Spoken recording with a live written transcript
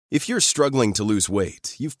If you're struggling to lose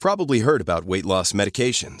weight, you've probably heard about weight loss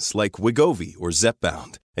medications like Wegovy or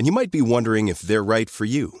Zepbound, and you might be wondering if they're right for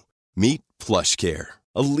you. Meet PlushCare,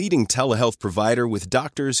 a leading telehealth provider with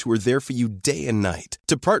doctors who are there for you day and night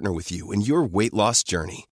to partner with you in your weight loss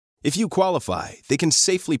journey. If you qualify, they can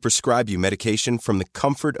safely prescribe you medication from the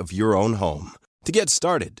comfort of your own home. To get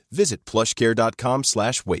started, visit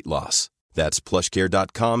plushcare.com/weightloss. That's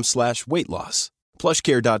plushcare.com/weightloss.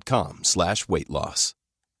 plushcare.com/weightloss.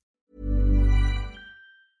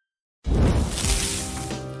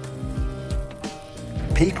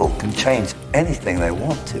 People can change anything they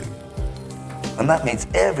want to. And that means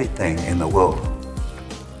everything in the world.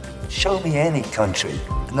 Show me any country,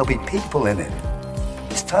 and there'll be people in it.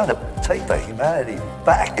 It's time to take the humanity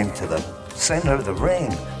back into the center of the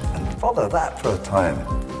ring and follow that for a time.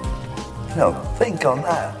 You know, think on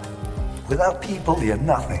that. Without people, you're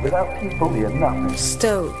nothing. Without people, you're nothing.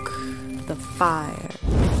 Stoke the fire.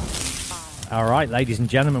 All right, ladies and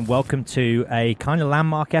gentlemen, welcome to a kind of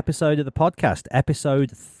landmark episode of the podcast,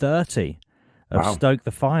 episode 30 of Stoke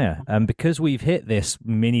the Fire. And because we've hit this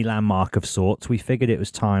mini landmark of sorts, we figured it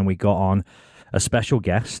was time we got on a special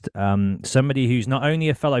guest, somebody who's not only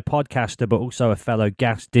a fellow podcaster, but also a fellow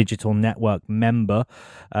Gas Digital Network member.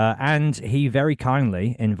 And he very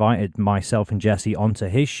kindly invited myself and Jesse onto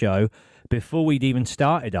his show before we'd even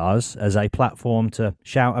started ours as a platform to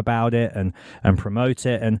shout about it and promote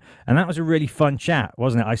it. And that was a really fun chat,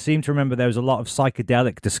 wasn't it? I seem to remember there was a lot of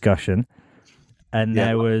psychedelic discussion. And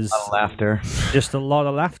there was a lot of laughter. Just a lot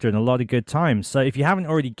of laughter and a lot of good times. So if you haven't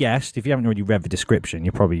already guessed, if you haven't already read the description,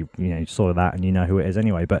 you probably saw that and you know who it is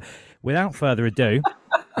anyway. But without further ado,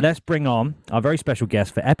 let's bring on our very special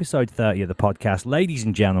guest for episode 30 of the podcast. Ladies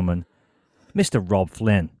and gentlemen, Mr. Rob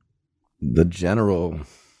Flynn. The General.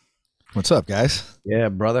 What's up, guys? Yeah,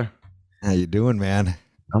 brother. How you doing, man?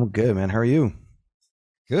 I'm good, man. How are you?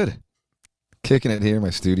 Good. Kicking it here in my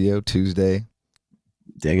studio Tuesday.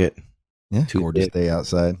 Dig it. Yeah, gorgeous day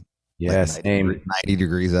outside. Yeah, like 90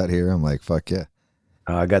 degrees out here. I'm like, fuck yeah.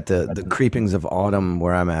 I got the creepings of autumn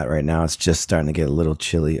where I'm at right now. It's just starting to get a little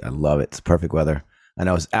chilly. I love it. It's perfect weather. I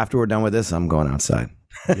know after we're done with this, I'm going outside.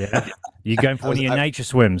 Yeah. You going for one of your nature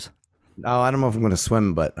swims? Oh, I don't know if I'm going to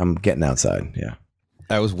swim, but I'm getting outside. Yeah.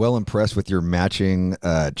 I was well impressed with your matching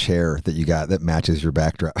chair that you got that matches your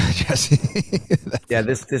backdrop, Jesse. Yeah,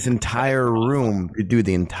 this entire room, dude,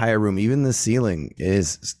 the entire room, even the ceiling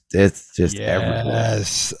it's just everywhere.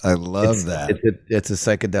 Yes, I love that. It's a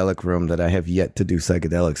psychedelic room that I have yet to do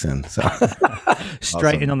psychedelics in. So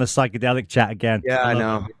straight awesome. in on the psychedelic chat again. Yeah, I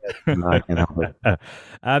know. I can help it.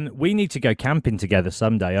 We need to go camping together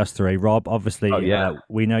someday, us three. Rob, obviously,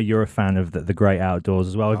 we know you're a fan of the great outdoors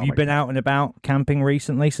as well. Have you been out and about camping recently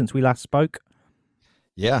since we last spoke?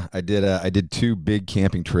 Yeah, I did. I did 2 big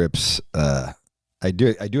camping trips. I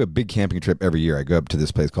do a big camping trip every year. I go up to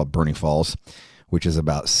this place called Burning Falls, which is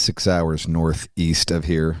about 6 hours northeast of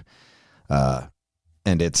here,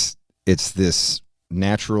 and it's this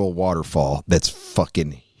natural waterfall that's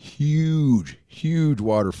fucking huge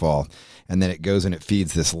waterfall. And then it goes and it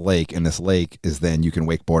feeds this lake, and this lake is then you can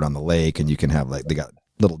wakeboard on the lake, and you can have they got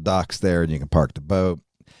little docks there, and you can park the boat.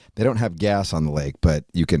 They don't have gas on the lake, but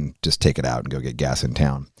you can just take it out and go get gas in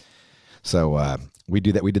town. So we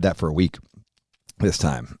do that. We did that for a week this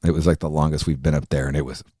time. It was like the longest we've been up there, and it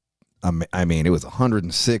was, it was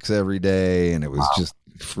 106 every day, and it was just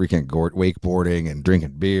freaking wakeboarding and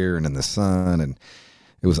drinking beer and in the sun, and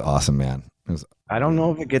it was awesome, man. I don't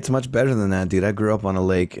know if it gets much better than that, dude. I grew up on a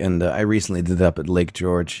lake, and I recently did it up at Lake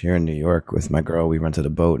George here in New York with my girl. We rented a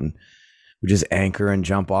boat, and we just anchor and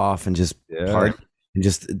jump off and just party. And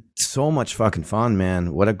just so much fucking fun,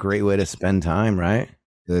 man. What a great way to spend time, right?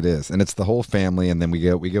 It is. And it's the whole family, and then we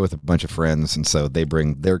go with a bunch of friends, and so they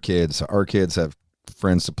bring their kids. So our kids have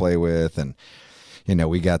friends to play with, and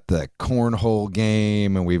we got the cornhole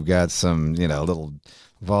game, and we've got some, little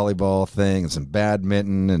volleyball thing and some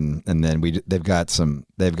badminton, and then they've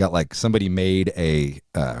got like somebody made a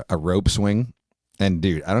rope swing. And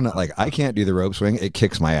dude, I don't know, like I can't do the rope swing. It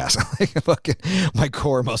kicks my ass. Like fucking, my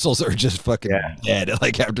core muscles are just fucking dead.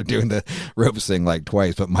 Like after doing the rope swing like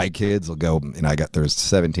twice, but my kids will go, and there's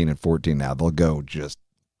 17 and 14 now. They'll go just,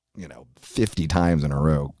 50 times in a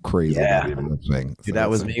row. Crazy. Yeah. Rope swing. Dude,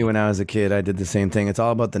 that was me when I was a kid. I did the same thing. It's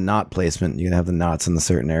all about the knot placement. You can have the knots in the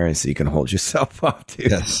certain areas so you can hold yourself up,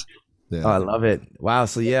 dude. Yes. Yeah. Oh, I love it. Wow.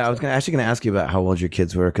 So yeah, I was actually going to ask you about how old your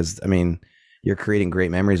kids were, because you're creating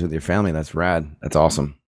great memories with your family. That's rad. That's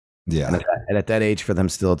awesome. Yeah. And at that age, for them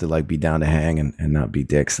still to like be down to hang and not be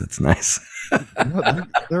dicks, that's nice.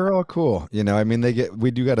 They're all cool. You know, I mean,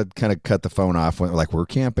 we do got to kind of cut the phone off when like we're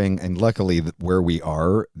camping, and luckily where we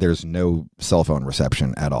are, there's no cell phone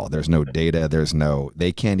reception at all. There's no data.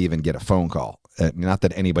 They can't even get a phone call. Not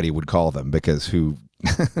that anybody would call them, because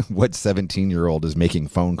what 17-year-old is making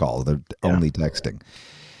phone calls? They're only texting.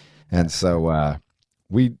 And so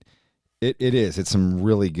it's some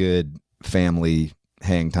really good family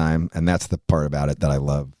hang time, and that's the part about it that I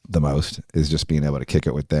love the most, is just being able to kick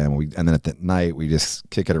it with them. And then at the night we just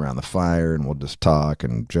kick it around the fire, and we'll just talk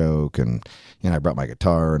and joke, and I brought my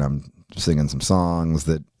guitar and I'm singing some songs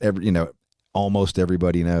that almost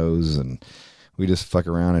everybody knows, and we just fuck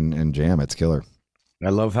around and jam. It's killer. I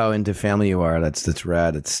love how into family you are. That's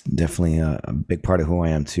rad. It's definitely a big part of who I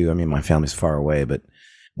am too. I mean, my family's far away, but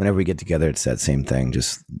whenever we get together, it's that same thing.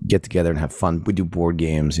 Just get together and have fun. We do board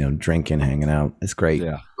games, drinking, hanging out. It's great.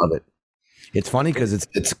 Yeah. Love it. It's funny because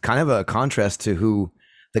it's kind of a contrast to who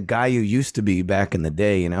the guy you used to be back in the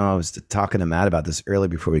day. I was talking to Matt about this earlier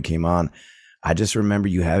before we came on. I just remember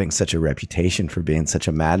you having such a reputation for being such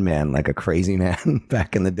a madman, like a crazy man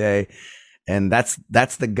back in the day. And that's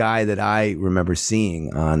the guy that I remember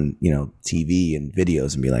seeing on, TV and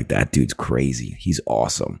videos and be like, that dude's crazy. He's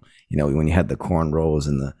awesome. When you had the cornrows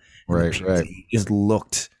and the right, he just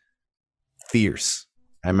looked fierce.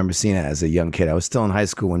 I remember seeing it as a young kid. I was still in high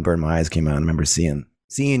school when Burn My Eyes came out. I remember seeing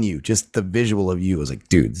you, just the visual of you. I was like,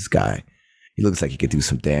 dude, this guy, he looks like he could do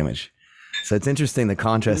some damage. So it's interesting, the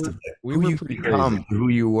contrast of who you become, who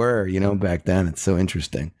you were, back then. It's so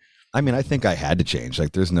interesting. I mean, I think I had to change.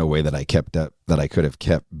 Like, there's no way that I could have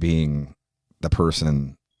kept being the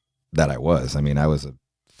person that I was. I mean, I was a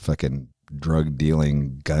fucking drug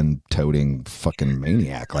dealing, gun toting fucking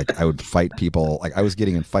maniac. Like, I would fight people. Like, I was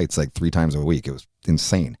getting in fights like 3 times a week. It was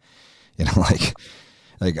insane. Like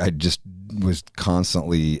I just was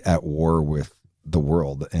constantly at war with the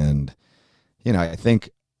world. And, I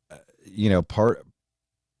think, part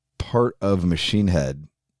of Machine Head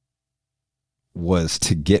was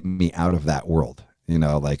to get me out of that world.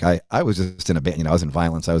 Like I was just in a band, I was in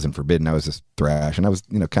Violence, I was in Forbidden, I was just thrash, and I was,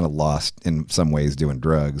 kind of lost in some ways doing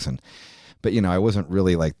drugs. But I wasn't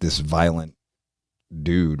really like this violent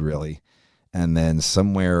dude really. And then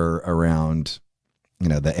somewhere around,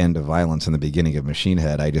 the end of Violence and the beginning of Machine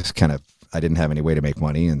Head, I didn't have any way to make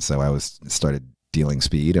money. And so I started dealing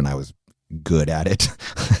speed, and I was good at it.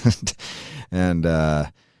 And, I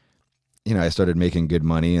started making good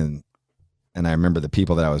money, and I remember the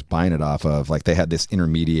people that I was buying it off of, like, they had this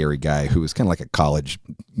intermediary guy who was kind of like a college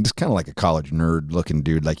nerd looking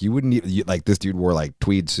dude. Like, you wouldn't even, like, this dude wore like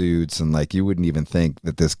tweed suits, and like, you wouldn't even think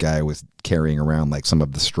that this guy was carrying around like some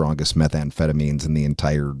of the strongest methamphetamines in the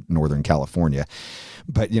entire Northern California.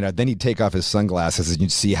 But, then he'd take off his sunglasses and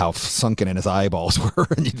you'd see how sunken in his eyeballs were,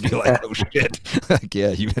 and you'd be like, oh shit. Like,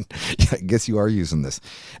 yeah, I guess you are using this.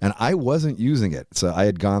 And I wasn't using it. So I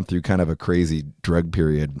had gone through kind of a crazy drug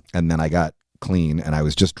period, and then I got clean, and I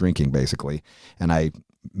was just drinking basically. And I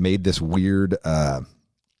made this weird,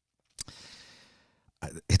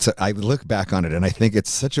 I look back on it and I think it's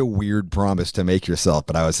such a weird promise to make yourself,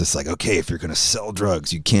 but I was just like, okay, if you're going to sell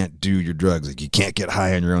drugs, you can't do your drugs. Like, you can't get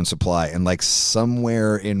high on your own supply. And like,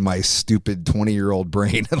 somewhere in my stupid 20-year-old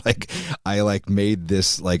brain, like, I like made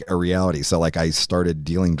this like a reality. So like, I started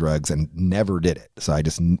dealing drugs and never did it. So I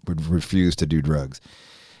just would refuse to do drugs.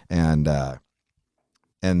 And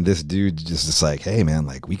this dude just like, hey man,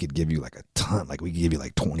 like, we could give you like a ton, like we could give you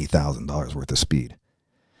like $20,000 worth of speed.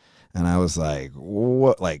 And I was like,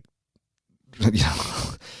 what? Like,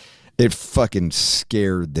 it fucking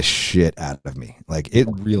scared the shit out of me. Like, it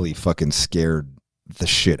really fucking scared the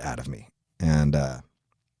shit out of me. And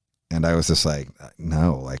I was just like,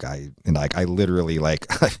 no, like, I literally, like,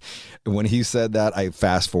 when he said that, I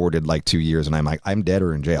fast forwarded like 2 years, and I'm like, I'm dead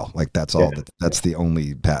or in jail. Like, that's all, that's the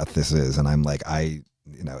only path this is. And I'm like,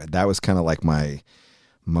 that was kind of like my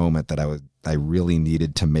moment that I really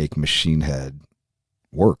needed to make Machine Head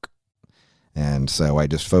work. And so I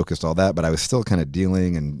just focused all that, but I was still kind of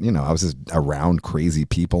dealing, and, I was just around crazy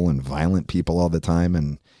people and violent people all the time.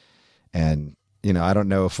 And, I don't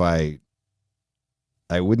know if I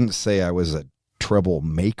wouldn't say I was a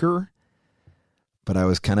troublemaker, but I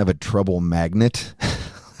was kind of a trouble magnet.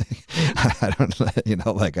 I don't,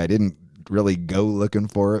 like, I didn't really go looking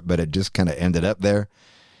for it, but it just kind of ended up there.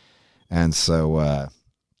 And so,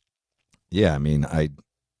 yeah, I mean,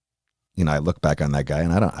 I look back on that guy,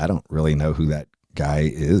 and I don't really know who that guy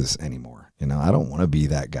is anymore. I don't want to be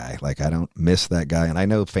that guy. Like, I don't miss that guy. And I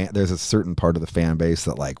know there's a certain part of the fan base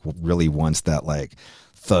that like really wants that like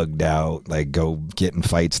thugged out, like go get in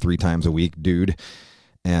fights 3 times a week dude.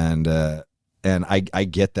 and I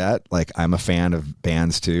get that. Like, I'm a fan of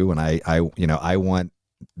bands too, and I want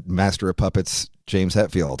Master of Puppets James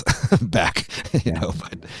Hetfield back,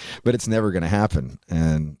 but it's never going to happen.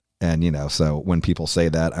 And so when people say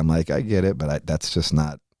that, I'm like, I get it, but that's just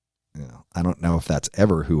not, I don't know if that's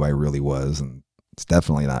ever who I really was, and it's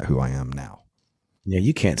definitely not who I am now. Yeah,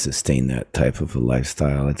 you can't sustain that type of a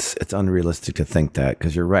lifestyle. It's unrealistic to think that,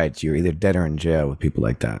 because you're right. You're either dead or in jail with people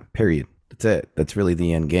like that. Period. That's it. That's really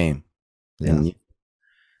the end game. Yeah. And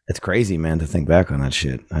it's crazy, man, to think back on that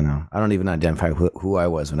shit. I know. I don't even identify who I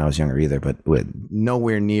was when I was younger either, but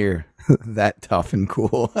nowhere near that tough and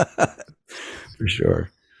cool. For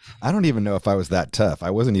sure. I don't even know if I was that tough.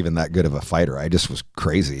 I wasn't even that good of a fighter. I just was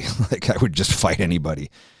crazy. Like, I would just fight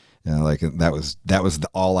anybody. Like, that was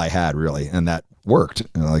all I had, really, and that worked.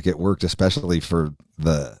 Like, it worked, especially for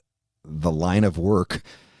the line of work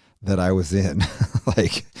that I was in.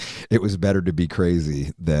 Like, it was better to be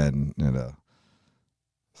crazy than,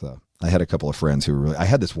 So I had a couple of friends who were really. I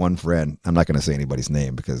had this one friend. I'm not going to say anybody's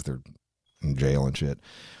name because they're in jail and shit.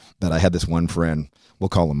 But I had this one friend. We'll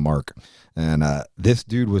call him Mark. And this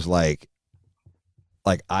dude was like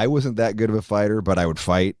I wasn't that good of a fighter, but I would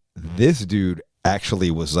fight. This dude actually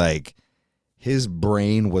was like, his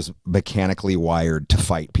brain was mechanically wired to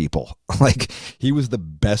fight people. Like, he was the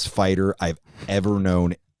best fighter I've ever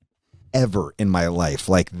known ever in my life.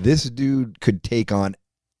 Like, this dude could take on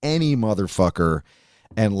any motherfucker,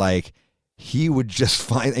 and like, he would just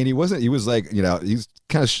find, and he was like, he's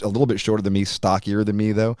kind of a little bit shorter than me, stockier than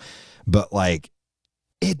me though. But like,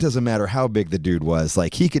 it doesn't matter how big the dude was.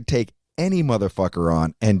 Like, he could take any motherfucker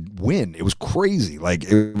on and win. It was crazy. Like,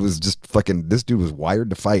 it was just fucking, this dude was wired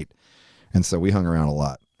to fight. And so we hung around a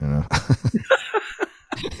lot, Were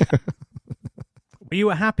you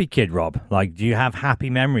a happy kid, Rob? Like, do you have happy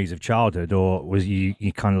memories of childhood, or was you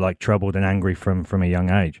kind of like troubled and angry from a young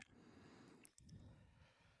age?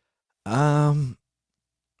 I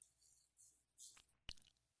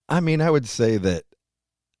mean, I would say that,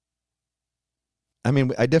 I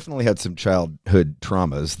definitely had some childhood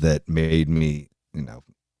traumas that made me,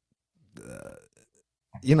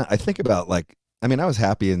 I think about, like, I was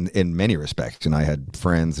happy in many respects. I had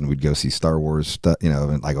friends, and we'd go see Star Wars stuff,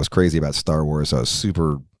 and like, I was crazy about Star Wars. So I was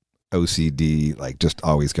super OCD, like, just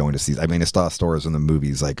always going to see. I saw Star Wars in the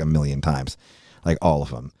movies like a million times, like all of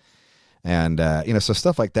them. And, so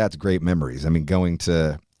stuff like that's great memories.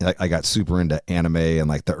 I got super into anime and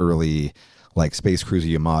like the early, like, Space Cruiser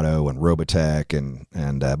Yamato and Robotech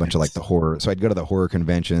and a bunch of like the horror. So I'd go to the horror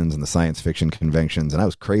conventions and the science fiction conventions, and I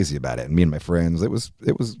was crazy about it. And me and my friends, it was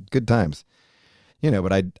good times,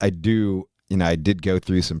 but I did go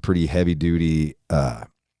through some pretty heavy duty,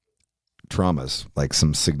 traumas, like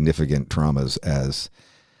some significant traumas as,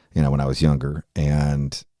 when I was younger.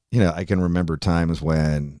 And, I can remember times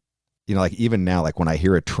when, like, even now, like, when I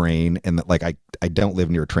hear a train, and like, I don't live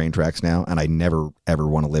near train tracks now, and I never ever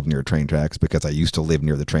want to live near train tracks, because I used to live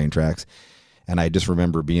near the train tracks. And I just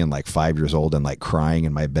remember being like 5 years old and like crying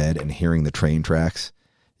in my bed and hearing the train tracks,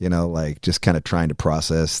 like, just kind of trying to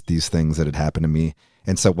process these things that had happened to me.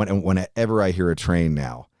 And so whenever I hear a train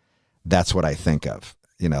now, that's what I think of,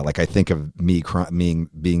 like, I think of me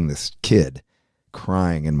being this kid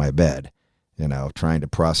crying in my bed, trying to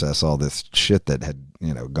process all this shit that had,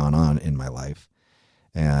 gone on in my life.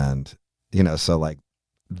 And, so like,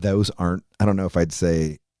 those aren't, I don't know if I'd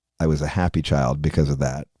say I was a happy child because of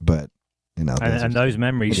that, but, and those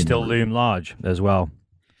memories still loom large as well.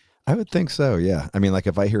 I would think so. Yeah. Like,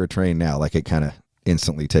 if I hear a train now, like, it kind of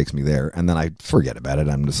instantly takes me there, and then I forget about it.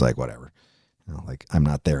 I'm just like, whatever, like, I'm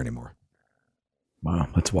not there anymore. Wow.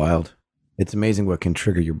 That's wild. It's amazing what can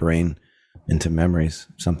trigger your brain into memories.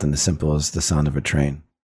 Something as simple as the sound of a train.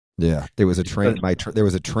 Yeah, there was a train. There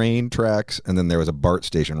was a train tracks, and then there was a BART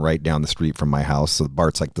station right down the street from my house. So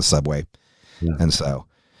BART's like the subway, and so,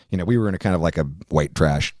 we were in a kind of like a white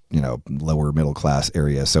trash, lower middle class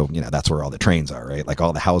area. So that's where all the trains are, right? Like,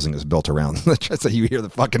 all the housing is built around. So you hear the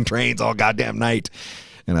fucking trains all goddamn night.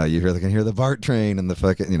 You can hear the BART train and the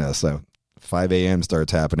fucking, So 5 a.m.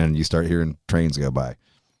 starts happening, and you start hearing trains go by.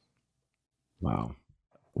 Wow.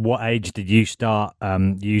 What age did you start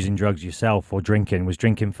using drugs yourself, or drinking? Was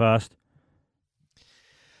drinking first?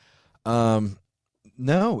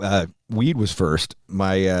 No, weed was first.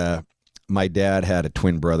 My dad had a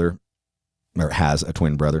twin brother, or has a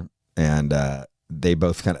twin brother, and they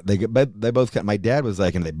both my dad was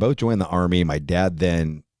like, and they both joined the army. My dad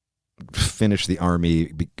then finished the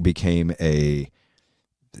army, became a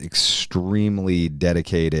extremely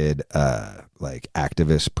dedicated like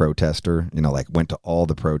activist protester, like, went to all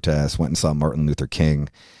the protests, went and saw Martin Luther King,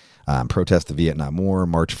 protest the Vietnam War,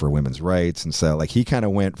 march for women's rights. And so like he kind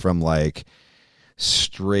of went from like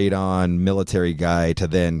straight on military guy to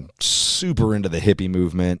then super into the hippie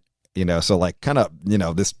movement, you know, so like kind of, you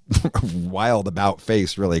know, this wild about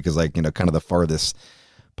face really, because like, you know, kind of the farthest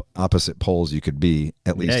opposite poles you could be,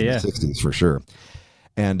 at least in the 60s for sure.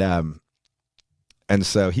 And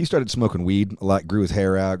so he started smoking weed a lot, grew his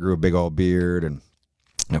hair out, grew a big old beard and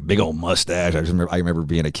a big old mustache. I remember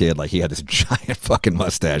being a kid, like he had this giant fucking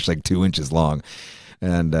mustache, like 2 inches long.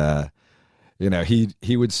 And, you know,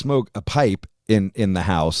 he would smoke a pipe in the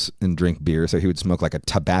house and drink beer. So he would smoke like a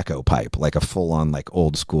tobacco pipe, like a full on, like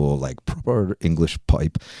old school, like proper English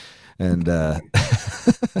pipe. And,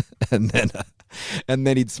 and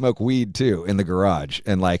then he'd smoke weed too in the garage.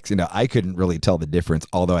 And like, you know, I couldn't really tell the difference,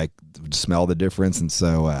 although I would smell the difference. And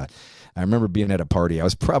so, I remember being at a party. I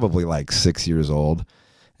was probably like 6 years old.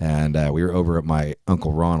 And we were over at my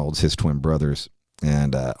Uncle Ronald's, his twin brothers,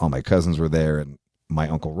 and all my cousins were there. And my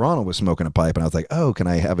Uncle Ronald was smoking a pipe, and I was like, oh, can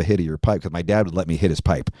I have a hit of your pipe? Because my dad would let me hit his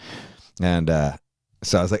pipe. And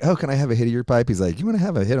so I was like, oh, can I have a hit of your pipe? He's like, you want to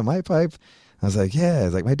have a hit of my pipe? I was like, yeah. I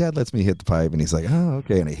was like, my dad lets me hit the pipe. And he's like, oh,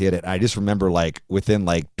 okay. And I hit it. I just remember like within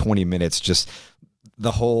like 20 minutes, just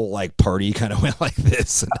the whole like party kind of went like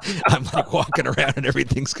this. And I'm like walking around and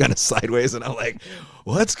everything's kind of sideways. And I'm like,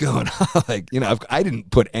 what's going on? Like, you know, I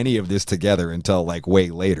didn't put any of this together until like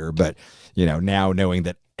way later. But, you know, now knowing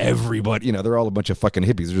that everybody, you know, they're all a bunch of fucking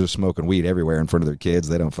hippies. They're just smoking weed everywhere in front of their kids.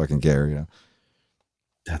 They don't fucking care, you know.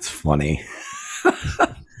 That's funny.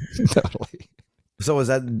 Totally. So was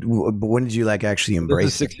that, when did you like actually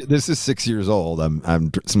embrace it? This is 6 years old.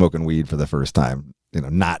 I'm smoking weed for the first time, you know,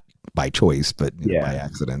 not by choice, but by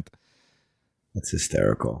accident. That's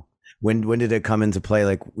hysterical. When did it come into play?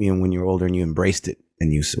 Like, you know, when you were older and you embraced it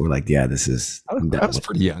and you were like, yeah, this is. I was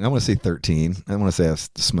pretty young. I want to say 13. I want to say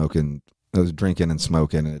I was drinking and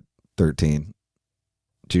smoking at 13,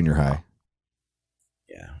 junior high.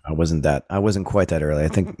 Yeah, I wasn't quite that early. I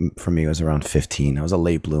think for me, it was around 15. I was a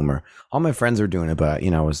late bloomer. All my friends were doing it, but,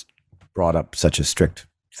 you know, I was brought up such a strict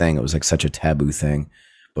thing. It was like such a taboo thing.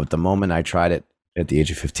 But the moment I tried it at the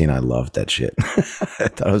age of 15, I loved that shit. I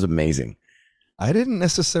thought it was amazing. I didn't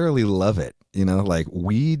necessarily love it. You know, like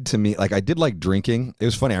weed to me, like I did like drinking. It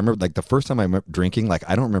was funny. I remember like the first time I remember drinking, like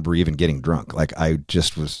I don't remember even getting drunk. Like I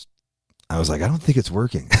was like, I don't think it's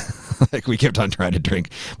working. Like we kept on trying to drink.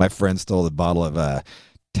 My friend stole a bottle of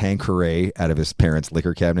Tanqueray out of his parents'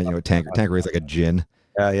 liquor cabinet. You know, Tanqueray is like a gin.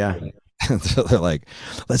 Yeah. And so they're like,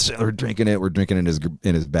 we're drinking it. We're drinking in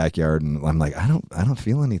his backyard, and I'm like, I don't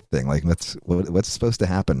feel anything. Like what's supposed to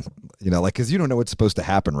happen? You know, like because you don't know what's supposed to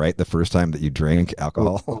happen, right? The first time that you drink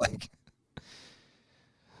alcohol, like.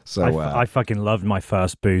 So I fucking loved my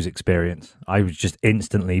first booze experience. I was just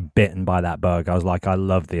instantly bitten by that bug. I was like, I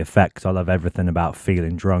love the effects. I love everything about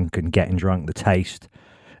feeling drunk and getting drunk, the taste,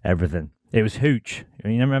 everything. It was hooch.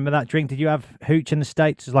 You remember that drink? Did you have hooch in the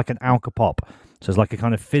States? It's like an Alka-Pop. So it's like a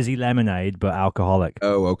kind of fizzy lemonade, but alcoholic.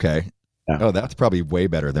 Oh, okay. Yeah. Oh, that's probably way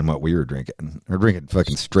better than what we were drinking. We're drinking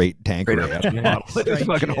fucking straight Tanqueray. It's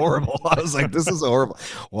fucking horrible. I was like, this is horrible.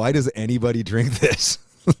 Why does anybody drink this?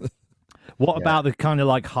 What about the kind of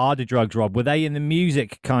like harder drugs, Rob? Were they in the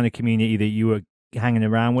music kind of community that you were hanging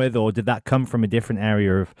around with, or did that come from a different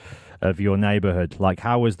area of your neighborhood? Like,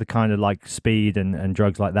 how was the kind of like speed and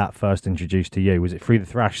drugs like that first introduced to you? Was it through the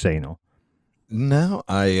thrash scene or? No,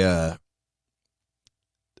 I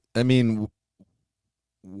mean,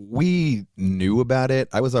 we knew about it.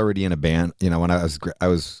 I was already in a band, you know, when I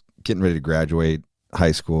was getting ready to graduate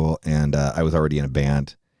high school, and I was already in a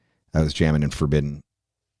band. I was jamming in Forbidden.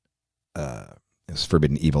 It was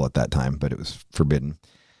Forbidden Evil at that time, but it was Forbidden.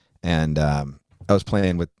 And I was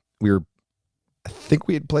playing with, I think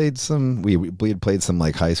we had played some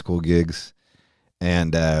like high school gigs,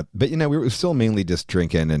 and but you know, we were still mainly just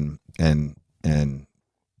drinking and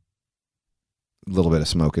a little bit of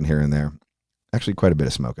smoking here and there. Actually, quite a bit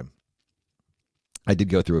of smoking. I did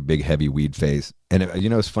go through a big heavy weed phase, and you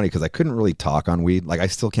know, it's funny because I couldn't really talk on weed. Like I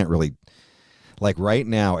still can't really. Like right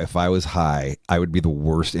now, if I was high, I would be the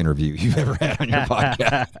worst interview you've ever had on your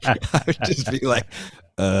podcast. I would just be like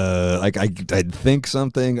I'd think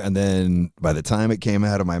something, and then by the time it came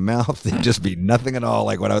out of my mouth, it'd just be nothing at all.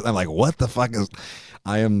 Like I'm like, what the fuck is?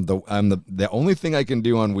 I'm the only thing I can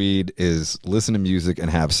do on weed is listen to music and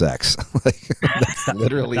have sex. Like that's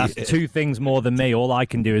literally that's two things more than me. All I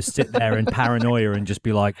can do is sit there in paranoia and just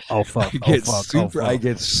be like, oh fuck, I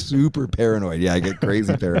get super paranoid. Yeah, I get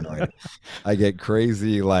crazy paranoid. I get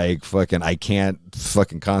crazy like fucking. I can't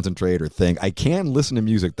fucking concentrate or think. I can listen to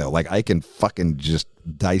music though. Like I can fucking just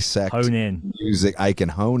dissect hone in music. I can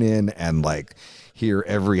hone in and like hear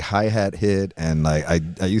every hi-hat hit, and I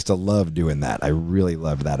used to love doing that. I really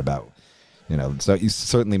loved that about, so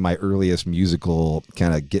certainly my earliest musical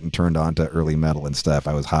kind of getting turned on to early metal and stuff.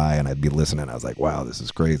 I was high and I'd be listening. I was like, wow, this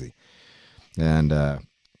is crazy. And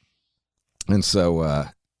so,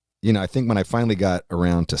 I think when I finally got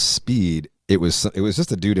around to speed, it was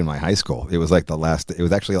just a dude in my high school. It was like it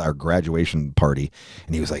was actually our graduation party.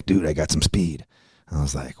 And he was like, dude, I got some speed. And I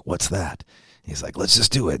was like, what's that? He's like, let's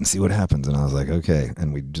just do it and see what happens. And I was like, okay.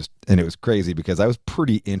 And it was crazy because I was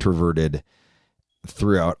pretty introverted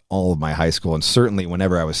throughout all of my high school. And certainly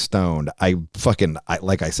whenever I was stoned,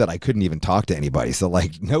 like I said, I couldn't even talk to anybody. So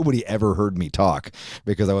like nobody ever heard me talk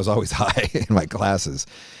because I was always high in my classes.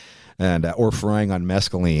 And or frying on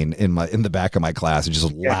mescaline in the back of my class and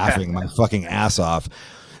just laughing my fucking ass off.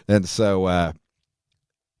 And so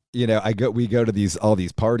we go to all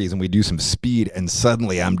these parties and we do some speed, and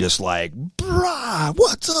suddenly I'm just like, brah,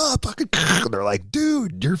 what's up? And they're like,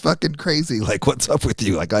 dude, you're fucking crazy. Like, what's up with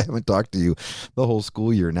you? Like, I haven't talked to you the whole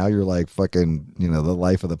school year. Now you're like fucking, the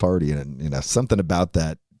life of the party. And something about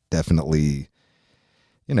that definitely,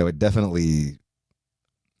 it definitely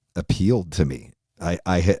appealed to me.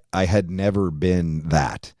 I had never been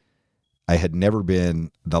that. I had never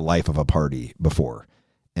been the life of a party before.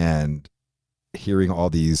 And hearing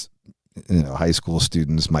all these, high school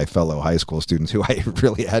students, my fellow high school students who I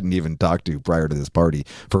really hadn't even talked to prior to this party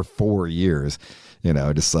for 4 years,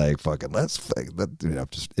 just like fucking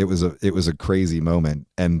it was a crazy moment.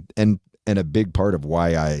 And a big part of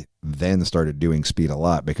why I then started doing speed a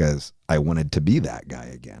lot, because I wanted to be that guy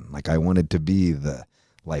again. Like I wanted to be the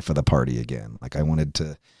life of the party again. Like I wanted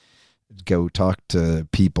to go talk to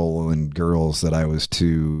people and girls that I was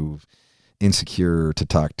too insecure to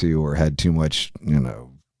talk to or had too much,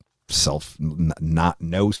 no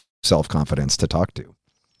self-confidence to talk to.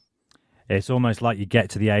 It's almost like you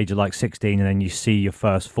get to the age of like 16 and then you see your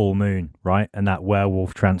first full moon, right? And that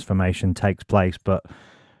werewolf transformation takes place, but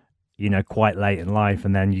quite late in life.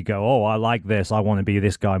 And then you go, oh, I like this. I want to be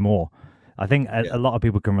this guy more. I think a lot of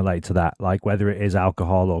people can relate to that, like whether it is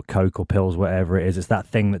alcohol or Coke or pills, whatever it is, it's that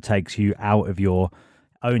thing that takes you out of your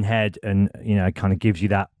own head and, kind of gives you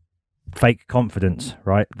that fake confidence,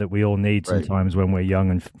 right? That we all need sometimes when we're young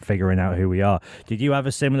and figuring out who we are. Did you have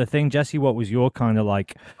a similar thing, Jesse? What was your kind of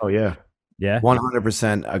like? Oh, yeah. Yeah.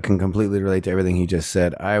 100%. I can completely relate to everything he just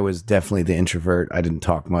said. I was definitely the introvert. I didn't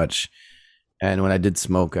talk much. And when I did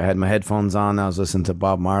smoke, I had my headphones on. I was listening to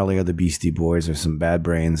Bob Marley or the Beastie Boys or some Bad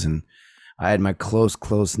Brains. And I had my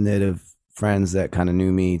close knit of friends that kind of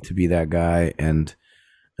knew me to be that guy. And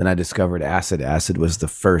then I discovered acid. Acid was the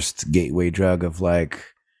first gateway drug of like,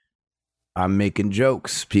 I'm making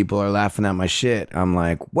jokes. People are laughing at my shit. I'm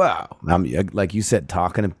like, wow. I'm like you said,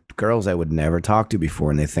 talking to girls I would never talk to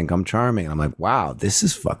before, and they think I'm charming. I'm like, wow, this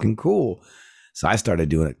is fucking cool. So I started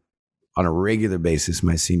doing it on a regular basis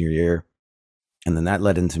my senior year. And then that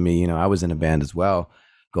led into me, I was in a band as well,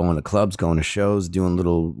 going to clubs, going to shows, doing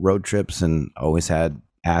little road trips, and always had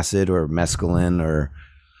acid or mescaline or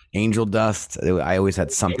angel dust. I always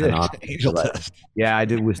had something on. Angel dust. Yeah, I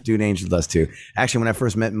was doing angel dust too. Actually, when I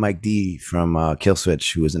first met Mike D from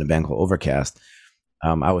Killswitch, who was in a band called Overcast,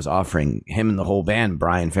 I was offering him and the whole band,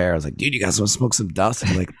 Brian Fair. I was like, dude, you guys want to smoke some dust?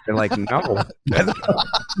 I'm like, they're like, no. No,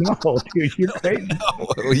 dude, you're crazy.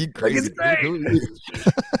 No, you crazy.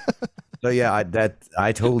 So yeah, I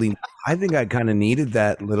think I kind of needed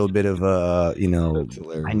that little bit of I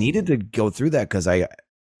needed to go through that because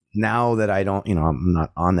now that I don't, I'm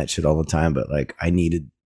not on that shit all the time, but like I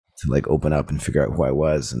needed to like open up and figure out who I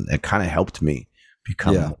was, and it kind of helped me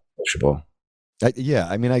become more sociable.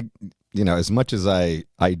 I mean, as much as I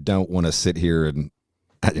don't want to sit here and,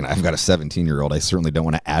 I've got a 17-year-old, I certainly don't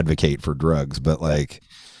want to advocate for drugs, but like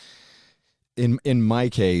in my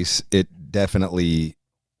case, it definitely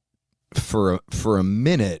for a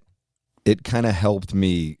minute, it kind of helped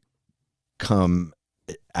me come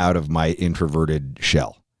out of my introverted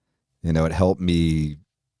shell. It helped me,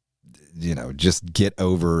 just get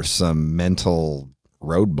over some mental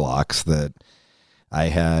roadblocks that I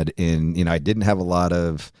had I didn't have a lot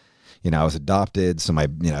of, I was adopted. So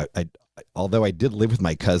although I did live with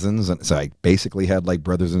my cousins, and so I basically had like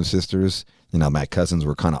brothers and sisters, my cousins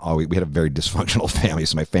were kind of always, we had a very dysfunctional family.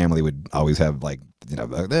 So my family would always have like,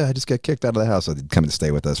 I just got kicked out of the house. So they'd come to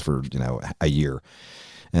stay with us for, a year.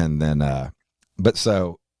 And then,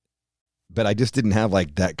 but I just didn't have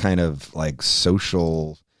like that kind of like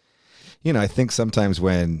social, I think sometimes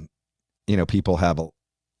when, people that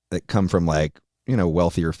come from like,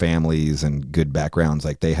 wealthier families and good backgrounds,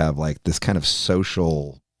 like they have like this kind of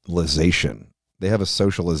socialization. They have a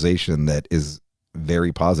socialization that is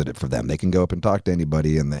very positive for them. They can go up and talk to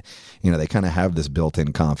anybody, and they kind of have this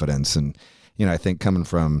built-in confidence. And, I think coming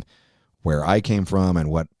from where I came from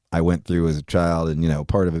and what I went through as a child, and,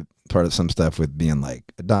 part of some stuff with being like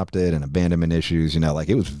adopted and abandonment issues, like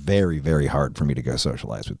it was very, very hard for me to go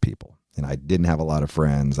socialize with people. And I didn't have a lot of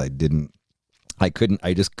friends. I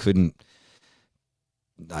just couldn't,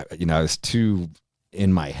 I was too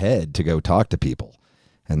in my head to go talk to people.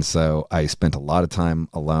 And so I spent a lot of time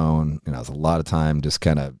alone, and I was a lot of time just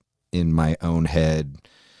kind of in my own head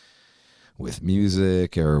with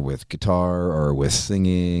music or with guitar or with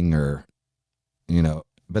singing or,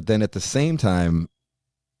 but then at the same time,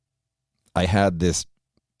 I had this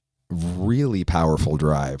really powerful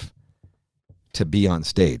drive to be on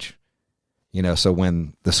stage, so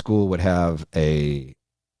when the school would have a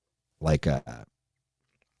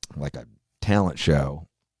talent show,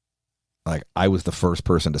 like I was the first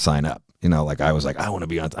person to sign up, I was like, I want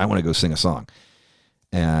to go sing a song.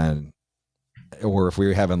 And, or if we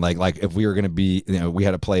were having if we were going to be, we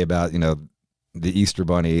had to play about, the Easter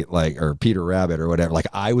Bunny, or Peter Rabbit or whatever,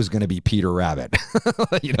 I was going to be Peter Rabbit.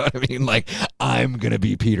 You know what I mean? I'm going to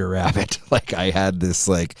be Peter Rabbit. I had this,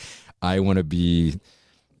 I want to be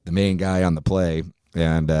the main guy on the play.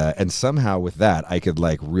 And somehow with that, I could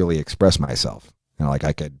really express myself,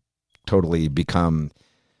 I could totally become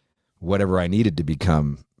whatever I needed to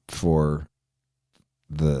become for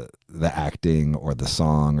the acting or the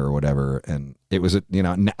song or whatever. And it was,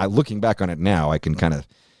 looking back on it now, I can kind of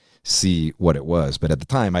see what it was. But at the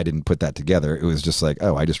time, I didn't put that together. It was just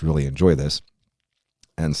oh, I just really enjoy this.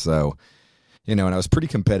 And so, and I was pretty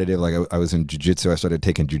competitive. I was in jiu-jitsu. I started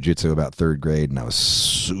taking jiu-jitsu about third grade, and I was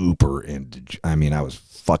super into, I was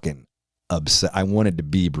fucking obsessed. I wanted to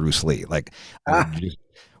be Bruce Lee. I would just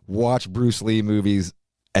watch Bruce Lee movies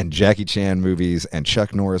and Jackie Chan movies and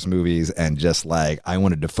Chuck Norris movies, and just I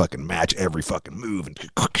wanted to fucking match every fucking move. And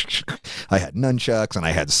I had nunchucks and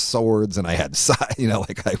I had swords and I had,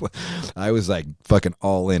 I was fucking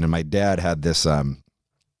all in. And my dad had this,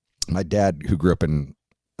 my dad, who grew up in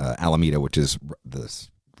Alameda, which is this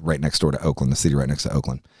right next door to Oakland, the city right next to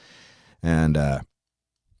Oakland. And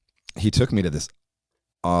he took me to this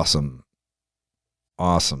awesome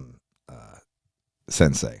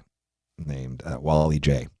sensei named Wally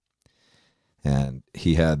J. And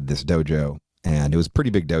he had this dojo, and it was a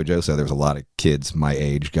pretty big dojo, so there was a lot of kids my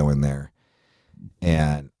age going there.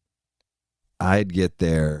 And we'd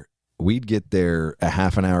get there a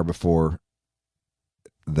half an hour before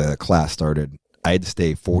the class started. I'd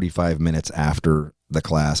stay 45 minutes after the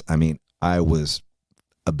class. I was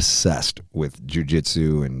obsessed with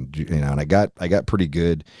jujitsu, and I got pretty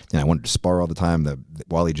good, and I wanted to spar all the time. The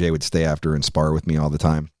Wally J would stay after and spar with me all the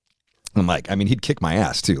time. I'm he'd kick my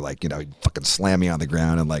ass too. He'd fucking slam me on the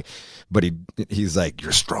ground and but he's like,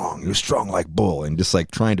 you're strong like bull. And just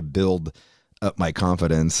trying to build up my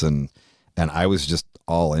confidence. And I was just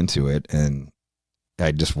all into it. And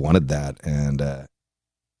I just wanted that. And,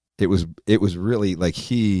 it was really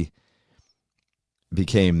he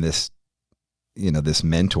became this, this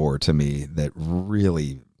mentor to me that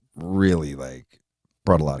really, really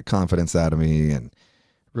brought a lot of confidence out of me and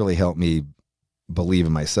really helped me believe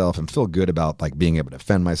in myself and feel good about being able to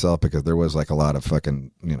defend myself, because there was a lot of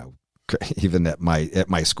fucking, even at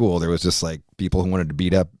my school, there was just people who wanted to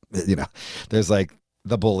beat up, there's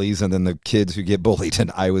the bullies and then the kids who get bullied.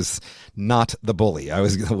 And I was not the bully. I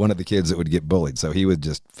was one of the kids that would get bullied. So he would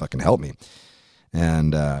just fucking help me.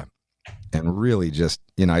 And really just,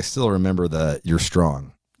 I still remember you're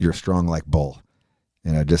strong like bull.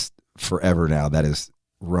 Just forever now, that is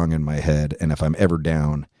rung in my head. And if I'm ever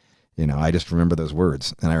down, I just remember those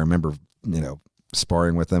words, and I remember,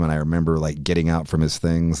 sparring with him, and I remember getting out from his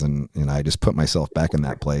things, and I just put myself back in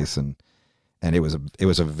that place, and it was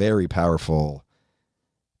a very powerful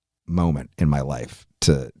moment in my life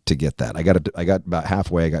to get that. I got about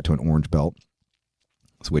halfway. I got to an orange belt,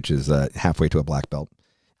 which is halfway to a black belt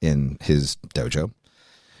in his dojo,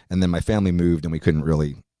 and then my family moved, and we couldn't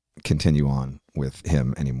really continue on with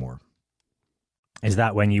him anymore. Is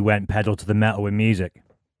that when you went pedal to the metal with music?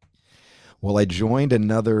 Well, I joined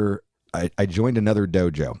another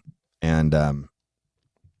dojo, and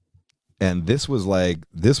this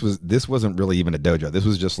wasn't really even a dojo. This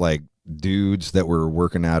was just dudes that were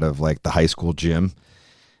working out of the high school gym,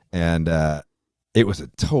 and it was a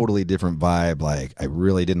totally different vibe. I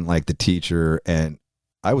really didn't like the teacher, and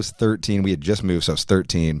I was 13. We had just moved, so I was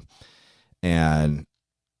 13, and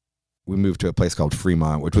we moved to a place called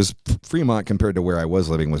Fremont, which was Fremont compared to where I was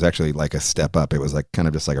living was actually a step up. It was kind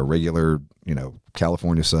of just a regular,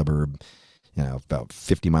 California suburb, about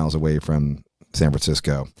 50 miles away from San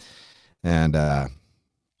Francisco. And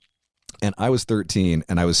And I was 13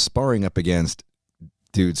 and I was sparring up against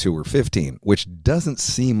dudes who were 15, which doesn't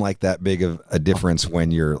seem like that big of a difference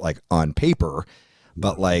when you're like on paper,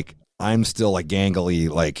 but like I'm still a gangly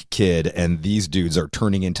like kid and these dudes are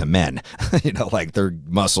turning into men, like their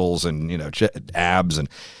muscles and, abs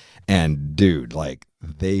and dude, like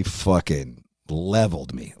they fucking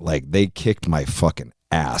leveled me. Like they kicked my fucking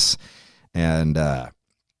ass. And,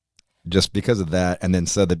 just because of that, and then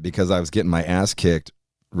said that because I was getting my ass kicked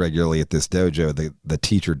regularly at this dojo, the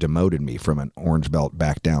teacher demoted me from an orange belt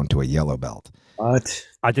back down to a yellow belt. What?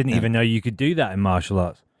 I didn't even know you could do that in martial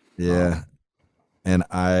arts. Yeah. And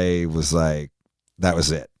I was like, that was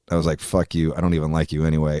it. I was like, fuck you. I don't even like you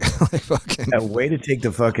anyway. Like, fucking. That way to take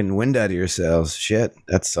the fucking wind out of yourselves. Shit,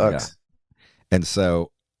 that sucks. Yeah. And so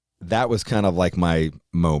that was kind of like my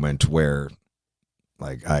moment where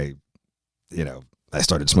like I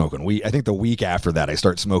started smoking weed. I think the week after that, I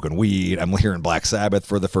started smoking weed. I'm hearing Black Sabbath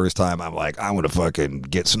for the first time. I'm like, I want to fucking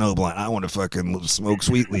get snowblind. I want to fucking smoke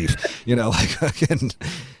sweet leaf. Like fucking,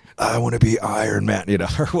 I want to be Iron Man,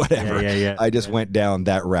 or whatever. Yeah. I just went down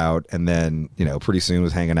that route, and then pretty soon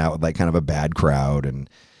was hanging out with like kind of a bad crowd, and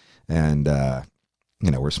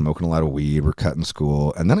we're smoking a lot of weed. We're cutting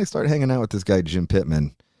school, and then I started hanging out with this guy Jim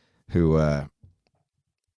Pittman, who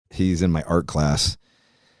he's in my art class,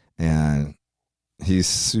 and he's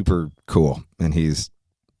super cool, and he's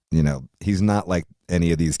not like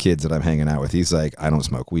any of these kids that I'm hanging out with. He's like, I don't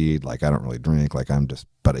smoke weed, like I don't really drink, like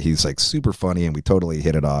but he's like super funny, and we totally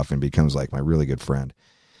hit it off and becomes like my really good friend.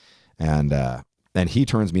 And he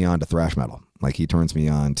turns me on to thrash metal. Like he turns me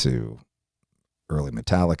on to early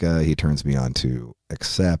Metallica, he turns me on to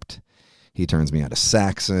Accept, he turns me on to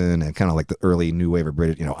Saxon, and kind of like the early new wave of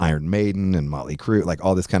British, Iron Maiden and Motley Crue, like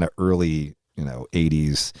all this kind of early,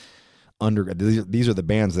 80s these are the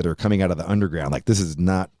bands that are coming out of the underground. Like this is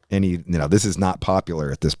not this is not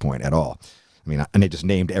popular at this point at all. I mean, and they just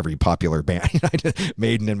named every popular band,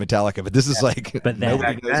 Maiden and Metallica, but this is like, but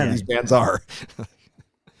nobody knows who these bands are.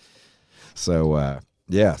 So,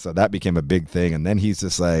 so that became a big thing. And then he's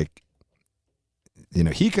just like,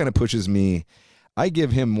 he kind of pushes me. I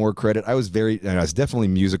give him more credit. I was definitely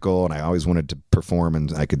musical, and I always wanted to perform,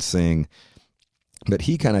 and I could sing, but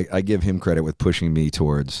I give him credit with pushing me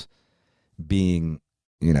towards being,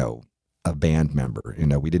 a band member.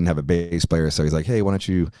 We didn't have a bass player, so he's like, hey, why don't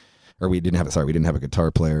you, or we didn't have a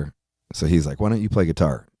guitar player. So he's like, why don't you play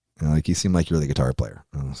guitar? And like, you seem like you're the guitar player.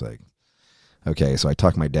 And I was like, okay. So I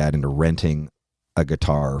talked my dad into renting a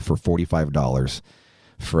guitar for $45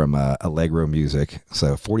 from Allegro Music.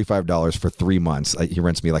 So $45 for 3 months. He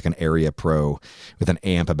rents me like an Area Pro with an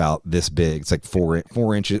amp about this big. It's like 4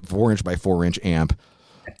 inch by 4 inch amp.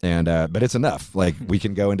 And but it's enough. Like we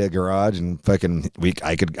can go into a garage and fucking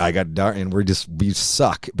and we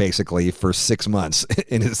suck basically for 6 months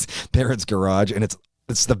in his parents' garage, and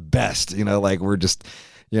it's the best. Like we're just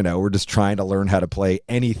trying to learn how to play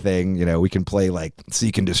anything. We can play like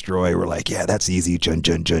Seek and Destroy. We're like, yeah, that's easy. Jun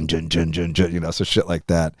jun jun jun jun jun jun. So shit like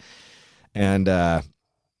that. And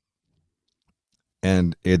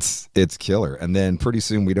it's killer. And then pretty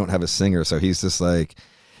soon we don't have a singer, so he's just like,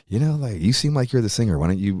 like you seem like you're the singer. Why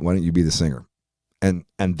don't you be the singer? And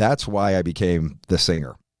that's why I became the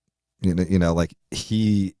singer. Like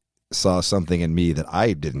he saw something in me that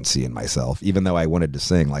I didn't see in myself, even though I wanted to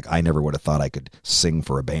sing. Like I never would have thought I could sing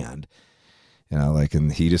for a band,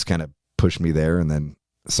 and he just kind of pushed me there. And then,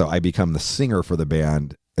 so I become the singer for the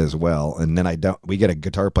band as well. And then we get a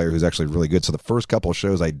guitar player who's actually really good. So the first couple of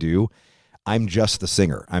shows I do, I'm just the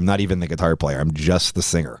singer. I'm not even the guitar player. I'm just the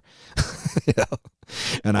singer.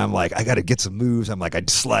 And I'm like, I got to get some moves. I'm like,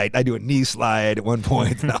 I do a knee slide at one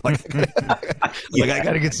point. And I'm like, I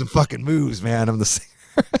got to get some fucking moves, man. I'm the singer.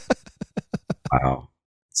 Wow.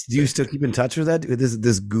 Do you still keep in touch with that? With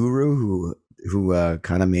this guru who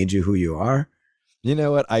kind of made you who you are? You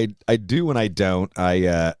know what? I do when I don't.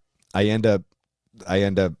 I end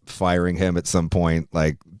up firing him at some point,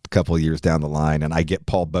 like a couple of years down the line, and I get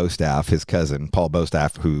Paul Bostaff, his cousin, Paul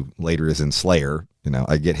Bostaff, who later is in Slayer.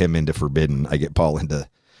 I get him into Forbidden. I get Paul into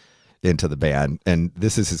the band, and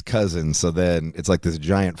this is his cousin. So then it's like this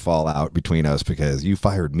giant fallout between us because you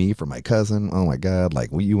fired me for my cousin. Oh my God.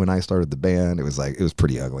 Like you and I started the band. It was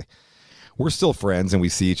pretty ugly. We're still friends and we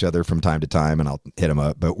see each other from time to time, and I'll hit him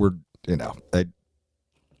up, but we're,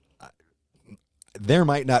 there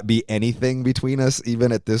might not be anything between us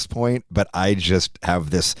even at this point, but I just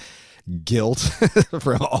have this guilt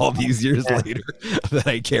from all these years later that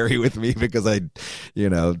I carry with me because I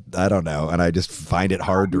don't know. And I just find it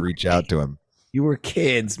hard to reach out to him. You were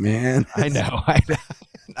kids, man. I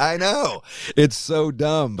know. It's so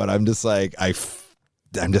dumb, but I'm just like,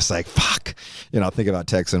 fuck. fuck. I'll think about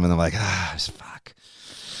texting them and I'm like, fuck.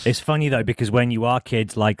 It's funny though, because when you are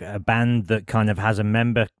kids, like a band that kind of has a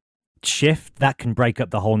member shift, that can break up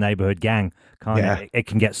the whole neighborhood gang. It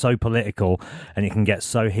can get so political and it can get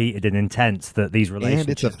so heated and intense that these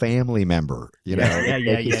relationships. And it's a family member,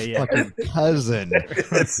 Yeah. Fucking cousin,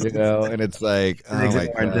 and it's like, oh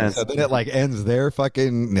my God. So then it like ends their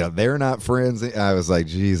fucking, they're not friends. I was like,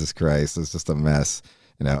 Jesus Christ, it's just a mess.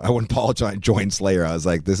 When Paul joined Slayer, I was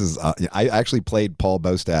like, this is, I actually played Paul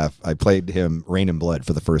Bostaff. I played him Rain and Blood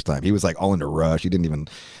for the first time. He was like all into Rush. He didn't even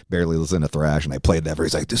barely listen to thrash. And I played that for,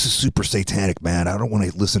 he's like, this is super satanic, man. I don't want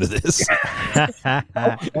to listen to this. And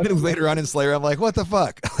then later on in Slayer, I'm like, what the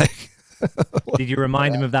fuck? Did you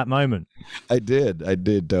remind him of that moment? I did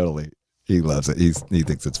totally. He loves it. He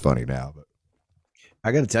thinks it's funny now. But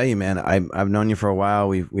I got to tell you, man, I've known you for a while.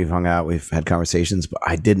 We've hung out, we've had conversations, but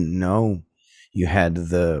I didn't know you had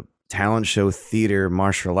the talent show theater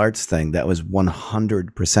martial arts thing. That was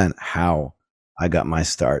 100% how I got my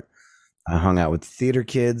start. I hung out with theater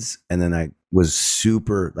kids, and then I was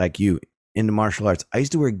super, like you, into martial arts. I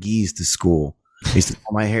used to wear gis to school. I used to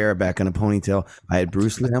pull my hair back in a ponytail. I had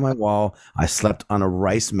Bruce Lee on my wall. I slept on a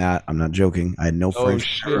rice mat. I'm not joking. I had no friends.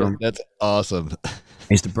 Oh, shit. That's awesome. I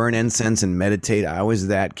used to burn incense and meditate. I was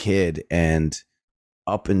that kid, and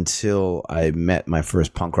up until I met my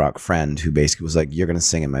first punk rock friend who basically was like, you're going to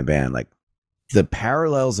sing in my band. Like, the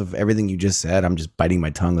parallels of everything you just said, I'm just biting my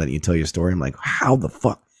tongue letting you tell your story. I'm like, how the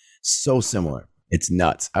fuck? So similar. It's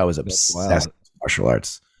nuts. I was obsessed with martial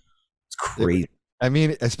arts. It's crazy. I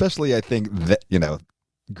mean, especially I think that,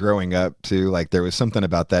 growing up too, like there was something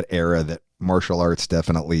about that era that martial arts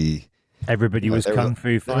definitely... Everybody was kung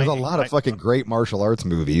fu fighting. There was a lot of fucking great martial arts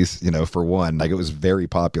movies, for one. Like, it was very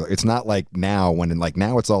popular. It's not like now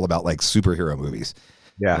now it's all about like superhero movies.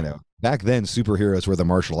 Yeah. Back then, superheroes were the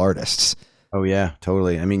martial artists. Oh, yeah,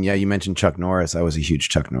 totally. I mean, yeah, you mentioned Chuck Norris. I was a huge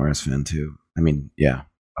Chuck Norris fan too. I mean, yeah,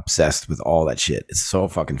 obsessed with all that shit. It's so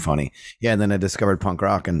fucking funny. Yeah, and then I discovered punk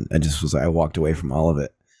rock, and I walked away from all of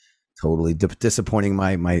it. Totally disappointing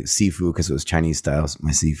my Sifu, because it was Chinese style.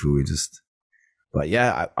 My Sifu But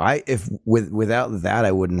yeah, without that,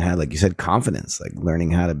 I wouldn't have, like you said, confidence, like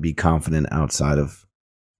learning how to be confident outside of.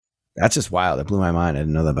 That's just wild. That blew my mind. I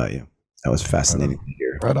didn't know that about you. That was fascinating to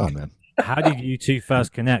hear. Right on, man. How did you two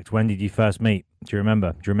first connect? When did you first meet? Do you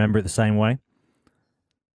remember? Do you remember it the same way?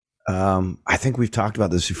 I think we've talked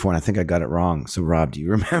about this before, and I think I got it wrong. So, Rob, do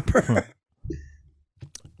you remember?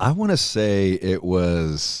 I want to say it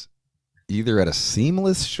was either at a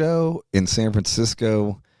Seamless show in San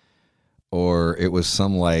Francisco, or it was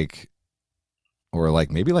some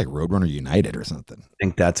maybe like Roadrunner United or something. I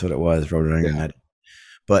think that's what it was, Roadrunner United.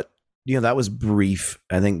 But, that was brief.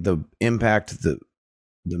 I think the impact, the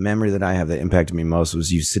memory that I have that impacted me most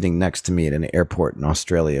was you sitting next to me at an airport in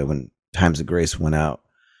Australia when Times of Grace went out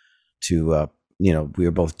to, we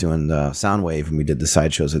were both doing the Soundwave, and we did the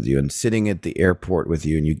side shows with you, and sitting at the airport with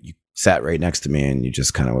you, and you sat right next to me, and you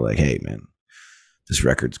just kind of were like, hey, man, this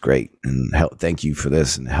record's great, and thank you for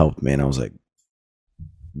this, and helped me. And I was like,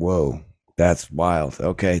 whoa, that's wild.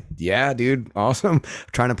 Okay. Yeah, dude. Awesome. I'm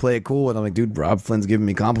trying to play it cool. And I'm like, dude, Rob Flynn's giving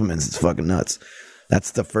me compliments. It's fucking nuts.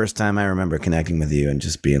 That's the first time I remember connecting with you and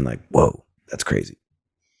just being like, whoa, that's crazy.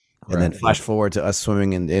 Right. And then flash forward to us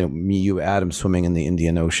swimming in, me, you, Adam swimming in the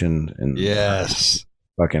Indian Ocean. And yes.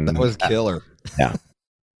 Fucking. That was killer. Yeah.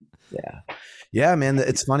 Yeah. Yeah, man.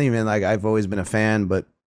 It's funny, man. Like, I've always been a fan, but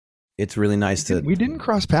it's really nice we didn't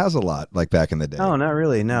cross paths a lot like back in the day. No, not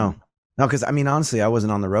really. No, because I mean, honestly, I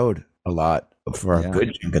wasn't on the road a lot for a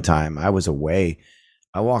good chunk of time. I was away.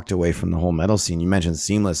 I walked away from the whole metal scene. You mentioned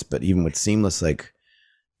Seamless, but even with Seamless, like,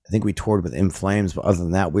 I think we toured with In Flames, but other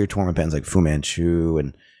than that, we were touring with bands like Fu Manchu,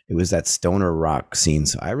 and it was that stoner rock scene.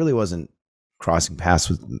 So I really wasn't crossing paths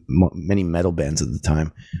with many metal bands at the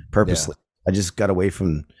time purposely. Yeah. I just got away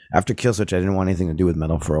from, after Killswitch, I didn't want anything to do with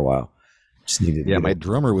metal for a while. My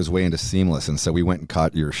drummer was way into Seamless, and so we went and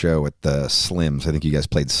caught your show at the Slims. I think you guys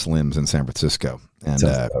played Slims in San Francisco, and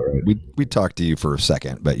we talked to you for a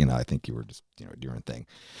second, but I think you were just doing your thing.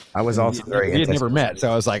 I was also we had never met,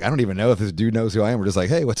 so I was like, I don't even know if this dude knows who I am. We're just like,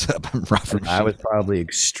 hey, what's up? I'm Rob from I was probably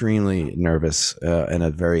extremely nervous and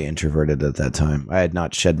very introverted at that time. I had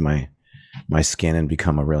not shed my skin and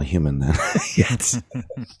become a real human then yet.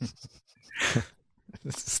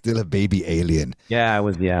 Still a baby alien. Yeah, I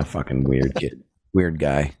was. Yeah, fucking weird kid, weird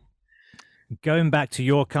guy. Going back to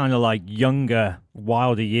your kind of like younger,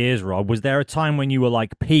 wilder years, Rob, was there a time when you were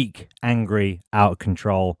like peak angry, out of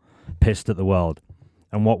control, pissed at the world?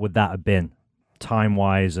 And what would that have been,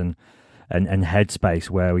 time-wise and headspace?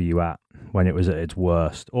 Where were you at when it was at its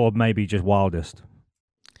worst, or maybe just wildest?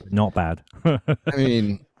 Not bad. I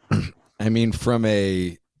mean, I mean, from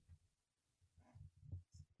a,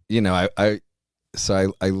 I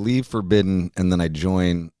leave Forbidden and then I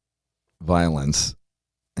join Violence,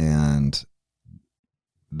 and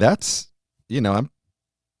that's,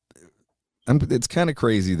 it's kind of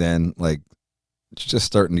crazy then. Like, it's just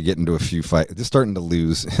starting to get into a few fights, just starting to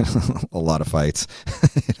lose a lot of fights,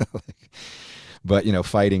 but,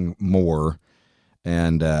 fighting more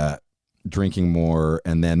and drinking more.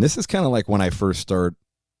 And then this is kind of like when I first start,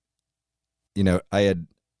 I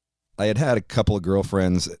had a couple of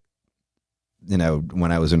girlfriends,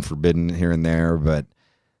 when I was in Forbidden here and there, but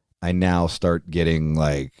I now start getting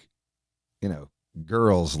like,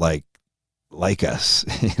 girls like us,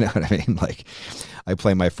 you know what I mean? Like, I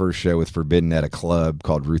play my first show with Forbidden at a club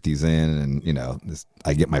called Ruthie's Inn, and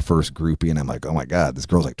I get my first groupie, and I'm like, oh my god, this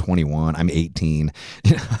girl's like 21, I'm 18.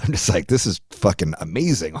 I'm just like, this is fucking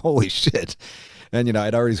amazing, holy shit. And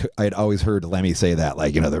I'd always heard Lemmy say that,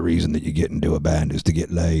 like, the reason that you get into a band is to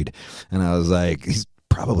get laid, and I was like, he's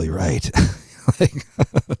probably right. Like,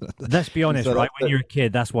 let's be honest, right? When you're a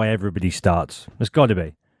kid, that's why everybody starts. There's got to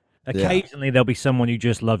be. Occasionally, there'll be someone who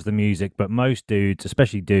just loves the music, but most dudes,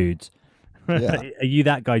 especially dudes, are you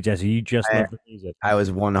that guy, Jesse? You just love the music. I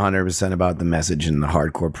was 100% about the message and the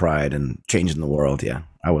hardcore pride and changing the world. Yeah,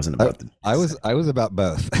 I wasn't about I was about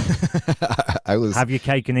both. I was have your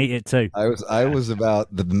cake and eat it too. I was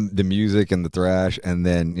about the music and the thrash, and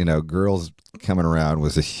then girls coming around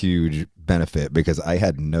was a huge benefit because I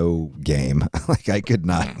had no game. Like, I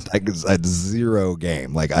had zero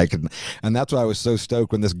game. Like, and that's why I was so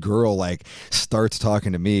stoked when this girl like starts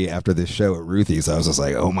talking to me after this show at Ruthie's. I was just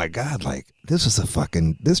like, oh my god, like this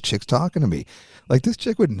chick's talking to me. Like, this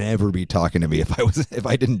chick would never be talking to me if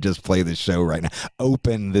I didn't just play this show right now.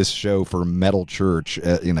 Open this show for Metal Church,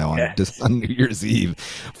 on New Year's Eve,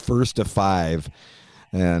 1st to 5,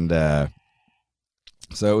 and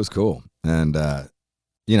so it was cool. And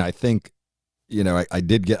I think, I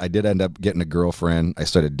did end up getting a girlfriend. I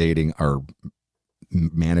started dating our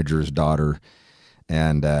manager's daughter,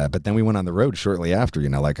 and but then we went on the road shortly after.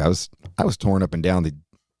 Like, I was touring up and down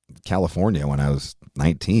California when I was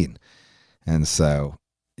 19. And so,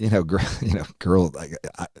 girl, like,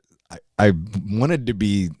 I wanted to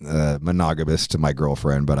be monogamous to my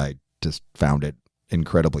girlfriend, but I just found it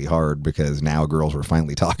incredibly hard because now girls were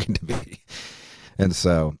finally talking to me. And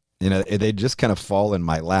so, they just kind of fall in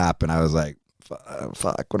my lap, and I was like,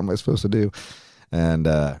 fuck, what am I supposed to do? And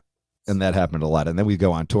that happened a lot. And then we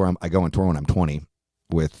go on tour. I go on tour when I'm 20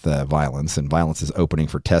 with Violence, and Violence is opening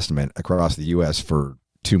for Testament across the U.S. for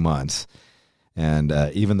 2 months. And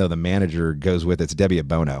even though the manager goes with it's Debbie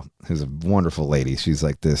Abono, who's a wonderful lady. She's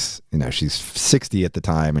like this, she's 60 at the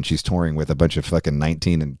time, and she's touring with a bunch of fucking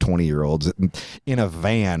 19 and 20-year-olds in a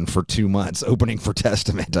van for 2 months opening for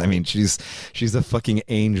Testament. I mean, she's a fucking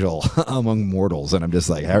angel among mortals. And I'm just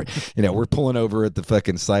like, we're pulling over at the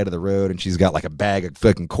fucking side of the road, and she's got like a bag of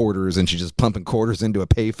fucking quarters, and she's just pumping quarters into a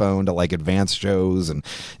payphone to like advance shows. And,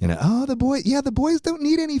 the boys don't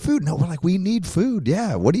need any food. No, we're like, we need food.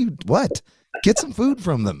 Yeah. What? Get some food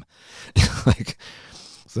from them. Like,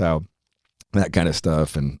 so that kind of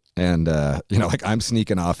stuff. And like, I'm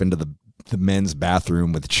sneaking off into the men's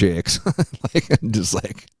bathroom with chicks, like, just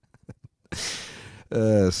like,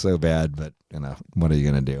 so bad, but what are you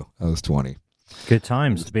going to do? I was 20. Good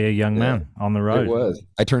times to be a young man on the road. It was.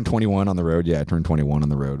 I turned 21 on the road. Yeah. I turned 21 on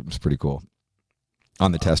the road. It was pretty cool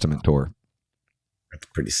on the Testament tour. That's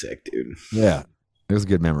pretty sick, dude. Yeah. It was a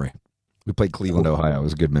good memory. We played Cleveland, Ohio. It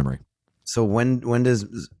was a good memory. So when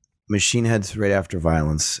does Machine Head's right after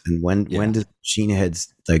Violence, and when does Machine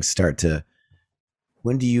Head's like start to?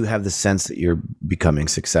 When do you have the sense that you're becoming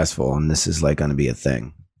successful and this is like going to be a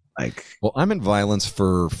thing? Like, well, I'm in Violence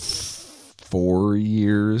for 4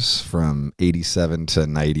 years, from 87 to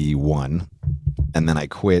 91, and then I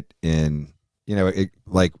quit in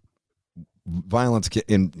like Violence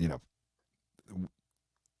in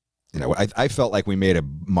I felt like we made a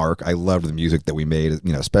mark. I loved the music that we made,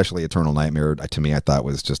 especially Eternal Nightmare. To me, I thought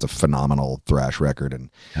was just a phenomenal thrash record. And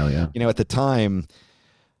hell yeah, at the time,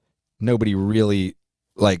 nobody really,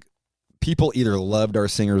 like, people either loved our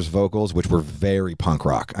singer's vocals, which were very punk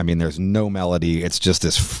rock. I mean, there's no melody. It's just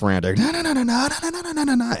this frantic, na na na na na na na na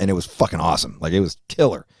na na, and it was fucking awesome. Like, it was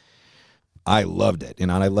killer. I loved it, and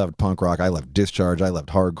I loved punk rock. I loved Discharge. I loved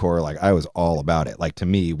hardcore. Like, I was all about it. Like, to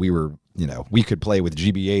me, we were, we could play with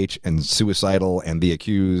GBH and Suicidal and The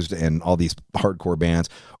Accused and all these hardcore bands,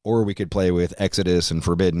 or we could play with Exodus and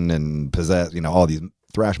Forbidden and Possessed, all these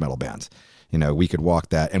thrash metal bands. We could walk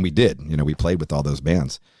that, and we did. We played with all those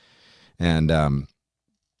bands. And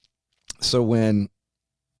so when,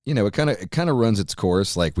 it kind of runs its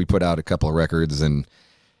course, like, we put out a couple of records, and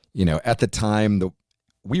you know, at the time,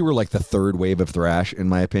 we were like the third wave of thrash, in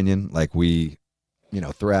my opinion. Like we, you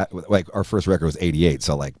know, like our first record was 88.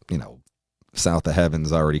 So like, you know, South of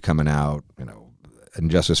Heaven's already coming out, you know,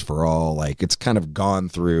 And Justice for All. Like it's kind of gone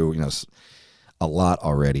through, you know, a lot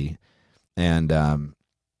already. And,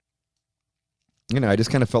 you know, I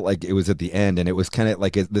just kind of felt like it was at the end, and it was kind of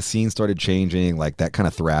like the scene started changing, like that kind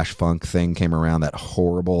of thrash funk thing came around, that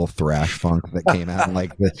horrible thrash funk that came out in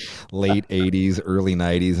like the late 80s, early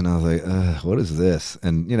 90s. And I was like, what is this?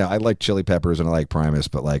 And, you know, I like Chili Peppers and I like Primus,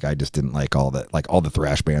 but like, I just didn't like all the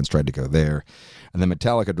thrash bands tried to go there. And then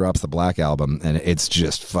Metallica drops the Black Album, and it's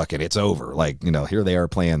just fucking, it's over. Like, you know, here they are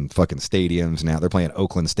playing fucking stadiums now. They're playing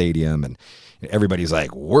Oakland Stadium, and everybody's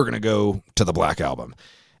like, we're going to go to the Black Album.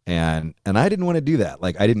 And I didn't want to do that.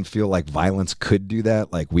 Like, I didn't feel like Violence could do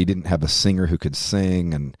that. Like, we didn't have a singer who could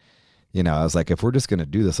sing. And, you know, I was like, if we're just going to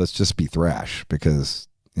do this, let's just be thrash, because,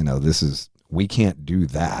 you know, we can't do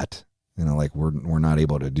that. You know, like we're not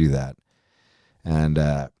able to do that. And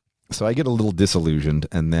so I get a little disillusioned.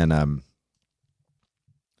 And then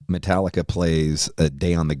Metallica plays A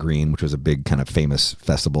Day on the Green, which was a big kind of famous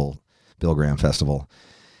festival, Bill Graham festival.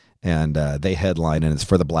 And they headline, and it's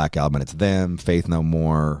for the Black Album, and it's them, Faith No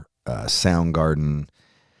More, Soundgarden.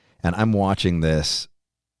 And I'm watching this,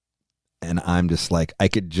 and I'm just like, I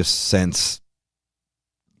could just sense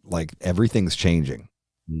like everything's changing.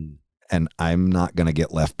 And I'm not going to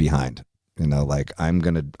get left behind. You know, like I'm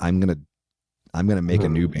going to make a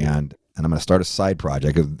new band, and I'm going to start a side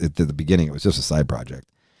project. At the beginning, it was just a side project.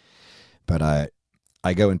 But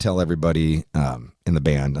I go and tell everybody in the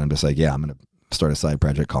band, I'm just like, yeah, I'm going to start a side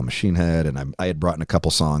project called Machine Head. And I had brought a couple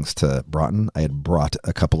of songs to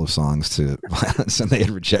Violence, and they had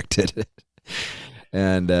rejected it.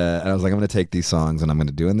 And I was like, I'm going to take these songs and I'm going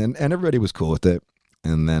to do it. And everybody was cool with it.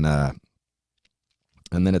 And then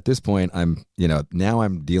at this point, now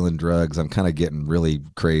I'm dealing drugs. I'm kind of getting really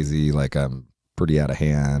crazy. Like I'm pretty out of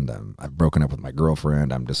hand. I've broken up with my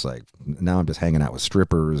girlfriend. I'm just like, now I'm just hanging out with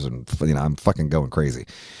strippers, and, you know, I'm fucking going crazy.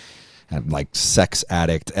 I'm like sex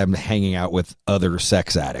addict. I'm hanging out with other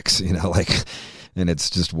sex addicts, you know, like, and it's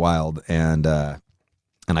just wild. And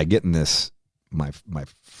I get in this,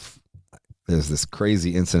 there's this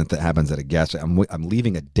crazy incident that happens at a gas station. I'm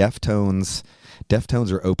leaving a Deftones.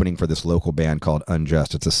 Deftones are opening for this local band called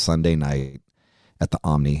Unjust. It's a Sunday night at the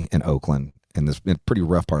Omni in Oakland, in this pretty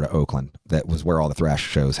rough part of Oakland. That was where all the thrash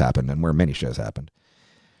shows happened and where many shows happened.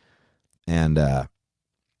 And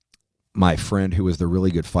my friend, who was the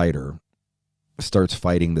really good fighter, starts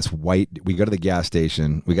fighting this white. We go to the gas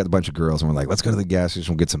station. We got a bunch of girls, and we're like, let's go to the gas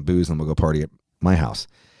station. We'll get some booze, and we'll go party at my house.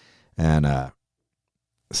 And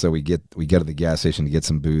so we go to the gas station to get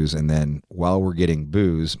some booze. And then while we're getting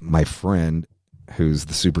booze, my friend, who's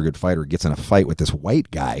the super good fighter, gets in a fight with this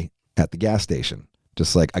white guy at the gas station.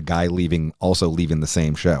 Just like a guy leaving the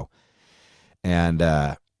same show. And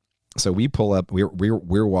so we pull up.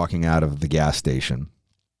 We're walking out of the gas station.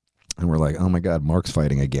 And we're like, oh my God, Mark's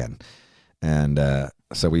fighting again. And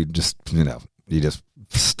so we just, you know, you just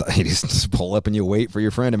pull up and you wait for your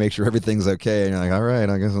friend to make sure everything's okay. And you're like, all right,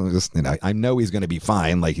 I guess I'll just, you know, I know he's going to be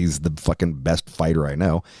fine. Like, he's the fucking best fighter I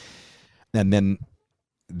know. And then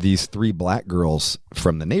these three black girls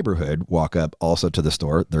from the neighborhood walk up also to the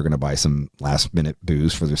store. They're going to buy some last minute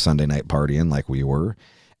booze for their Sunday night partying like we were.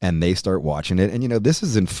 And they start watching it. And, you know, this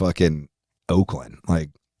is in fucking Oakland. Like,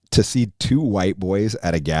 to see two white boys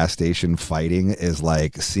at a gas station fighting is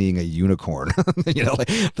like seeing a unicorn. You know, like,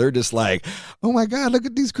 they're just like, oh my God, look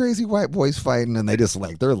at these crazy white boys fighting. And they just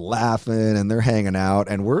like, they're laughing and they're hanging out.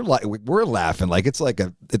 And we're laughing. Like, it's like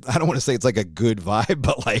I don't want to say it's like a good vibe,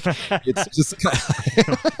 but like, it's just,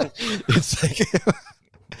 it's like,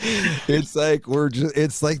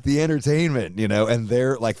 it's like the entertainment, you know. And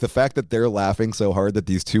they're like, the fact that they're laughing so hard that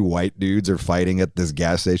these two white dudes are fighting at this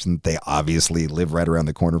gas station that they obviously live right around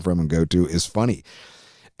the corner from and go to is funny.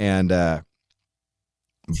 And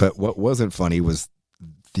but what wasn't funny was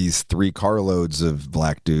these three carloads of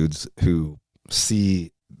black dudes who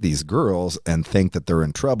see these girls and think that they're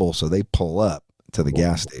in trouble, so they pull up to the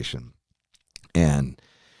gas station, and,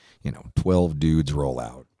 you know, 12 dudes roll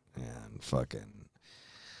out and fucking,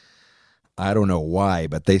 I don't know why,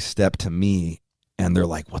 but they step to me and they're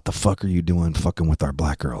like, what the fuck are you doing fucking with our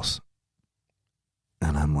black girls?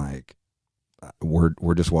 And I'm like,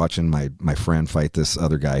 we're just watching my friend fight this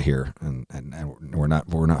other guy here, and we're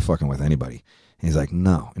not fucking with anybody. And he's like,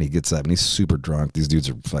 no. And he gets up and he's super drunk. These dudes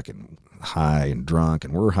are fucking high and drunk,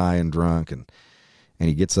 and we're high and drunk, and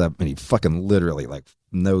he gets up and he fucking literally, like,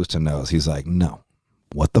 nose to nose, he's like, no,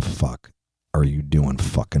 what the fuck are you doing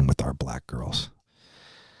fucking with our black girls?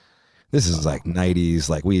 This is like 90s,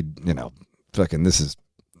 like, we, you know, fucking, this is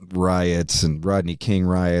riots and Rodney King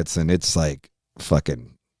riots, and it's like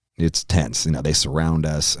fucking, it's tense. You know, they surround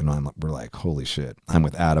us, and we're like, holy shit. I'm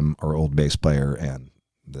with Adam, our old bass player, and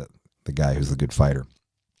the guy who's the good fighter.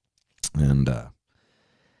 And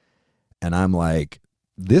I'm like,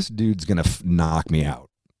 this dude's going to knock me out.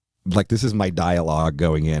 Like, this is my dialogue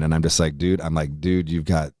going in, and I'm just like, dude, you've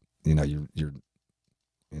got, you know, you're,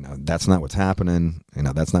 you know, that's not what's happening. You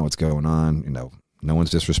know, that's not what's going on. You know, no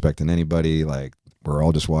one's disrespecting anybody. Like, we're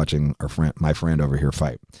all just watching my friend over here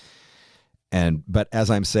fight. But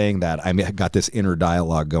as I'm saying that, I got this inner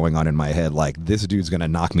dialogue going on in my head, like, this dude's going to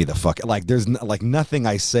knock me the fuck. Like, there's like nothing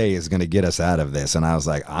I say is going to get us out of this. And I was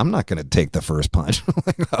like, I'm not going to take the first punch.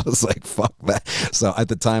 I was like, fuck that. So at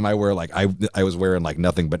the time I wear like, I was wearing like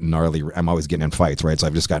nothing but gnarly. I'm always getting in fights, right? So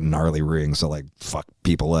I've just got gnarly rings. So like, fuck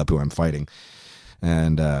people up who I'm fighting.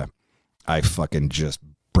 And I fucking just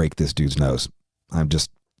break this dude's nose.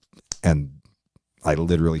 And I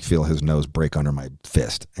literally feel his nose break under my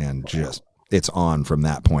fist, and just, it's on from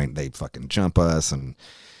that point. They fucking jump us, and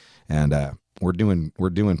we're doing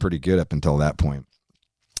pretty good up until that point.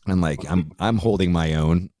 And like, I'm holding my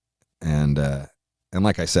own, and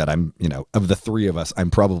like I said, I'm, you know, of the three of us,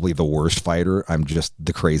 I'm probably the worst fighter. I'm just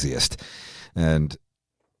the craziest. And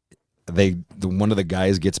one of the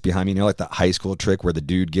guys gets behind me, you know, like the high school trick where the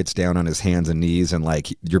dude gets down on his hands and knees and like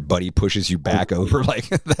your buddy pushes you back over, like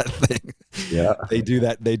that thing. Yeah. They do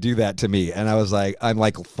that to me. And I was like, I'm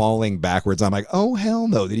like falling backwards. I'm like, oh hell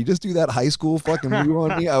no. Did he just do that high school fucking move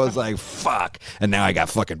on me? I was like, fuck. And now I got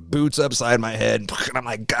fucking boots upside my head. And I'm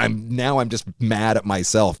like, I'm just mad at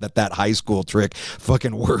myself that high school trick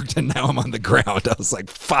fucking worked. And now I'm on the ground. I was like,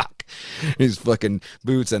 fuck. These fucking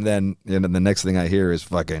boots. And then, you know, the next thing I hear is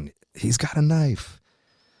fucking, he's got a knife.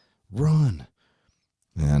 Run.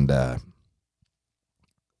 And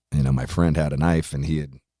you know, my friend had a knife, and he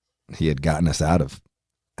had gotten us out of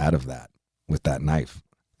that with that knife,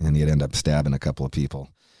 and he had ended up stabbing a couple of people.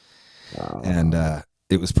 And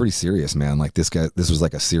it was pretty serious, man. Like, this was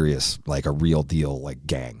like a serious, like a real deal, like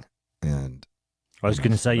gang. And I was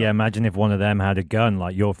going to say, yeah, imagine if one of them had a gun,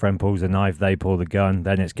 like your friend pulls a knife, they pull the gun,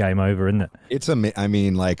 then it's game over, isn't it? I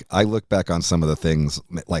mean, like, I look back on some of the things,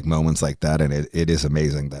 like moments like that, and it is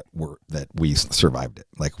amazing that we survived it.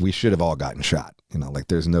 Like, we should have all gotten shot, you know, like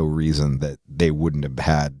there's no reason that they wouldn't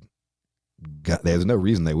have there's no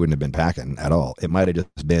reason they wouldn't have been packing at all. It might have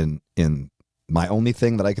just been my only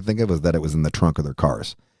thing that I could think of was that it was in the trunk of their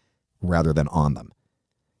cars rather than on them.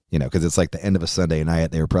 You know, because it's like the end of a Sunday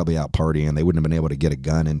night. They were probably out partying. They wouldn't have been able to get a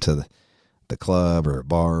gun into the club or a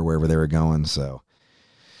bar or wherever they were going. So,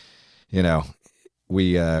 you know,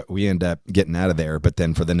 we end up getting out of there. But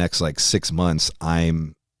then for the next like 6 months,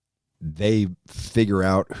 they figure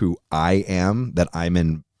out who I am, that I'm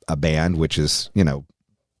in a band, which is, you know,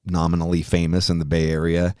 nominally famous in the Bay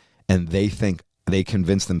Area. And they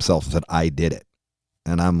convince themselves that I did it.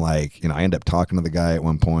 And I'm like, you know, I end up talking to the guy at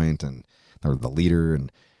one point, or the leader,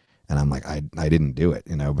 and I'm like, I didn't do it,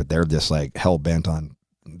 you know, but they're just like hell bent on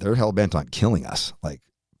killing us, like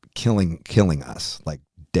killing us, like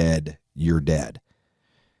dead, you're dead.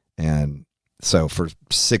 And so for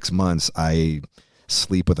 6 months, I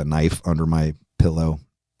sleep with a knife under my pillow.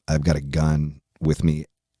 I've got a gun with me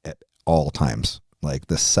at all times. Like,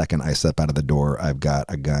 the second I step out of the door, I've got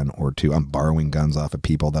a gun or two. I'm borrowing guns off of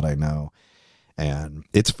people that I know. And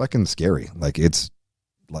it's fucking scary. Like, it's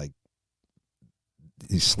like,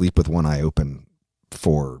 you sleep with one eye open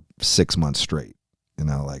for 6 months straight, you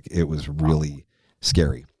know, like, it was really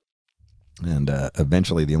scary. And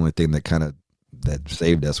eventually the only thing that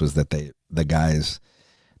saved us was that the guys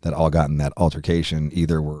that all got in that altercation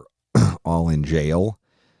either were all in jail,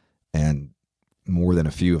 and more than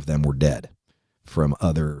a few of them were dead from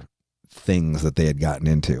other things that they had gotten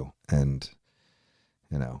into. And,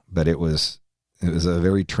 you know, but it was a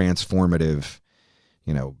very transformative,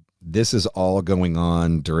 you know, this is all going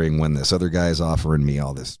on during when this other guy's offering me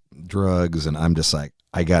all this drugs. And I'm just like,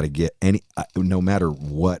 I got to get no matter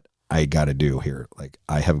what I got to do here. Like,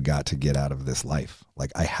 I have got to get out of this life.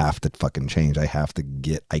 Like, I have to fucking change. I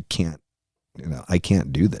can't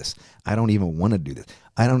do this. I don't even want to do this.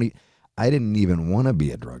 I didn't even want to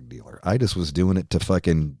be a drug dealer. I just was doing it to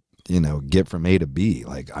fucking, you know, get from A to B.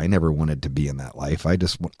 Like, I never wanted to be in that life. I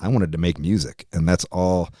wanted to make music, and that's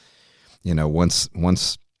all, you know, once,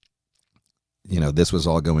 you know, this was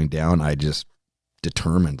all going down, I just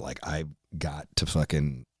determined, like, I got to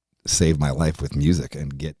fucking save my life with music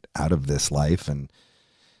and get out of this life and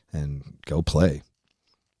go play.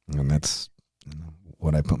 And that's, you know,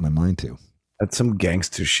 what I put my mind to. That's some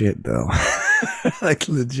gangster shit, though. Like,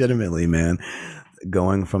 legitimately, man.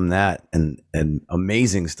 going from that and an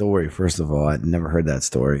amazing story. First of all, I'd never heard that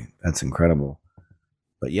story. That's incredible.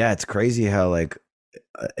 But yeah, it's crazy how like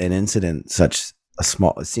an incident, such a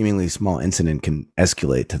seemingly small incident, can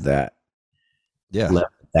escalate to that. Yeah,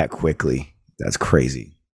 that quickly. That's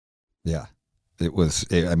crazy. Yeah,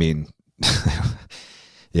 I mean,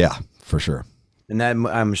 yeah, for sure. And that,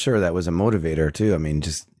 I'm sure that was a motivator too. I mean,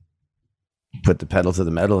 just put the pedal to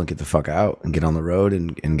the metal and get the fuck out and get on the road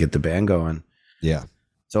and get the band going. Yeah.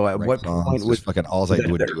 So at what point was fucking all I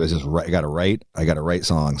would do is just write. I got to write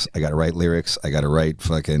songs. I got to write lyrics. I got to write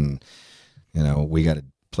fucking, we got to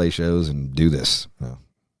play shows and do this.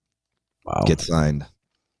 Wow. Get signed.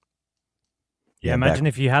 Yeah, imagine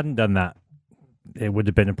if you hadn't done that. It would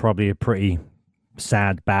have been probably a pretty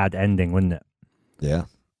sad, bad ending, wouldn't it? Yeah,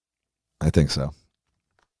 I think so.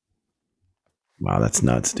 Wow, that's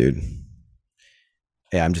nuts, dude.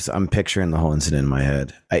 Yeah, I'm picturing the whole incident in my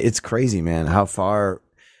head. It's crazy, man, how far,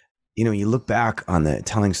 you look back on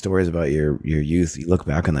telling stories about your youth, you look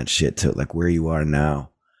back on that shit to like where you are now.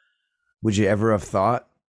 Would you ever have thought,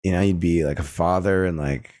 you'd be like a father and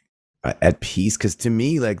like at peace? Because to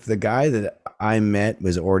me, like the guy that I met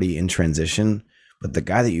was already in transition, but the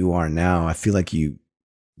guy that you are now, I feel like you,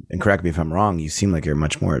 and correct me if I'm wrong, you seem like you're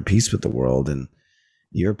much more at peace with the world and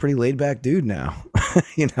you're a pretty laid back dude now.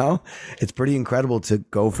 It's pretty incredible to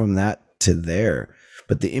go from that to there.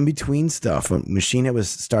 But the in-between stuff, when Machine Head was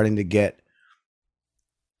starting to get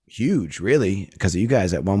huge, really, because you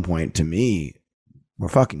guys at one point, to me, were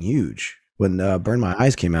fucking huge. When Burn My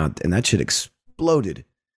Eyes came out and that shit exploded.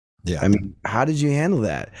 Yeah. I mean, how did you handle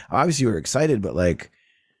that? Obviously you were excited, but like,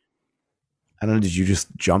 I don't know, did you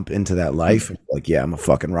just jump into that life and like, yeah, I'm a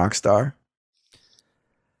fucking rock star?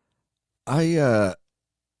 I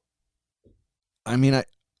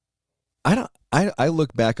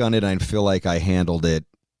look back on it and I feel like I handled it.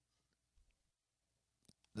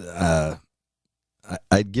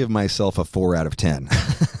 I'd give myself a 4 out of 10.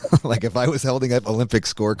 Like if I was holding up Olympic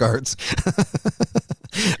scorecards,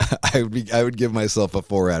 I would give myself a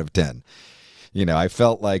 4 out of 10. I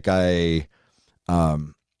felt like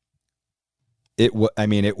it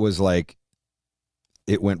was like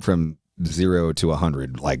it went from 0 to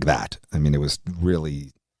 100 like that. I mean, it was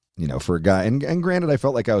really, for a guy, and granted, I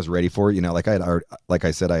felt like I was ready for it. Like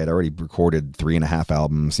I said, I had already recorded 3.5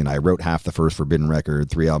 albums. I wrote half the first Forbidden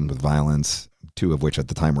record, 3 albums with Violence, 2 of which at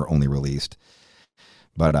the time were only released.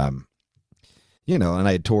 But, and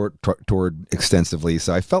I had toured extensively.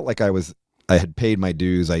 So I felt like I had paid my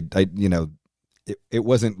dues. It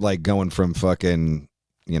wasn't like going from fucking,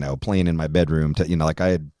 playing in my bedroom to, like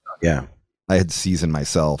I had seasoned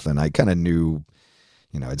myself and I kind of knew,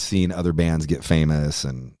 I'd seen other bands get famous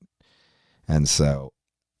and so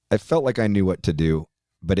I felt like I knew what to do,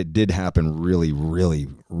 but it did happen really, really,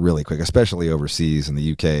 really quick, especially overseas in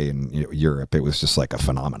the UK and Europe. It was just like a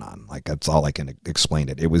phenomenon. Like that's all I can explain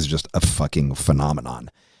it. It was just a fucking phenomenon.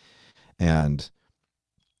 And,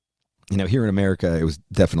 here in America, it was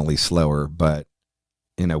definitely slower, but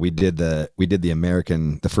we did the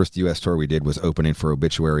first US tour we did was opening for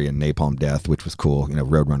Obituary and Napalm Death, which was cool.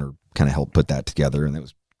 Roadrunner kind of helped put that together and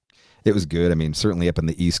it was good. I mean, certainly up in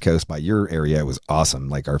the East Coast by your area, it was awesome.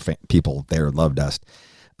 Like our people there loved us.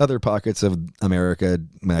 Other pockets of America,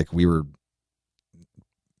 like we were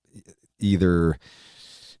either,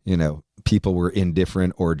 people were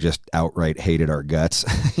indifferent or just outright hated our guts.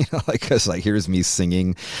 Cause like here's me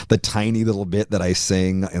singing the tiny little bit that I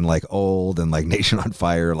sing in like Old and like Nation on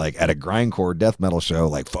Fire, like at a grindcore death metal show,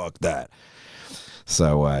 like fuck that.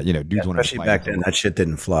 So, dudes wanted to fight back then, that shit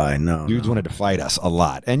didn't fly. No, dudes wanted to fight us a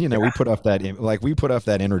lot. And, we put off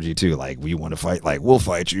that energy too. Like we want to fight, like we'll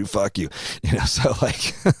fight you, fuck you. So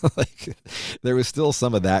like, like there was still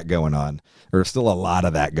some of that going on, or still a lot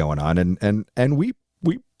of that going on. And we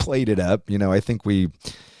played it up, I think we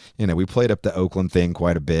played up the Oakland thing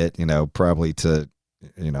quite a bit, probably to,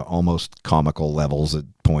 almost comical levels at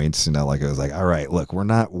points, like it was like, all right, look, we're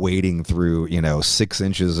not wading through, 6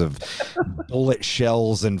 inches of bullet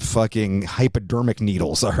shells and fucking hypodermic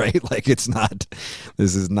needles. All right. Like this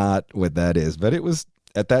is not what that is, but it was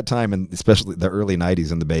at that time. And especially the early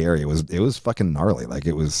 90s in the Bay Area it was fucking gnarly. Like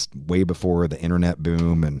it was way before the internet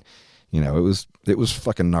boom and, it was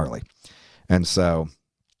fucking gnarly. And so,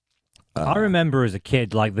 I remember as a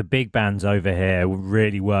kid, like the big bands over here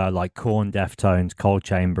really were like Korn, Deftones, Cold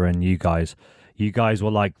Chamber, and you guys. You guys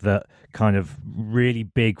were like the kind of really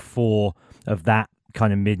big 4 of that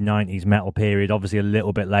kind of mid-90s metal period. Obviously, a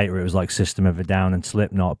little bit later, it was like System of a Down and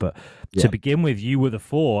Slipknot. But to begin with, you were the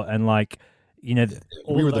 4, and like, we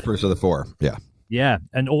were the first of the 4. Yeah. Yeah,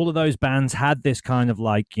 and all of those bands had this kind of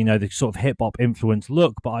like, the sort of hip hop influence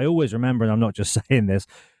look, but I always remember, and I'm not just saying this,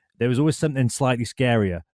 there was always something slightly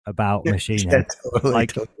scarier about Machine Head. Totally.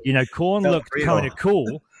 Korn looked kind of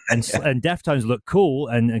cool, and Deftones looked cool,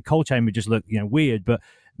 and Cold Chamber just looked, weird, but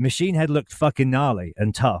Machine Head looked fucking gnarly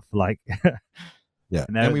and tough, Yeah,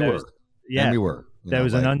 and we were. Yeah, and we were. There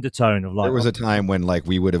was an undertone of there was a time when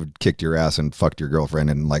we would have kicked your ass and fucked your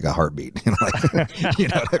girlfriend in a heartbeat. You know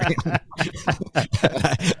what I mean?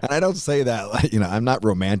 And I don't say that I'm not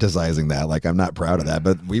romanticizing that. I'm not proud of that,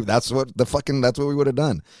 but that's what we would have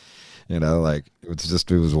done. It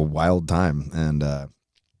was a wild time. And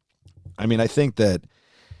I think that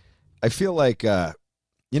I feel like but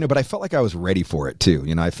I felt like I was ready for it too.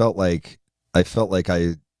 I felt like when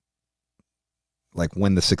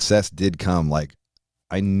the success did come,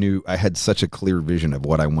 I knew I had such a clear vision of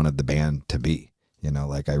what I wanted the band to be,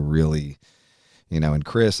 I really, and I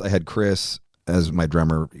had Chris as my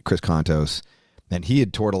drummer, Chris Contos, and he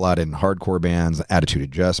had toured a lot in hardcore bands, Attitude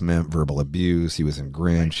Adjustment, Verbal Abuse. He was in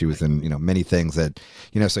Grinch. He was in, many things that,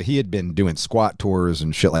 so he had been doing squat tours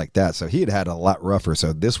and shit like that. So he had a lot rougher.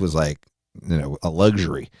 So this was a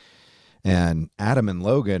luxury. And Adam and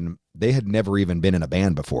Logan, they had never even been in a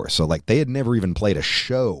band before. So they had never even played a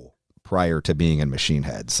show prior to being in Machine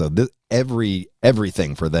Head. So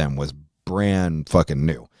everything for them was brand fucking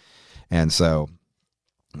new. And so,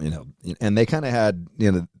 and they kind of had,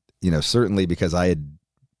 certainly because I had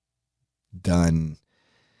done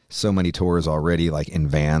so many tours already, in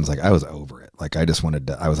vans, I was over it. I just wanted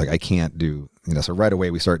to, I was I can't do, so right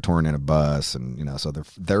away we start touring in a bus and, so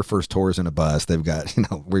their first tours in a bus, they've got,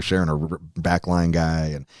 we're sharing a backline guy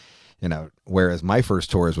and, whereas my first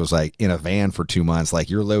tours was in a van for 2 months,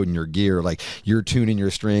 you're loading your gear, you're tuning your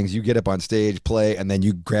strings, you get up on stage, play, and then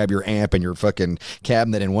you grab your amp and your fucking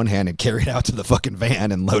cabinet in one hand and carry it out to the fucking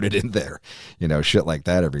van and load it in there, shit like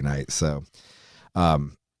that every night. So, but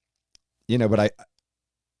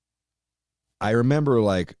I remember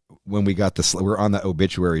when we got we're on the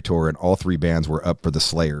Obituary tour and all 3 bands were up for the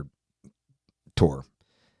Slayer tour.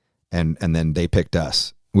 And then they picked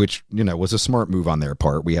us, which, was a smart move on their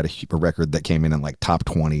part. We had a record that came in top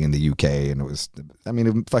 20 in the UK, and it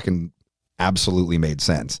fucking absolutely made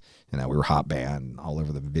sense. We were hot band all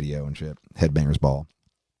over the video and shit, Headbangers Ball.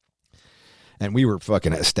 And we were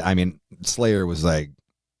fucking, Slayer was I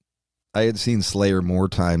had seen Slayer more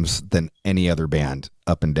times than any other band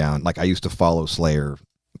up and down. I used to follow Slayer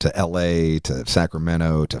to LA, to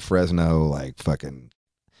Sacramento, to Fresno, I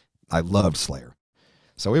loved Slayer.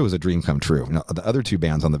 So it was a dream come true. The other 2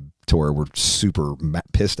 bands on the tour were super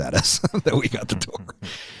pissed at us that we got the tour.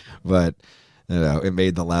 But, it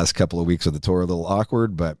made the last couple of weeks of the tour a little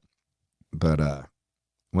awkward. But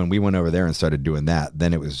when we went over there and started doing that,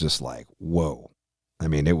 then it was just whoa.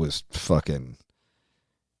 It was fucking,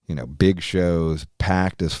 big shows,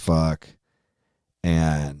 packed as fuck.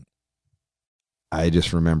 And I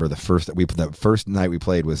just remember the first night we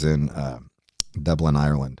played was in Dublin,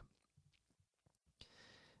 Ireland.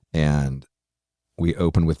 And we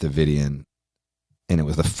opened with Davidian, and it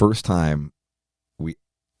was the first time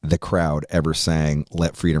the crowd ever sang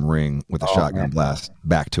Let Freedom Ring with a shotgun blast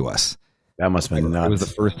back to us. That must have been nuts. It was the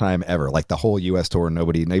first time ever. The whole U.S. tour,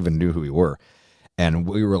 nobody even knew who we were. And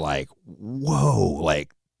we were whoa,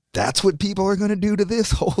 that's what people are going to do to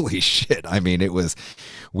this? Holy shit. It was,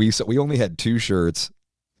 we only had 2 shirts.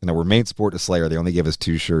 We're main sport to Slayer. They only gave us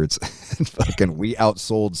 2 shirts. And we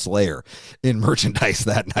outsold Slayer in merchandise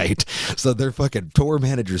that night. So their fucking tour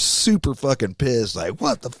manager's super fucking pissed.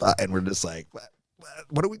 What the fuck? And we're just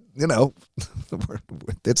what do we,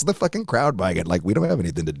 it's the fucking crowd buying it. We don't have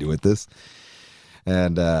anything to do with this.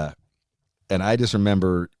 And I just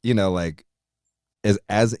remember,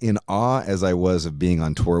 as in awe as I was of being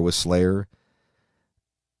on tour with Slayer,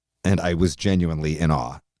 and I was genuinely in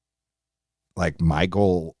awe. My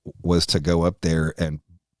goal was to go up there and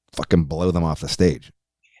fucking blow them off the stage.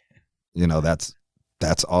 That's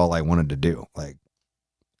all I wanted to do.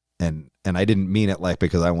 And I didn't mean it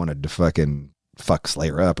because I wanted to fucking fuck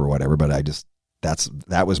Slayer up or whatever, but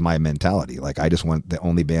that was my mentality. I just want the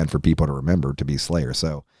only band for people to remember to be Slayer.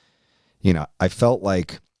 So, I felt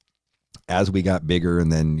as we got bigger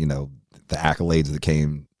and then, the accolades that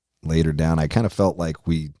came later down, I kind of felt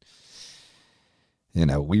we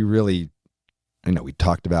really, we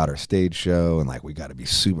talked about our stage show and we got to be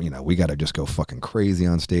super, we got to just go fucking crazy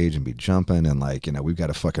on stage and be jumping and we've got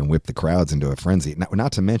to fucking whip the crowds into a frenzy.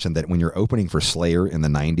 Not to mention that when you're opening for Slayer in the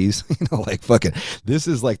 90s, fucking, this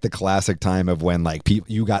is the classic time of when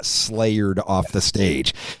people, you got slayered off the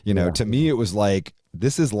stage. To me, it was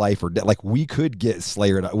this is life or death. Like, we could get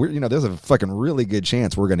Slayered. There's a fucking really good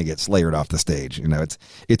chance we're going to get Slayered off the stage.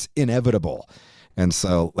 It's inevitable. And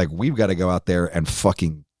so, like, we've got to go out there and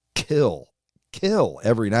fucking kill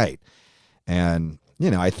every night. And,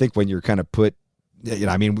 I think when you're kind of put,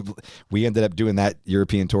 we ended up doing that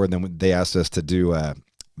European tour, and then they asked us to do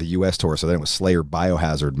the U.S. tour. So then it was Slayer,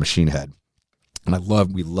 Biohazard, Machine Head. And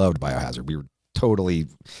we loved Biohazard. We were totally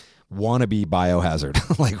wannabe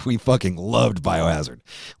Biohazard. Like, we fucking loved Biohazard.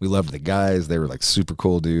 We loved the guys. They were like super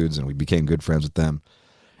cool dudes, and we became good friends with them.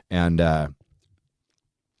 And, I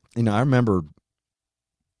remember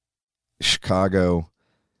Chicago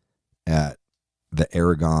at the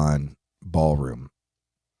Aragon Ballroom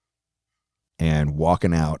and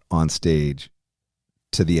walking out on stage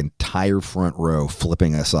to the entire front row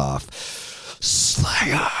flipping us off.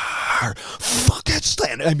 Slayer! Fucking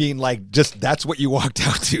Slayer! I mean, like, just that's what you walked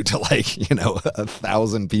out to like,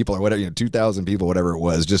 1,000 people or whatever, 2,000 people, whatever it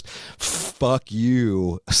was. Just fuck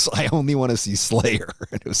you. I only want to see Slayer.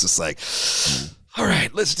 And it was just like, all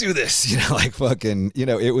right, let's do this. Like, fucking,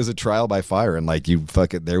 it was a trial by fire, and like,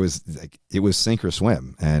 it was sink or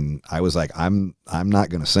swim. And I was like, I'm not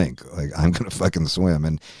going to sink. Like, I'm going to fucking swim.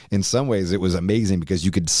 And in some ways it was amazing because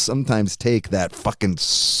you could sometimes take that fucking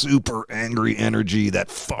super angry energy,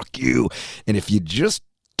 that fuck you. And if you just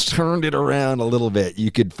turned it around a little bit,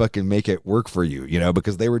 you could fucking make it work for you,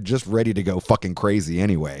 because they were just ready to go fucking crazy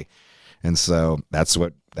anyway. And so that's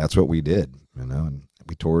what we did, and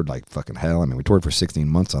we toured like fucking hell. I mean, we toured for 16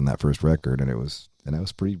 months on that first record, and it was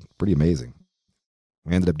pretty amazing.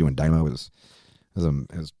 We ended up doing Dynamo. It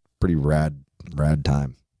was pretty rad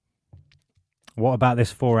time. What about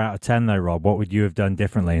this 4 out of 10 though, Rob? What would you have done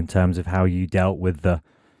differently in terms of how you dealt with the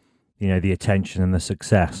attention and the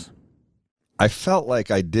success? I felt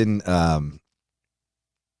like I didn't, I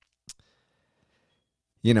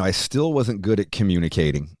still wasn't good at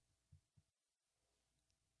communicating.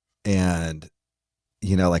 And,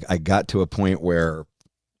 like, I got to a point where,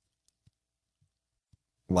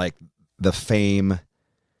 like, the fame,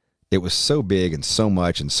 it was so big and so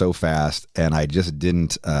much and so fast, and I just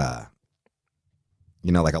didn't, like,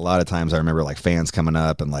 a lot of times I remember, like, fans coming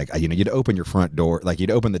up and, like, you'd open your front door, like,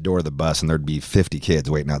 you'd open the door of the bus and there'd be 50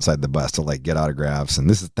 kids waiting outside the bus to, like, get autographs.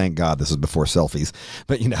 And thank God this is before selfies,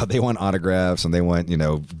 but, they want autographs, and they want,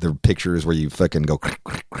 the pictures where you fucking go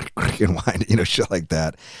and wind, shit like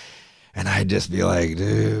that. And I'd just be like,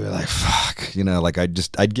 dude, like, fuck, like,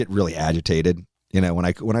 I'd get really agitated,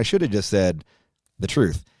 when I should have just said the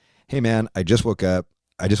truth. Hey man, I just woke up.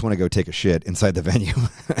 I just want to go take a shit inside the venue.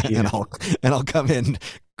 and I'll come in,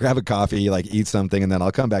 grab a coffee, like, eat something, and then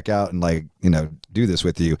I'll come back out and, like, do this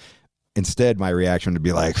with you. Instead, my reaction would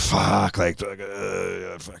be like, fuck, like,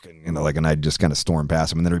 fucking, like, and I'd just kind of storm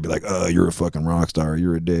past him, and then it'd be like, oh, you're a fucking rock star,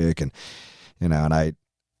 you're a dick. And, and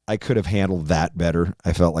I could have handled that better.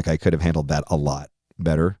 I felt like I could have handled that a lot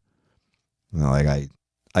better. Like,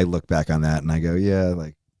 I look back on that and I go, yeah,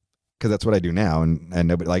 like, because that's what I do now, and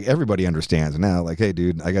nobody, like, everybody understands now. Like, hey,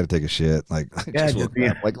 dude, I got to take a shit. Like,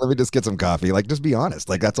 like, let me just get some coffee. Like, just be honest.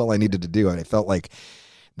 Like, that's all I needed to do. And I felt like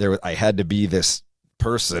I had to be this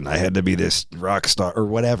person. I had to be this rock star or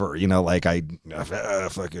whatever. Like, I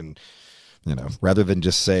fucking, rather than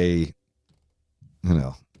just say,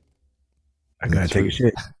 I gotta take a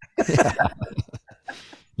shit.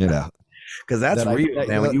 Because that's real.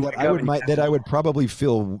 I would probably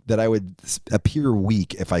feel that I would appear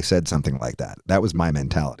weak if I said something like that. That was my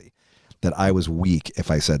mentality, that I was weak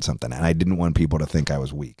if I said something, and I didn't want people to think I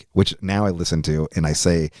was weak, which now I listen to and I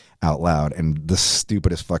say out loud, and the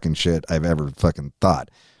stupidest fucking shit I've ever fucking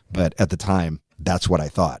thought. But at the time, that's what I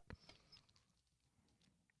thought.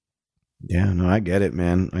 Yeah, no, I get it,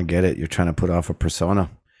 man. I get it. You're trying to put off a persona.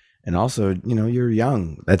 And also, you're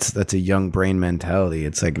young. That's a young brain mentality.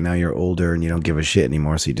 It's like, now you're older and you don't give a shit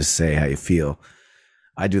anymore, so you just say how you feel.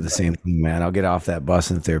 I do the same thing, man. I'll get off that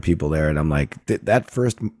bus and if there are people there, and I'm like, that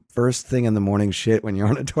first thing in the morning shit when you're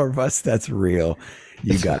on a tour bus, that's real.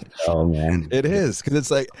 You got it. Oh man, it is, because it's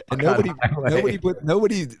like nobody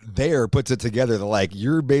there puts it together. They're like,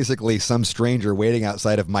 you're basically some stranger waiting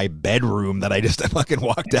outside of my bedroom that I just fucking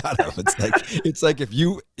walked out of. It's like if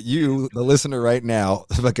you the listener right now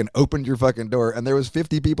fucking opened your fucking door and there was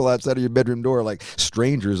 50 people outside of your bedroom door, like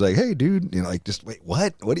strangers, like, hey dude, like, just wait,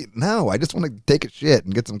 what do you? No, I just want to take a shit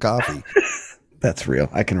and get some coffee. That's real.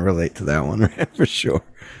 I can relate to that one for sure.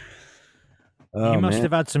 Oh, you must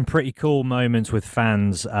have had some pretty cool moments with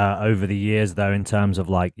fans over the years, though, in terms of,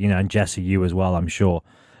 like, and Jesse, you as well, I'm sure.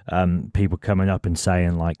 People coming up and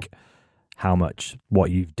saying, like, how much what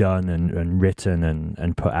you've done and written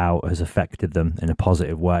and put out has affected them in a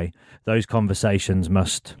positive way. Those conversations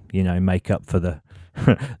must, make up for the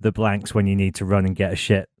the blanks when you need to run and get a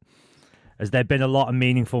shit. Has there been a lot of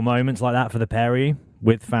meaningful moments like that for the pair of you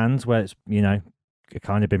with fans where it's,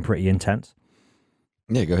 kind of been pretty intense?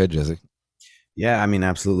 Yeah, go ahead, Jesse. Yeah, I mean,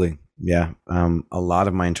 absolutely. Yeah. A lot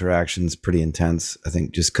of my interactions pretty intense. I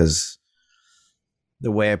think just because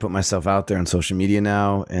the way I put myself out there on social media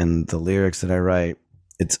now and the lyrics that I write,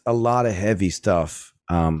 it's a lot of heavy stuff.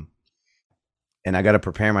 And I got to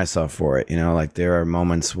prepare myself for it. Like there are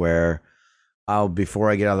moments where before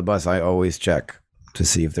I get out of the bus, I always check to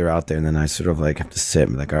see if they're out there. And then I sort of like have to sit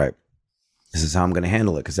and be like, all right, this is how I'm going to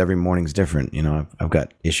handle it. Cause every morning's different. I've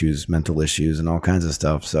got issues, mental issues and all kinds of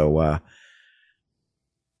stuff. So,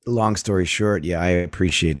 long story short, yeah, I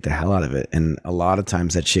appreciate the hell out of it. And a lot of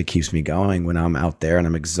times that shit keeps me going when I'm out there and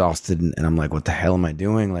I'm exhausted and I'm like, what the hell am I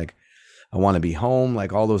doing? Like, I want to be home.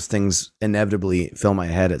 Like all those things inevitably fill my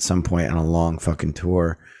head at some point on a long fucking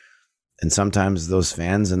tour. And sometimes those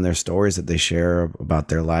fans and their stories that they share about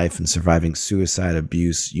their life and surviving suicide,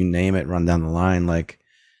 abuse, you name it, run down the line, like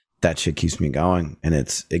that shit keeps me going. And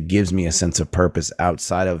it gives me a sense of purpose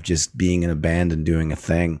outside of just being in a band and doing a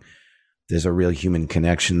thing. There's a real human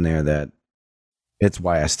connection there that it's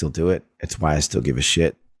why I still do it. It's why I still give a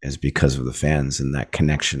shit, is because of the fans and that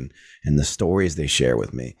connection and the stories they share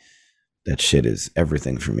with me. That shit is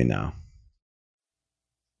everything for me now.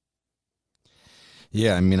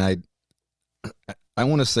 Yeah, I mean, I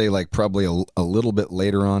want to say like probably a little bit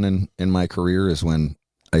later on in my career is when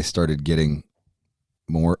I started getting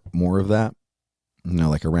more of that.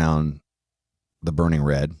 Like around the Burning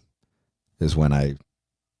Red is when I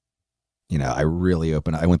really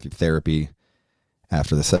opened. I went through therapy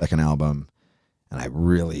after the second album, and I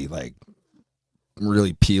really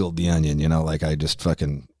peeled the onion. Like I just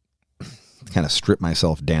fucking kind of stripped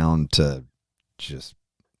myself down to just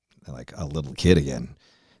like a little kid again,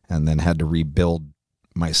 and then had to rebuild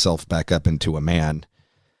myself back up into a man.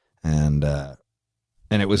 And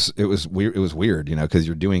it was weird. It was weird, cause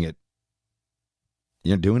you're doing it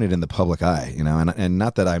in the public eye, and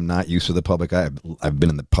not that I'm not used to the public eye. I've been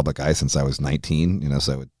in the public eye since I was 19,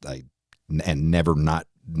 so and never not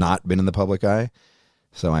been in the public eye.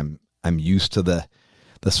 So I'm used to the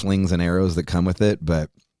slings and arrows that come with it. But,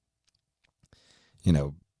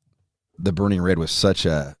 the Burning Red was such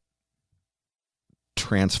a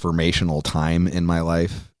transformational time in my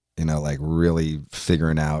life, like really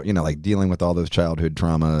figuring out, like dealing with all those childhood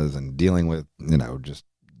traumas and dealing with, just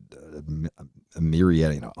a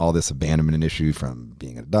myriad, all this abandonment issue from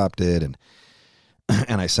being adopted.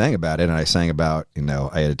 And I sang about it, and I sang about,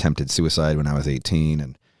 I had attempted suicide when I was 18,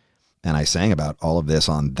 and I sang about all of this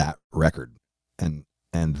on that record. And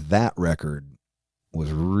that record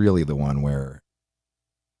was really the one where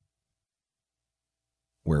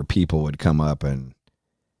people would come up and,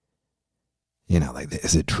 like,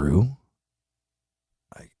 is it true?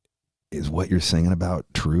 Like, is what you're singing about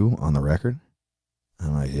true on the record?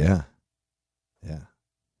 I'm like, yeah. And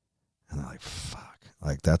they're like, fuck,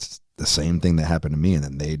 like that's the same thing that happened to me. And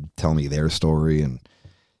then they'd tell me their story. And,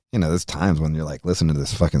 there's times when you're like, listening to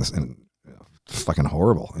this fucking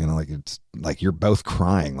horrible, like it's like you're both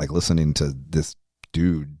crying, like listening to this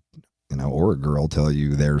dude, or a girl tell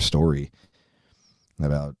you their story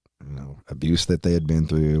about, abuse that they had been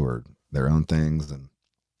through or their own things. And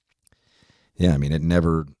yeah, I mean, it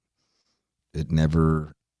never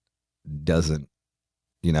doesn't,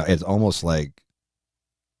 it's almost like,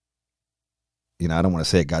 I don't want to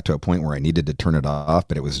say it got to a point where I needed to turn it off,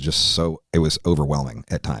 but it was just it was overwhelming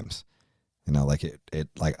at times. Like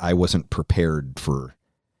like I wasn't prepared for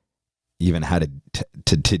even how to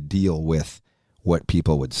deal with what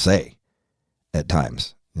people would say at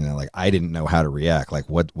times. Like I didn't know how to react. Like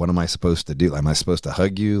what am I supposed to do? Am I supposed to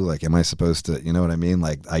hug you? Like, am I supposed to, you know what I mean?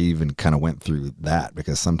 Like I even kind of went through that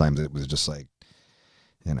because sometimes it was just like,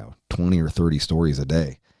 20 or 30 stories a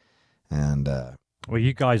day. And, well,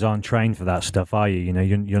 you guys aren't trained for that stuff, are you?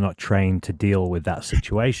 You're not trained to deal with that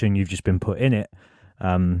situation. You've just been put in it.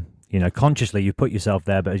 Consciously you put yourself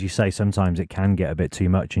there, but as you say, sometimes it can get a bit too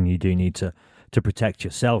much, and you do need to protect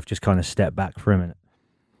yourself. Just kind of step back for a minute.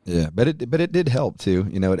 Yeah, but it did help too.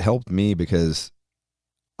 It helped me because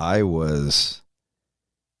I was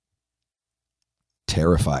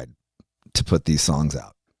terrified to put these songs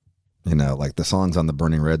out. Like the songs on the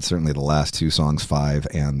Burning Red, certainly the last two songs, 5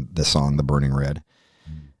 and the song The Burning Red.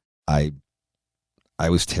 I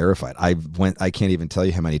was terrified. I can't even tell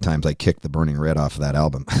you how many times I kicked The Burning Red off of that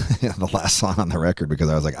album, the last song on the record, because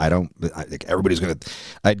I was like,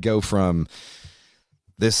 I'd go from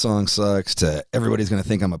this song sucks to everybody's going to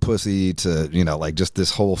think I'm a pussy to, like just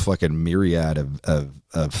this whole fucking myriad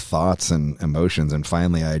of thoughts and emotions. And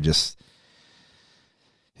finally I just,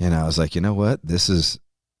 And I was like, you know what? This is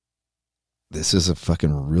a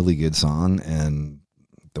fucking really good song, and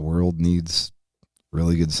the world needs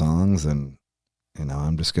really good songs, and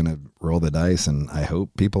I'm just gonna roll the dice, and I hope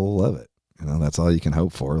people love it. That's all you can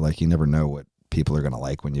hope for. Like, you never know what people are gonna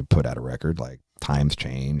like when you put out a record. Like, times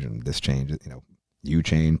change, and this changes. You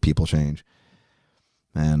change, people change,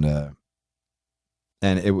 and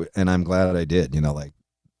I'm glad I did. Like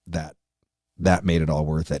that made it all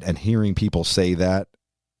worth it. And hearing people say that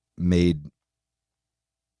made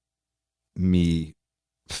me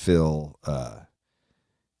feel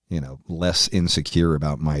less insecure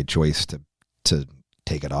about my choice to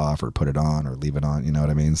take it off or put it on or leave it on. You know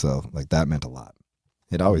what I mean? So like that meant a lot.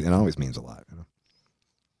 It always means a lot.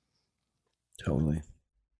 Totally.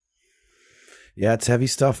 Yeah, it's heavy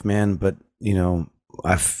stuff, man. But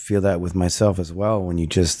I feel that with myself as well. When you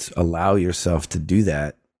just allow yourself to do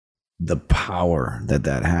that, the power that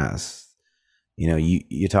has.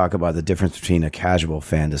 You talk about the difference between a casual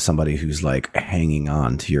fan to somebody who's like hanging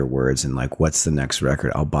on to your words and like, what's the next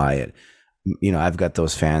record? I'll buy it. I've got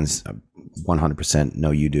those fans 100% know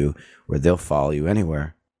you do, where they'll follow you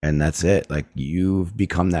anywhere. And that's it. Like, you've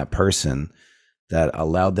become that person that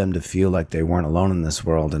allowed them to feel like they weren't alone in this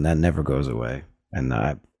world. And that never goes away. And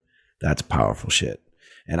that's powerful shit.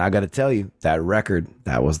 And I got to tell you, that record,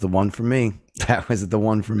 that was the one for me. That was the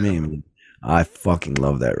one for me. I mean, I fucking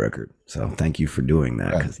love that record. So thank you for doing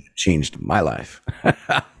that, because it changed my life.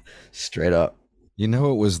 Straight up.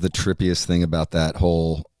 What was the trippiest thing about that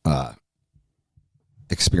whole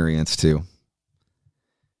experience too?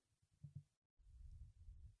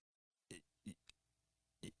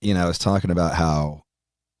 I was talking about how,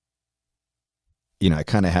 I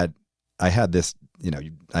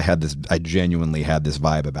genuinely had this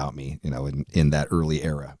vibe about me, in that early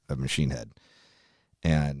era of Machine Head.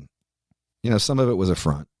 And, some of it was a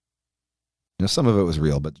front. Some of it was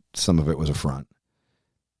real, but some of it was a front.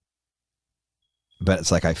 But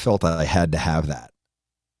it's like I felt that I had to have that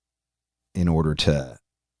in order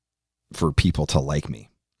for people to like me,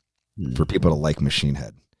 for people to like Machine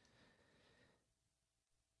Head.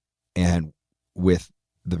 And with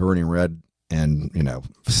the Burning Red and,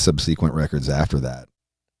 subsequent records after that,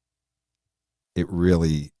 it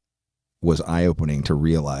really was eye-opening to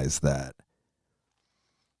realize that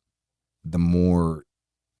the more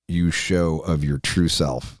you show of your true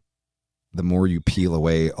self, the more you peel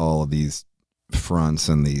away all of these fronts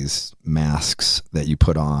and these masks that you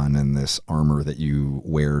put on and this armor that you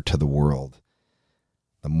wear to the world,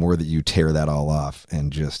 the more that you tear that all off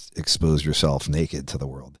and just expose yourself naked to the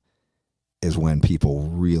world, is when people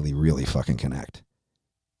really, really fucking connect.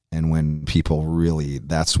 And when people really,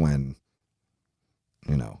 that's when,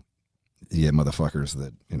 you get motherfuckers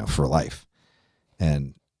that, for life.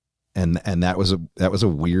 And that was a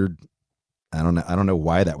weird, I don't know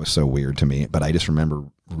why that was so weird to me, but I just remember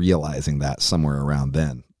realizing that somewhere around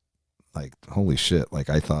then, like, holy shit, like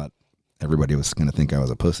I thought everybody was going to think I was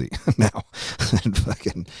a pussy now. And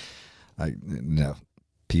fucking,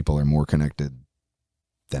 people are more connected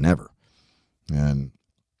than ever. And,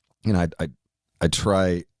 I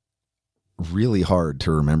try really hard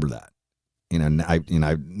to remember that,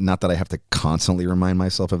 not that I have to constantly remind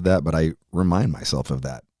myself of that, but I remind myself of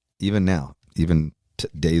that even now, even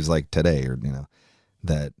days like today, or,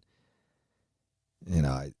 that,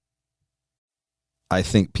 I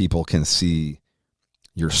think people can see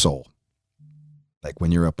your soul. Like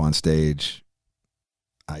when you're up on stage,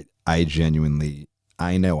 I genuinely,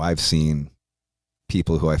 I know I've seen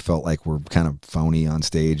people who I felt like were kind of phony on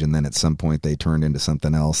stage, and then at some point they turned into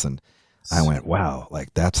something else, and I went, wow,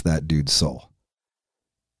 like that's that dude's soul.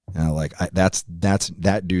 That's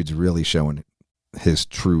that dude's really showing his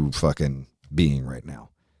true fucking being right now.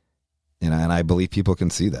 And I believe people can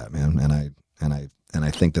see that, man. And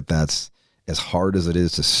I think that that's, as hard as it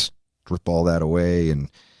is to strip all that away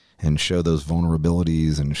and show those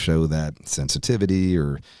vulnerabilities and show that sensitivity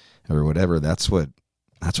or whatever, that's what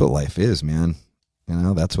life is, man.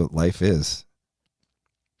 That's what life is.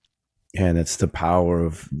 And it's the power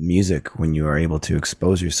of music when you are able to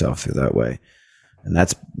expose yourself through that way. And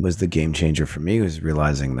that was the game changer for me, was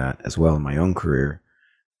realizing that as well in my own career.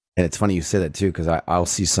 And it's funny you say that too, because I'll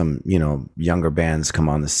see some, younger bands come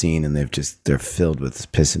on the scene and they're filled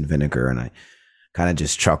with piss and vinegar. And I kind of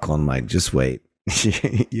just chuckle and like, just wait,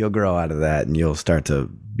 you'll grow out of that and you'll start to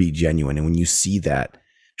be genuine. And when you see that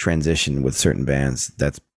transition with certain bands,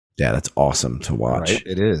 that's awesome to watch. Right?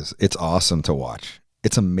 It is. It's awesome to watch.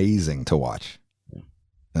 It's amazing to watch.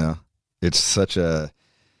 Yeah. It's such a,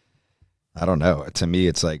 I don't know. To me,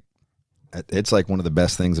 it's like one of the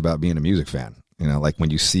best things about being a music fan. Like when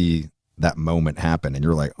you see that moment happen and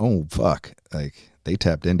you're like, oh fuck, like they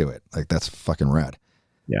tapped into it. Like, that's fucking rad.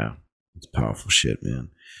 Yeah, it's powerful shit, man.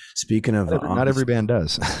 Speaking of, not every band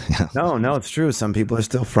does. No, it's true. Some people are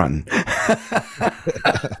still fronting.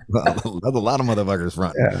 Well, a lot of motherfuckers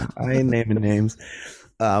front. Yeah, I ain't naming names.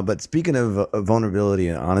 But speaking of vulnerability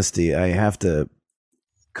and honesty, I have to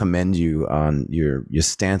commend you on your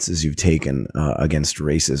stances you've taken against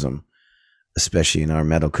racism, especially in our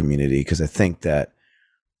metal community, because I think that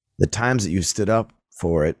the times that you've stood up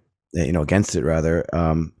for it, against it rather,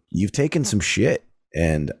 you've taken some shit,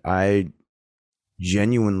 and I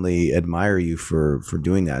genuinely admire you for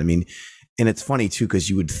doing that. I mean, and it's funny too, because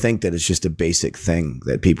you would think that it's just a basic thing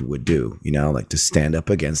that people would do, like to stand up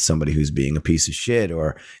against somebody who's being a piece of shit,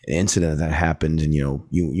 or an incident that happened, and you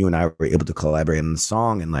and I were able to collaborate on the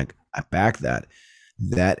song, and like I back that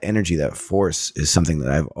energy, that force is something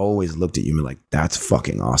that I've always looked at you and been like, that's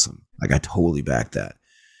fucking awesome. Like, I totally back that.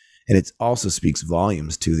 And it also speaks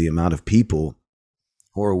volumes to the amount of people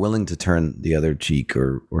who are willing to turn the other cheek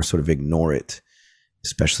or sort of ignore it,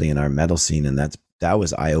 especially in our metal scene. And that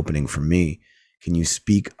was eye-opening for me. Can you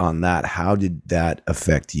speak on that? How did that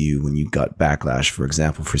affect you when you got backlash, for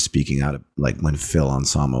example, for speaking out, like when Phil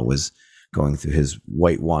Anselmo was going through his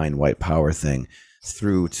white wine, white power thing,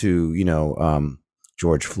 through to,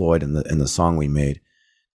 George Floyd and the song we made?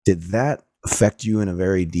 Did that affect you in a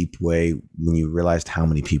very deep way when you realized how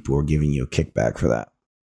many people were giving you a kickback for that?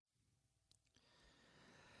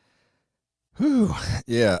 Whew.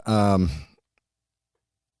 Yeah. I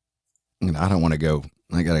don't want to go.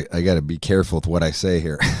 I gotta be careful with what I say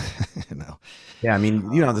here. Yeah, I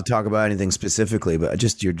mean, you don't have to talk about anything specifically, but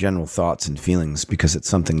just your general thoughts and feelings, because it's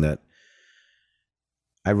something that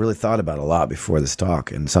I really thought about a lot before this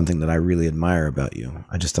talk, and something that I really admire about you.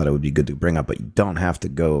 I just thought it would be good to bring up, but you don't have to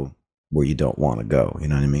go where you don't want to go. You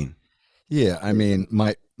know what I mean? Yeah, I mean,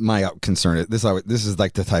 my concern is this is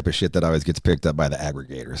like the type of shit that always gets picked up by the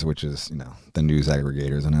aggregators, which is, the news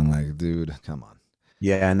aggregators. And I'm like, dude, come on.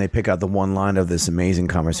 Yeah, and they pick out the one line of this amazing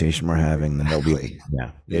conversation we're having. And they'll be,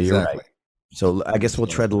 yeah, exactly. You're right. So I guess we'll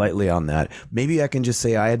tread lightly on that. Maybe I can just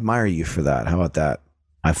say I admire you for that. How about that?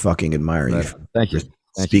 I fucking admire you. Thank you.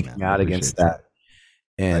 Speaking out against that.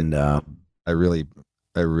 And I really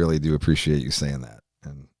do appreciate you saying that.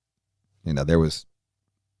 And, there was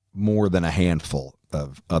more than a handful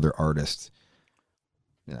of other artists,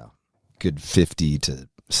 good 50 to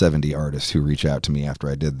 70 artists who reach out to me after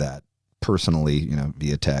I did that personally,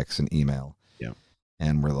 via text and email. Yeah.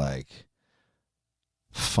 And we're like,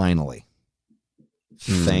 finally,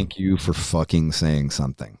 thank you for fucking saying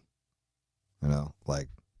something. Like,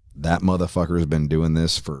 that motherfucker has been doing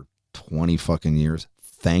this for 20 fucking years.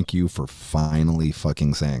 Thank you for finally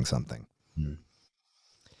fucking saying something.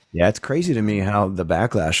 Yeah, it's crazy to me how the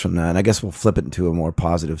backlash from that, and I guess we'll flip it into a more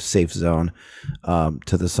positive, safe zone,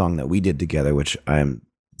 to the song that we did together, which I'm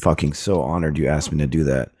fucking so honored you asked me to do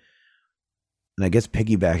that. And I guess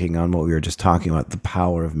piggybacking on what we were just talking about, the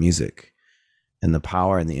power of music and the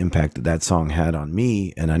power and the impact that that song had on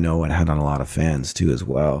me, and I know it had on a lot of fans too as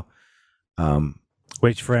well.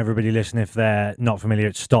 Which, for everybody listening, if they're not familiar,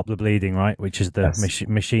 it's Stop the Bleeding, right? Which is the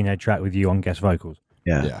Machine Head track with you on guest vocals.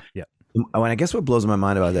 Yeah. And I guess what blows my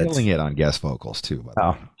mind about that, killing it on guest vocals too.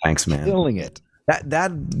 Oh, thanks, man. Killing it.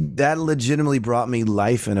 That legitimately brought me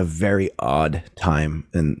life in a very odd time,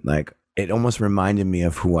 and like it almost reminded me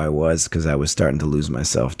of who I was, because I was starting to lose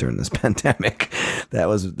myself during this pandemic. That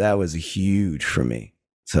was huge for me.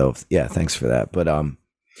 So yeah, thanks for that. But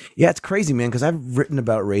yeah, it's crazy, man, because I've written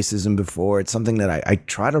about racism before. It's something that I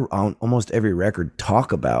try to, on almost every record,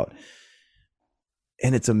 talk about,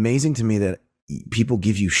 and it's amazing to me that people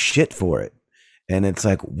give you shit for it. And it's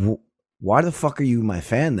like, why the fuck are you my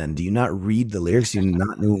fan then? Do you not read the lyrics? Do you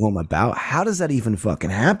not know who I'm about? How does that even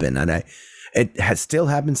fucking happen? And still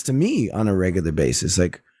happens to me on a regular basis.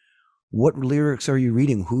 Like, what lyrics are you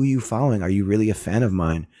reading? Who are you following? Are you really a fan of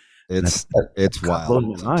mine? It's wild.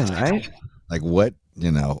 Blows my mind, right? Like, what,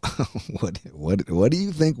 what do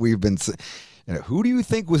you think we've been, who do you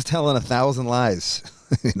think was telling 1,000 lies?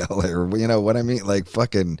 What I mean? Like,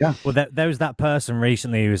 fucking. Yeah. Well, there was that person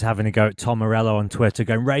recently who was having a go at Tom Morello on Twitter,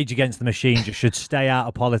 going, Rage Against the Machine just should stay out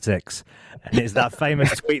of politics. And it's that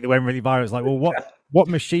famous tweet that went really viral. It's like, well, what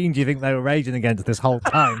machine do you think they were raging against this whole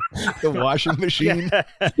time? The washing machine?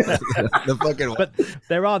 The fucking. But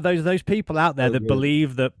there are those people out there that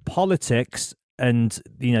believe that politics, and,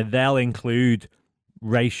 they'll include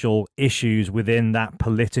racial issues within that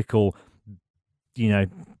political,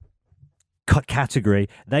 category.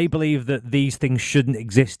 They believe that these things shouldn't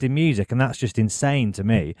exist in music, and that's just insane to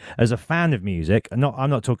me as a fan of music. I'm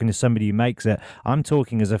not talking to somebody who makes it. I'm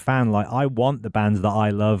talking as a fan. Like, I want the bands that I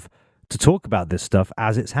love to talk about this stuff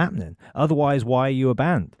as it's happening. Otherwise, why are you a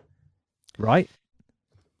band? Right?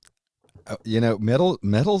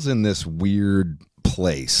 Metal's in this weird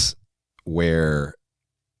place where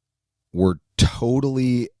we're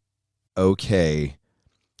totally okay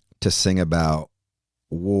to sing about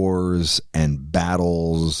wars and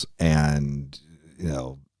battles and,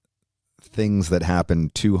 things that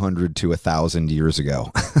happened 200 to 1,000 years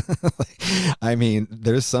ago. I mean,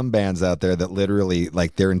 there's some bands out there that literally,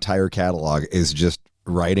 like, their entire catalog is just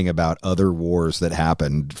writing about other wars that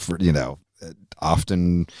happened for,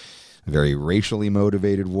 often very racially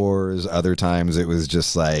motivated wars. Other times it was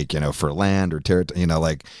just like, for land or territory,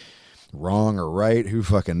 like wrong or right, who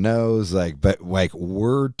fucking knows? But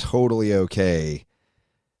we're totally okay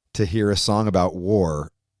to hear a song about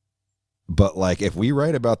war. But if we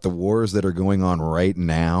write about the wars that are going on right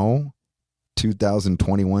now,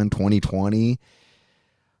 2021, 2020,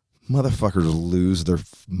 motherfuckers lose their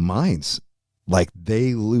minds.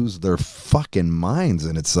 They lose their fucking minds.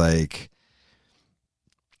 And it's like,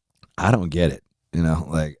 I don't get it.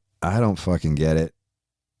 I don't fucking get it.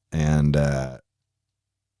 And,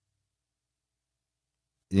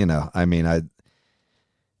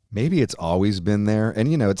 maybe it's always been there.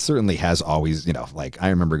 And, it certainly has always, I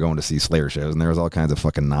remember going to see Slayer shows and there was all kinds of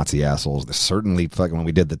fucking Nazi assholes. There's certainly fucking, when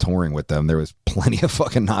we did the touring with them, there was plenty of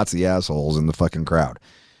fucking Nazi assholes in the fucking crowd.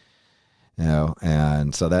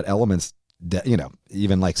 And so that element's,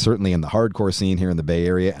 even certainly in the hardcore scene here in the Bay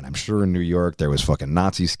Area, and I'm sure in New York, there was fucking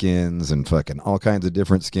Nazi skins and fucking all kinds of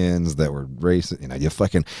different skins that were racist. You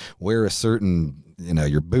fucking wear a certain,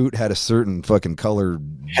 your boot had a certain fucking color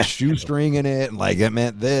shoestring in it, and it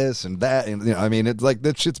meant this and that. And, it's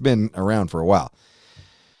that shit's been around for a while.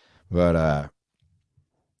 But,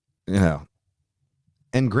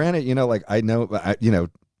 and granted, I know,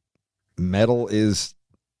 metal is,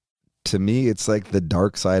 to me, it's the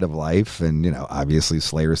dark side of life. And, obviously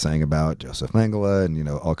Slayer sang about Joseph Mengele and,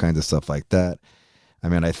 all kinds of stuff like that.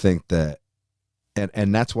 I think that,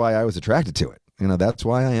 and that's why I was attracted to it. That's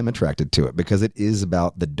why I am attracted to it, because it is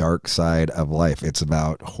about the dark side of life. It's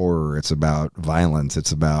about horror. It's about violence.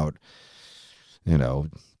 It's about,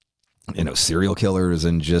 serial killers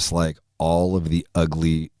and just all of the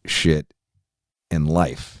ugly shit in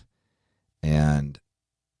life. And,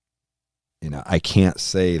 I can't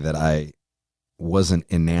say that I wasn't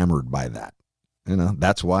enamored by that.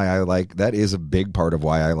 That's why that is a big part of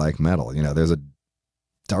why I like metal. There's a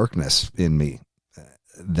darkness in me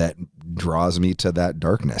that draws me to that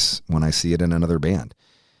darkness when I see it in another band.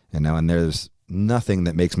 And there's nothing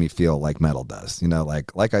that makes me feel like metal does.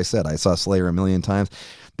 Like I said, I saw Slayer a million times.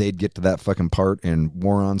 They'd get to that fucking part in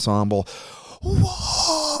War Ensemble.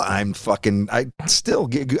 Whoa! I still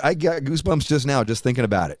I got goosebumps just now, just thinking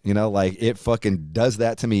about it. It fucking does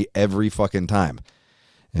that to me every fucking time.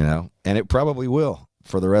 And it probably will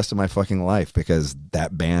for the rest of my fucking life, because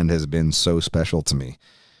that band has been so special to me.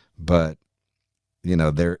 But,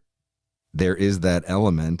 there is that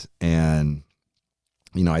element. And,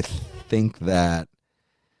 I think that,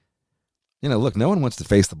 look, no one wants to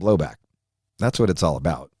face the blowback. That's what it's all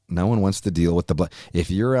about. No one wants to deal with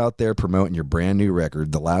if you're out there promoting your brand new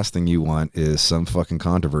record, the last thing you want is some fucking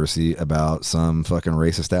controversy about some fucking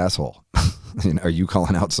racist asshole. Are you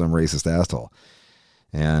calling out some racist asshole?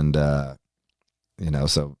 And,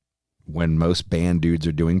 so when most band dudes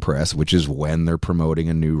are doing press, which is when they're promoting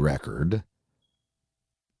a new record,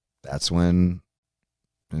 that's when,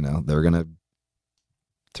 they're going to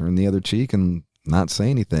turn the other cheek and not say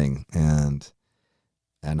anything. And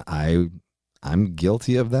I'm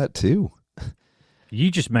guilty of that too.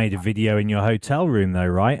 You just made a video in your hotel room though,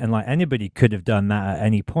 right? And anybody could have done that at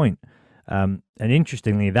any point. And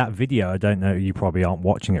interestingly, that video, I don't know, you probably aren't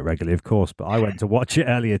watching it regularly, of course, but I went to watch it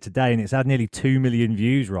earlier today and it's had nearly 2 million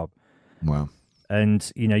views, Rob. Wow.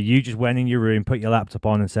 And, you just went in your room, put your laptop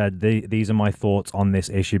on and said, these are my thoughts on this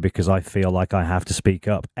issue because I feel like I have to speak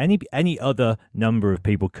up. Any other number of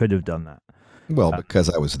people could have done that. Well, because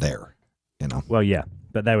I was there, Well, yeah.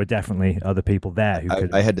 But there were definitely other people there who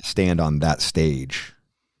could. I had to stand on that stage,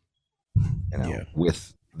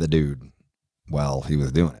 with the dude while he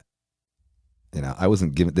was doing it. I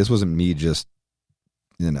wasn't given. This wasn't me just,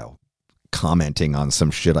 commenting on some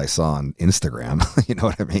shit I saw on Instagram. You know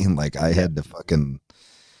what I mean? I had to fucking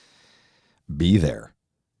be there,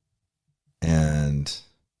 and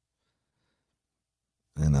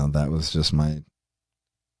that was just my.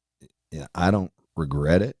 Yeah, I don't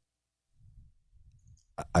regret it.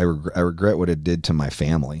 I regret what it did to my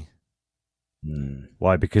family.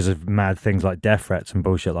 Why? Because of mad things like death threats and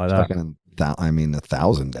bullshit like that.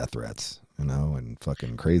 1,000 death threats, and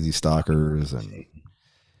fucking crazy stalkers, and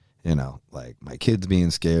you know, like my kids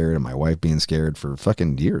being scared and my wife being scared for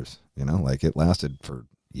fucking years, you know, like it lasted for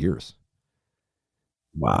years.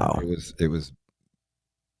 Wow. It was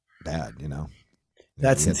bad, you know.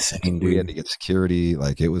 That's insane, dude. We had to get security.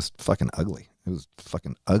 Like, it was fucking ugly. It was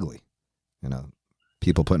fucking ugly. You know,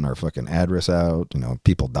 people putting our fucking address out, you know,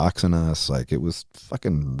 people doxing us. Like, it was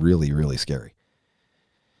fucking really, really scary.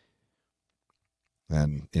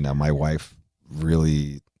 And, you know, my wife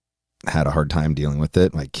really had a hard time dealing with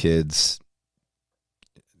it. My kids,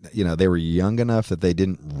 you know, they were young enough that they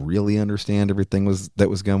didn't really understand everything that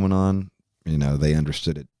was going on. You know, they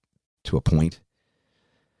understood it to a point.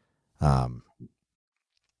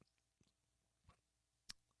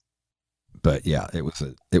 But yeah, it was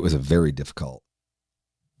a very difficult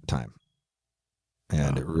time,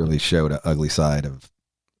 and it really showed an ugly side of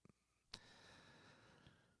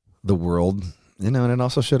the world, you know, and it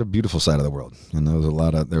also showed a beautiful side of the world. And there was a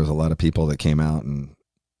lot of people that came out and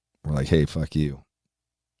were like, "Hey, fuck you,"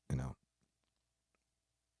 you know,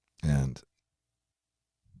 and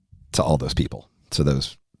to all those people, to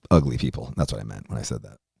those ugly people. That's what I meant when I said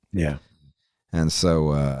that. Yeah. And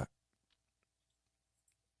so,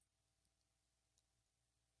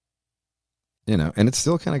 you know, and it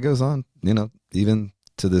still kind of goes on, you know, even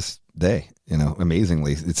to this day, you know,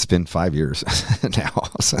 amazingly, it's been 5 years now,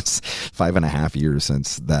 since 5.5 years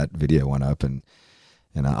since that video went up. And,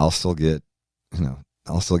 you know, I'll still get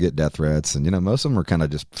death threats, and, you know, most of them are kind of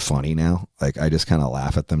just funny now. Like, I just kind of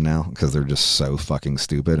laugh at them now because they're just so fucking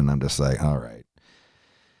stupid. And I'm just like, all right.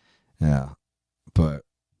 Yeah. But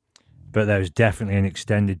there was definitely an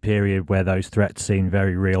extended period where those threats seemed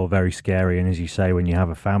very real, very scary. And as you say, when you have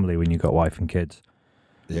a family, when you've got wife and kids.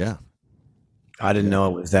 Yeah. I didn't know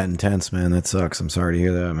it was that intense, man. That sucks. I'm sorry to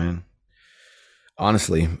hear that, man.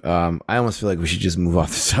 Honestly, I almost feel like we should just move off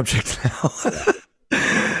the subject now.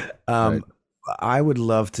 Right. I would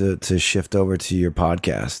love to shift over to your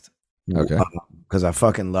podcast. Okay. Because I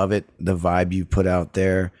fucking love it. The vibe you put out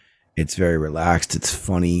there. It's very relaxed. It's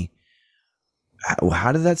funny.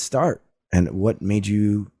 How did that start? And what made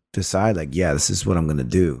you decide, like, yeah, this is what I'm going to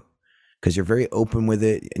do? Because you're very open with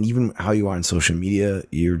it. And even how you are on social media,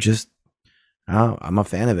 you're just, I'm a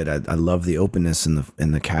fan of it. I love the openness and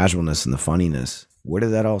the casualness and the funniness. Where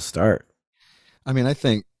did that all start? I mean,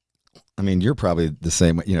 you're probably the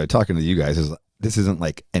same way, you know, talking to you guys this isn't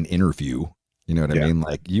like an interview, you know what I mean?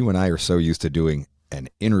 Like, you and I are so used to doing an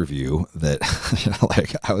interview that, you know,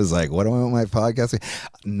 like, I was like, what do I want my podcast?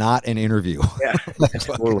 Not an interview. Yeah, like,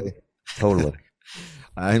 totally.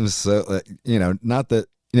 I'm so, you know, not that,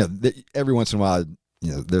 you know, every once in a while,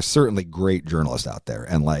 you know, there's certainly great journalists out there,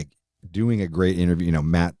 and like doing a great interview, you know,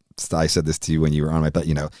 Matt, I said this to you when you were on my,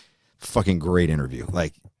 you know, fucking great interview.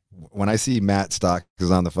 Like, when I see Matt Stock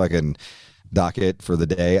is on the fucking docket for the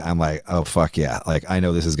day, I'm like, oh fuck yeah, like, I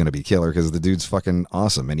know this is gonna be killer, because the dude's fucking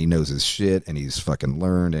awesome, and he knows his shit, and he's fucking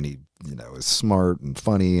learned, and he, you know, is smart and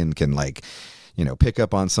funny, and can, like, you know, pick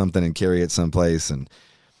up on something and carry it someplace, and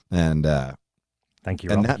thank you,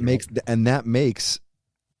 and that makes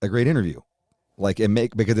a great interview. Like,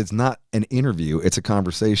 because it's not an interview, it's a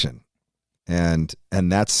conversation, and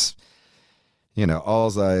that's, you know,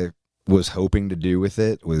 all I was hoping to do with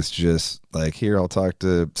it was just like, here, I'll talk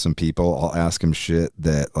to some people, I'll ask them shit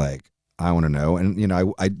that, like, I want to know. And, you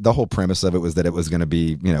know, I the whole premise of it was that it was going to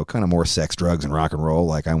be, you know, kind of more sex, drugs, and rock and roll.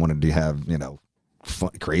 Like, I wanted to have, you know, fun,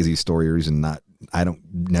 crazy stories, and I don't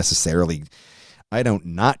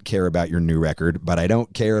not care about your new record, but I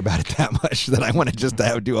don't care about it that much that I want to just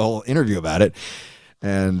do a whole interview about it.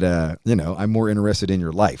 And, you know, I'm more interested in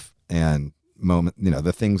your life and moment, you know,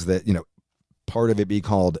 the things that, you know, part of it be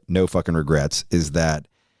called No Fucking Regrets is that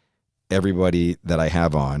everybody that I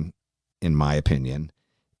have on, in my opinion,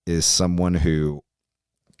 is someone who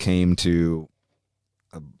came to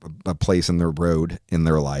a place in their road in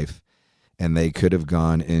their life, and they could have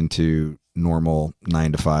gone into normal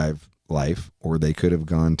 9-to-5 life, or they could have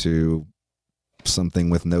gone to something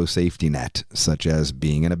with no safety net, such as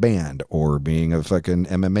being in a band, or being a fucking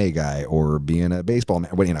MMA guy, or being a baseball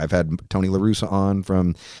man. You know, I've had Tony La Russa on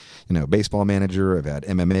from, you know, Baseball Manager. I've had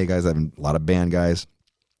MMA guys. I've had a lot of band guys.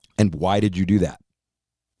 And why did you do that?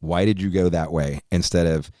 Why did you go that way instead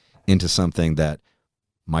of into something that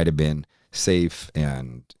might have been safe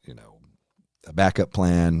and, you know, a backup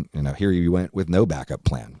plan? You know, here you went with no backup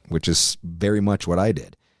plan, which is very much what I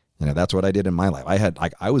did. You know, that's what I did in my life.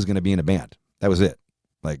 I was going to be in a band. That was it.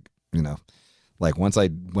 Like, you know, like, once I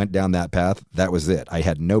went down that path, that was it. I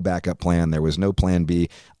had no backup plan. There was no plan B.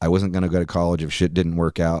 I wasn't going to go to college if shit didn't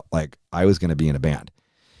work out. Like, I was going to be in a band.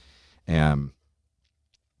 And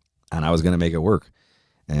I was going to make it work.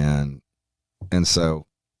 And so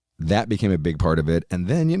that became a big part of it. And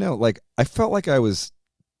then, like I felt like I was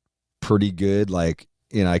pretty good. Like,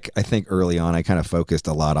 I think early on I kind of focused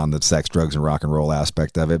a lot on the sex, drugs, and rock and roll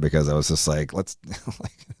aspect of it, because I was just like, let's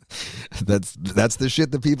like, that's the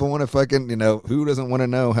shit that people want to fucking, who doesn't want to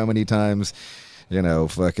know how many times,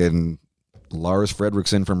 fucking Lars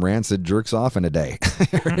Fredriksson from Rancid jerks off in a day.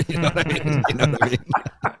 You know what I mean?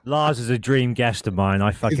 Lars is a dream guest of mine.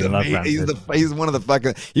 I fucking love Rancid. He's one of the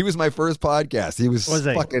fucking. He was my first podcast. He was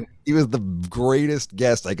fucking. He was the greatest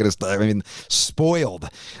guest I could have. I mean, spoiled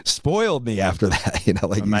me after that.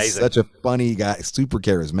 Like amazing. He's such a funny guy, super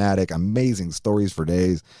charismatic, amazing stories for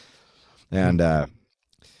days. And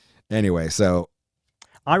anyway, so.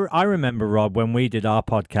 I remember, Rob, when we did our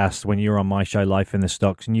podcast, when you were on my show, Life in the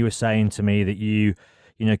Stocks, and you were saying to me that you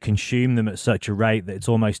consume them at such a rate that it's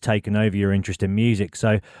almost taken over your interest in music.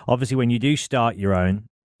 So obviously when you do start your own,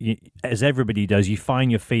 as everybody does, you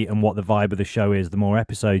find your feet and what the vibe of the show is the more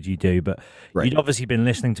episodes you do. But right. You'd obviously been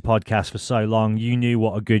listening to podcasts for so long, you knew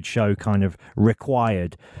what a good show kind of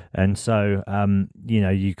required. And so,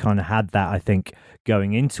 you kind of had that, I think,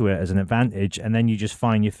 going into it as an advantage. And then you just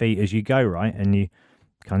find your feet as you go, right? And you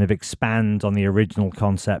kind of expand on the original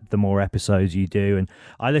concept the more episodes you do. And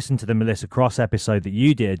I listened to the Melissa Cross episode that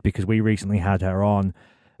you did because we recently had her on.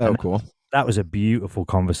 Oh, cool. That was a beautiful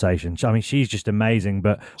conversation. I mean, she's just amazing.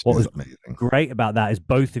 But what was great about that is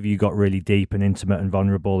both of you got really deep and intimate and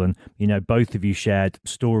vulnerable. And, both of you shared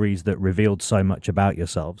stories that revealed so much about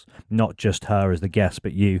yourselves, not just her as the guest,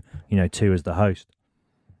 but you too, as the host.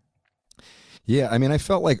 Yeah. I mean, I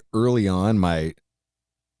felt like early on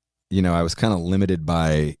I was kind of limited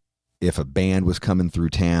by if a band was coming through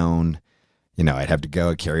town, I'd have to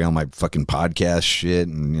go carry on my fucking podcast shit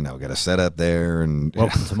and, got to set up there. And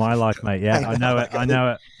welcome to my life, mate. Yeah, I know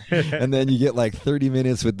it. And then you get like 30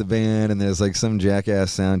 minutes with the band and there's like some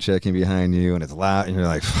jackass sound checking behind you and it's loud and you're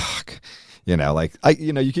like, fuck, you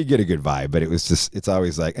could get a good vibe, but it's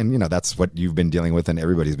always like, and that's what you've been dealing with and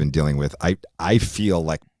everybody's been dealing with. I feel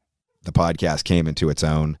like the podcast came into its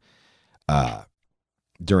own,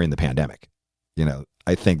 during the pandemic.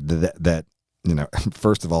 I think that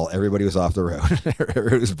first of all, everybody was off the road.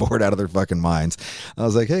 Everybody was bored out of their fucking minds. I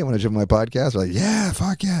was like, hey, want to jump my podcast? They're like, yeah,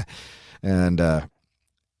 fuck yeah.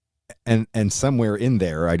 And somewhere in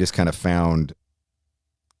there, I just kind of found,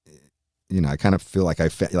 I kind of feel like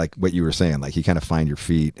like what you were saying, like you kind of find your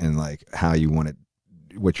feet and like how you want it,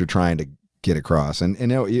 what you're trying to get across. And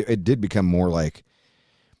it did become more like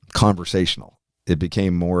conversational. It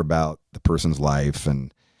became more about the person's life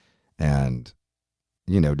and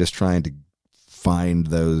just trying to find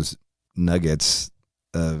those nuggets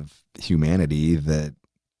of humanity that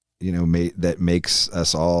that makes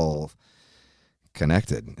us all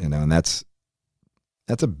connected, and that's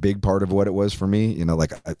a big part of what it was for me.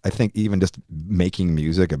 Like I think even just making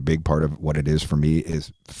music, a big part of what it is for me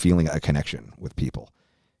is feeling a connection with people,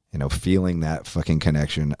 feeling that fucking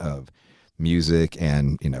connection of music.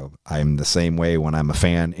 And I'm the same way when I'm a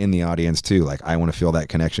fan in the audience too. Like I want to feel that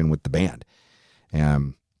connection with the band.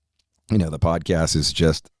 And the podcast is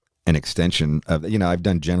just an extension of, I've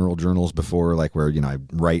done general journals before, like where I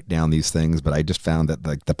write down these things, but I just found that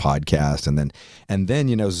like the podcast and then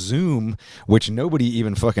Zoom, which nobody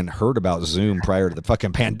even fucking heard about Zoom prior to the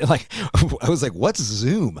fucking pandemic. Like I was like, what's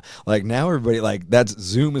Zoom? Like now everybody like that's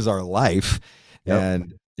Zoom is our life. Yep.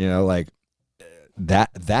 And like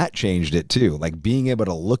that changed it too. Like being able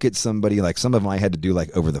to look at somebody, like some of them I had to do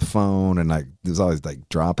like over the phone and like there's always like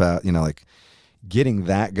drop out, like getting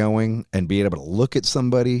that going and being able to look at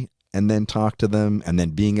somebody and then talk to them and then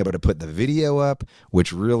being able to put the video up,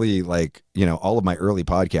 which really like, all of my early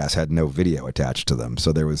podcasts had no video attached to them.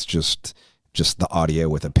 So there was just the audio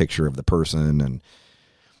with a picture of the person.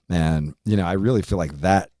 And I really feel like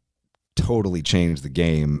that totally changed the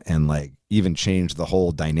game and like even changed the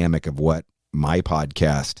whole dynamic of what my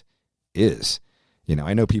podcast is.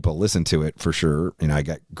 I know people listen to it for sure.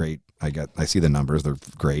 I see the numbers, they're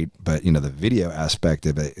great, but the video aspect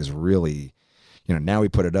of it is really, now we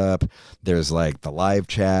put it up, there's like the live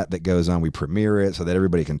chat that goes on, we premiere it so that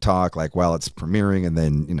everybody can talk like while it's premiering and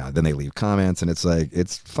then, then they leave comments and it's like,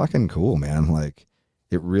 it's fucking cool, man. Like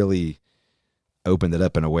it really opened it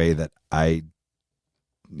up in a way that I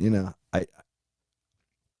didn't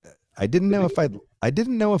know if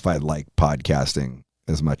I'd like podcasting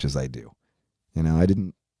as much as I do. I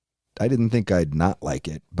didn't think I'd not like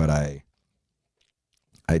it, but I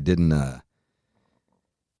didn't,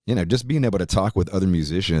 just being able to talk with other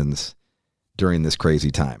musicians during this crazy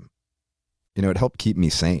time, it helped keep me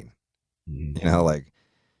sane. Mm-hmm. Like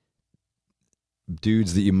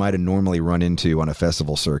dudes that you might have normally run into on a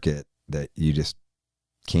festival circuit that you just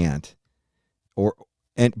can't, or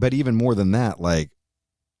But even more than that, like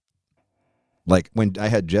when I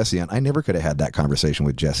had Jesse on, I never could have had that conversation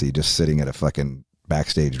with Jesse just sitting at a fucking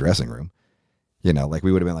backstage dressing room. You know, like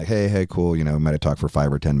we would have been like, hey, cool. You know, we might have talked for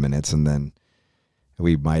 5 or 10 minutes and then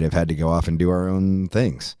we might have had to go off and do our own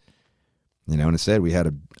things. You know, and instead we had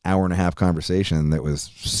an hour and a half conversation that was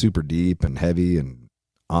super deep and heavy and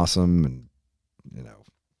awesome and, you know,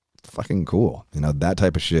 fucking cool. You know, that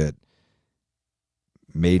type of shit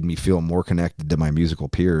made me feel more connected to my musical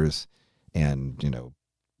peers and, you know,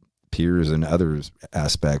 peers in other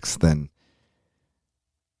aspects than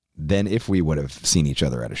if we would have seen each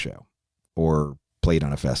other at a show or played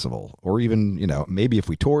on a festival, or even, you know, maybe if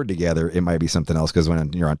we toured together, it might be something else. Because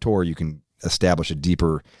when you're on tour, you can establish a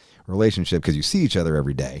deeper relationship because you see each other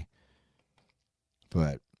every day.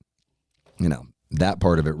 But, you know, that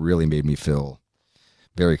part of it really made me feel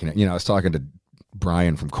very connected. You know, I was talking to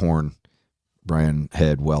Brian from Korn, Brian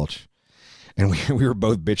Head Welch, and we were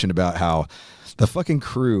both bitching about how the fucking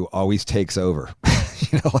crew always takes over.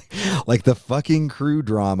 You know, like the fucking crew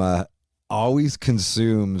drama always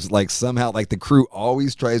consumes, like somehow, like the crew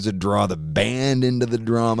always tries to draw the band into the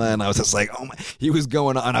drama. And I was just like, oh my, he was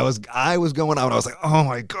going on. I was going on. I was like, oh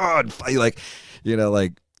my God. Like, you know,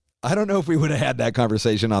 like, I don't know if we would have had that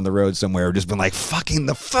conversation on the road somewhere or just been like, fucking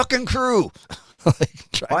the fucking crew.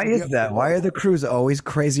 Like, why is that? Why are the crews always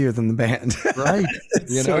crazier than the band? Right.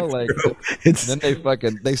 You know, like,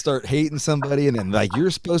 then they start hating somebody and then like, you're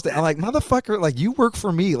supposed to, I'm like, motherfucker, like you work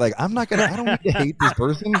for me. Like, I don't need to hate this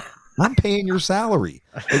person. I'm paying your salary.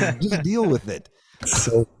 Like, just deal with it.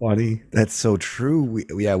 So funny. That's so true.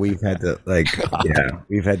 We've had to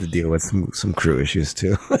we've had to deal with some crew issues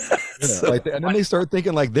too. And then they start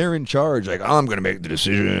thinking like they're in charge. Like, oh, I'm going to make the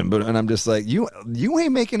decision, and I'm just like, you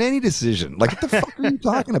ain't making any decision. Like, what the fuck are you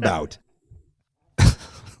talking about?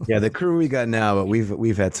 Yeah, the crew we got now, but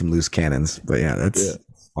we've had some loose cannons. But yeah, that's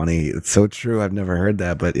funny. It's so true. I've never heard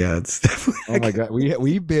that, but yeah, it's definitely. Oh my God,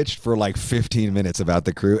 we bitched for like 15 minutes about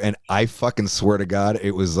the crew, and I fucking swear to God,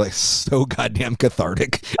 it was like so goddamn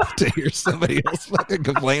cathartic to hear somebody else fucking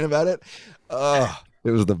complain about it. Oh,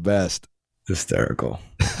 it was the best. Hysterical.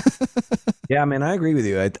 Yeah, I mean, I agree with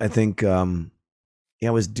you. I think I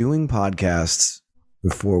was doing podcasts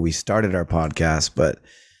before we started our podcast, but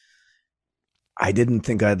I didn't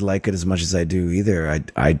think I'd like it as much as I do either.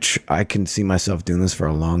 I can see myself doing this for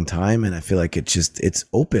a long time, and I feel like it's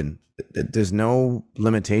open. There's no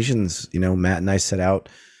limitations. You know, Matt and I set out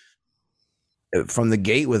from the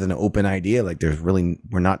gate with an open idea. Like,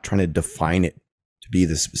 we're not trying to define it to be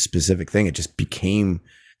this specific thing. It just became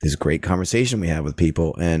this great conversation we have with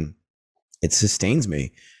people, and it sustains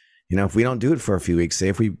me. You know, if we don't do it for a few weeks, say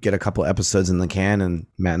if we get a couple episodes in the can and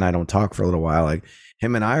Matt and I don't talk for a little while, like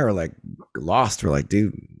him and I are like lost. We're like,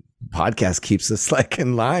 dude, podcast keeps us like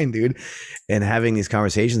in line, dude. And having these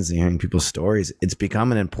conversations and hearing people's stories, it's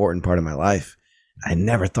become an important part of my life. I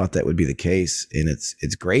never thought that would be the case. And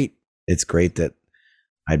it's great. It's great that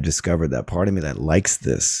I've discovered that part of me that likes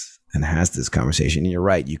this and has this conversation. And you're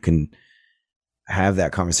right. You can have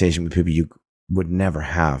that conversation with people you would never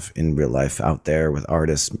have in real life out there with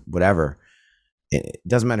artists, whatever. It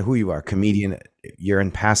doesn't matter who you are, comedian, you're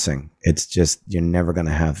in passing. It's just, you're never going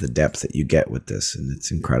to have the depth that you get with this. And it's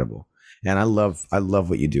incredible. And I love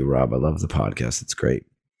what you do, Rob. I love the podcast. It's great.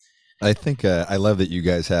 I think I love that you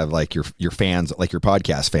guys have like your fans, like your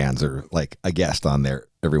podcast fans are like a guest on there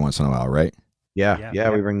every once in a while, right? Yeah.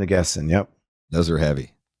 We bring the guests in. Yep. Those are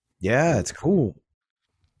heavy. Yeah. It's cool.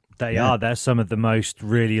 They are. They're some of the most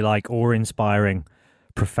really like awe-inspiring,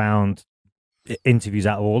 profound interviews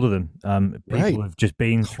out of all of them. People have just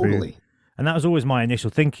been through. And that was always my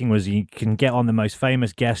initial thinking, was you can get on the most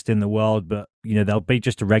famous guest in the world, but you know, they'll be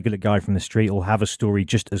just a regular guy from the street or have a story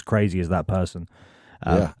just as crazy as that person.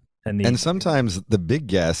 And sometimes the big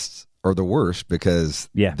guests are the worst because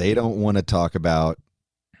they don't want to talk about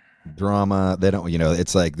drama. They don't, you know,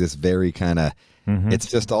 it's like this very kind of, it's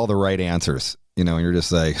just all the right answers, you know, and you're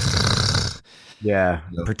just like,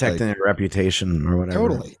 protecting their reputation or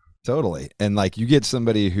whatever. Totally. And like you get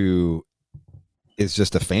somebody who is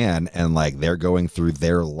just a fan and like they're going through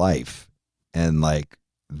their life, and like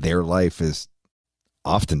their life is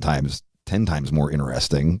oftentimes 10 times more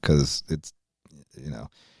interesting because it's, you know,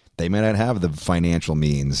 they may not have the financial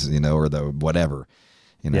means, you know, or the whatever,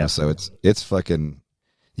 you know, so it's fucking,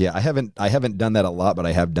 I haven't done that a lot, but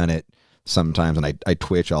I have done it sometimes. And I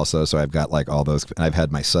Twitch also. So I've got like all those, I've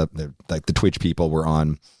had my like the Twitch people were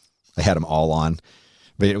on, I had them all on,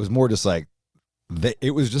 but it was more just like,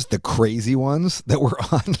 it was just the crazy ones that were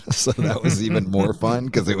on. So that was even more fun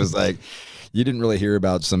because it was like, you didn't really hear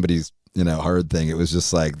about somebody's hard thing. It was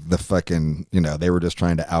just like the fucking, they were just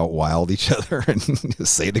trying to out wild each other and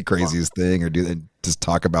say the craziest thing or just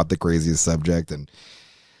talk about the craziest subject. And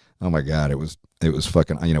oh my God, it was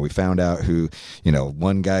fucking, we found out who,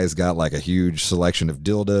 one guy's got like a huge selection of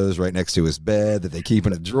dildos right next to his bed that they keep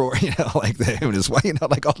in a drawer, like him and his wife,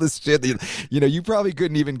 like all this shit that, you probably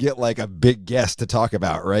couldn't even get like a big guest to talk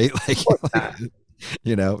about, right? Like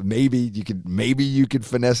maybe you could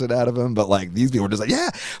finesse it out of him, but like these people are just like,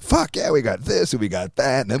 yeah, fuck yeah, we got this and we got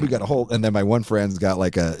that, and then we got and then my one friend's got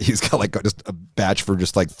he's got just a batch for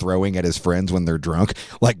just like throwing at his friends when they're drunk,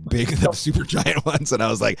 like big the super giant ones, and I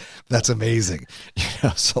was like, that's amazing.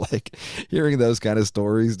 So like hearing those kind of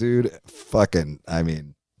stories, dude, fucking, I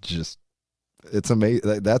mean, just it's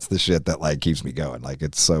amazing. That's the shit that like keeps me going. Like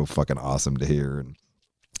it's so fucking awesome to hear,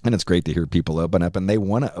 and it's great to hear people open up, and they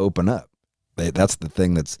want to open up. That's the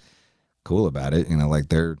thing that's cool about it. Like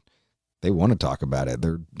they want to talk about it.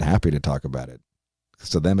 They're happy to talk about it.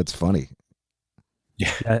 To them, it's funny.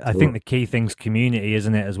 Yeah, I think the key thing's community,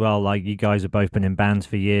 isn't it, as well? Like you guys have both been in bands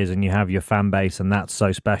for years and you have your fan base, and that's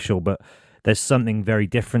so special. But there's something very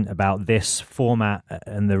different about this format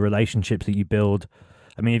and the relationships that you build.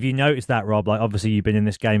 I mean, have you noticed that, Rob? Like, obviously, you've been in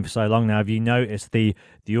this game for so long now. Have you noticed the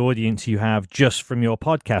audience you have just from your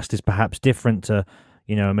podcast is perhaps different to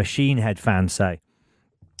a Machine Head fan, say?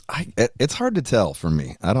 It's hard to tell for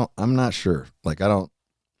me. I'm not sure. Like,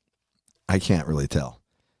 I can't really tell.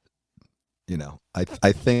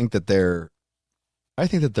 I think that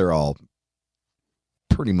they're all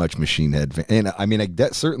pretty much Machine Head fan. And I mean,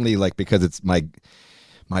 that certainly, like, because it's my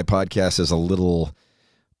podcast is a little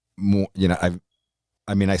more,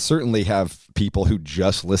 I certainly have people who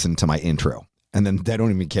just listen to my intro. And then they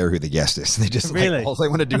don't even care who the guest is. They just really? All they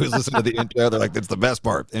want to do is listen to the intro. They're like, "That's the best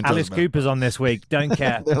part." Alice Cooper's on this week. Don't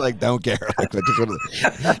care. They're like, "Don't care." Like,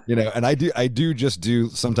 And I do just do.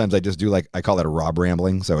 Sometimes I just do like I call it a Rob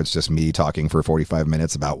rambling. So it's just me talking for 45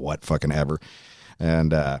 minutes about what fucking ever.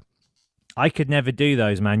 And I could never do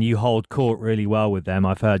those, man. You hold court really well with them.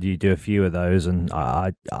 I've heard you do a few of those, and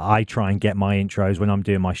I try and get my intros when I'm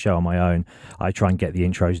doing my show on my own. I try and get the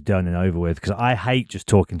intros done and over with because I hate just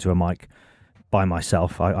talking to a mic by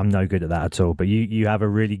myself. I'm no good at that at all. But you have a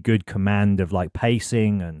really good command of like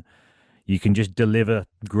pacing, and you can just deliver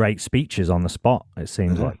great speeches on the spot. It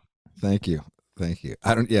seems like. Thank you.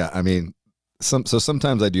 I mean,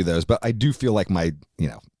 sometimes I do those, but I do feel like I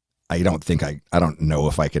don't know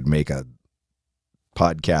if I could make a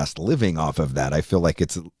podcast living off of that. I feel like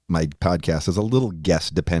my podcast is a little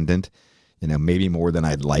guest dependent, maybe more than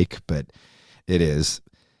I'd like, but it is.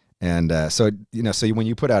 And so when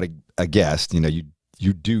you put out a guest,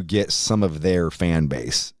 you do get some of their fan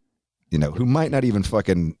base, who might not even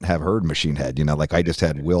fucking have heard Machine Head. Like I just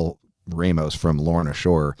had Will Ramos from Lorna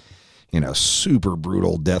Shore, super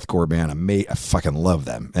brutal deathcore band. I fucking love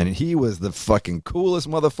them. And he was the fucking coolest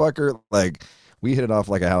motherfucker. Like we hit it off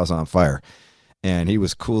like a house on fire, and he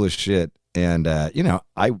was cool as shit. And,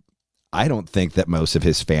 I don't think that most of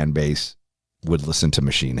his fan base would listen to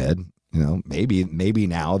Machine Head. Maybe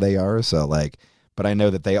now they are. So like, but I know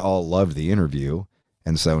that they all loved the interview.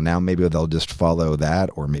 And so now maybe they'll just follow that,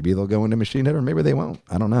 or maybe they'll go into Machine Head, or maybe they won't.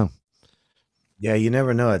 I don't know. Yeah, you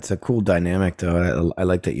never know. It's a cool dynamic, though. I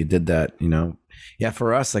like that you did that. Yeah,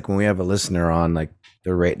 for us, like when we have a listener on, like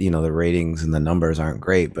the ratings and the numbers aren't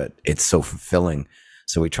great, but it's so fulfilling.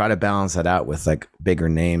 So we try to balance that out with like bigger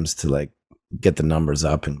names to like get the numbers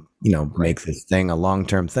up and make this thing a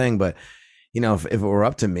long-term thing. But if it were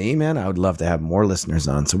up to me, man, I would love to have more listeners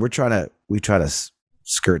on. So we try to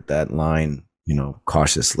skirt that line,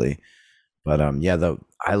 cautiously. But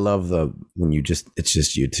I love when it's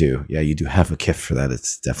just you two. Yeah, you do have a gift for that.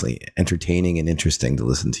 It's definitely entertaining and interesting to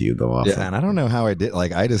listen to you go off. Yeah, and I don't know how I did.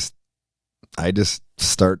 Like I just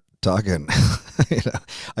start talking.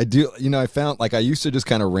 I do. I found like I used to just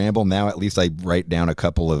kind of ramble. Now at least I write down a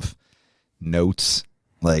couple of notes.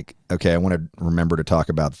 Like, okay, I want to remember to talk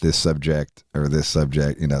about this subject or this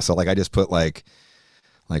subject. So like I just put like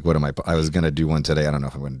what am I was gonna do one today. I don't know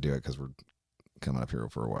if I'm gonna do it because we're coming up here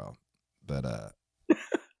for a while. But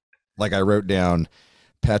like I wrote down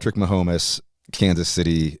Patrick Mahomes, Kansas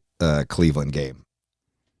City, Cleveland game.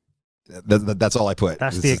 That's all I put.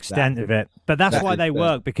 That's the extent of it. But that's why they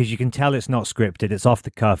work, because you can tell it's not scripted. It's off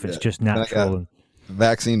the cuff. It's just natural.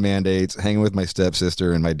 Vaccine mandates, hanging with my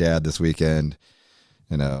stepsister and my dad this weekend.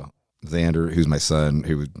 Xander, who's my son,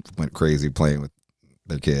 who went crazy playing with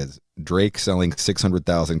their kids. Drake selling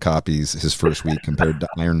 600,000 copies his first week compared to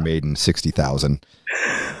Iron Maiden 60,000.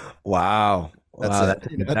 Wow. That's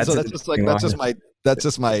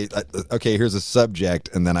just my okay, here's a subject,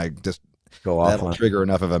 and then I just go off. That'll trigger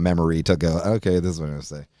enough of a memory to go, okay, this is what I'm going to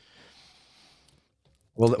say.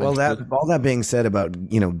 Well, all that being said about,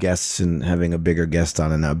 guests and having a bigger guest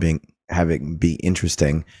on and now having be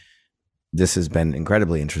interesting, this has been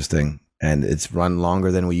incredibly interesting, and it's run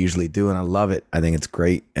longer than we usually do, and I love it. I think it's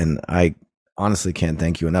great, and I honestly can't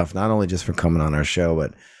thank you enough, not only just for coming on our show,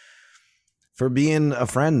 but for being a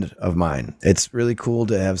friend of mine. It's really cool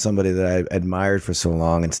to have somebody that I admired for so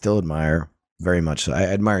long and still admire very much. I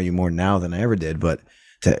admire you more now than I ever did, but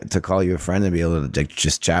to call you a friend and be able to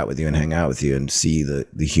just chat with you and hang out with you and see the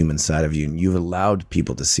human side of you. And you've allowed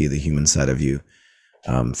people to see the human side of you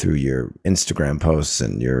through your Instagram posts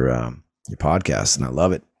and your podcast. And I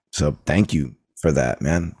love it. So thank you for that,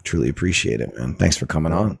 man. Truly appreciate it, man. Thanks for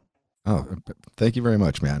coming on. Oh, thank you very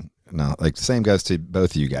much, man. No, like same goes to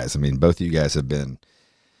both of you guys. I mean, both of you guys have been,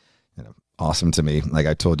 awesome to me. Like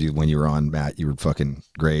I told you when you were on, Matt, you were fucking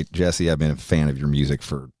great. Jesse, I've been a fan of your music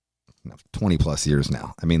for 20 plus years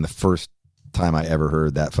now. I mean, the first time I ever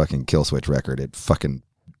heard that fucking Killswitch record, it fucking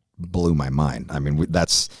blew my mind. I mean,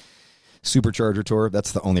 that's Supercharger Tour.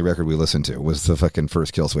 That's the only record we listened to, was the fucking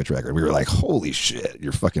first Killswitch record. We were like, holy shit,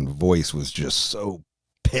 your fucking voice was just so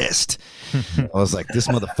pissed. I was like, this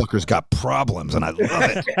motherfucker's got problems, and I love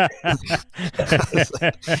it.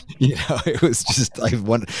 It was just,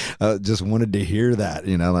 I just wanted to hear that,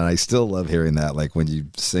 and I still love hearing that. Like when you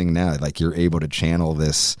sing now, like you're able to channel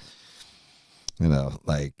this,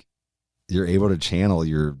 like you're able to channel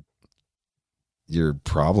your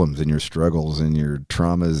problems and your struggles and your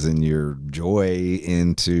traumas and your joy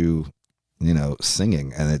into,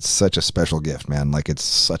 singing. And it's such a special gift, man. Like it's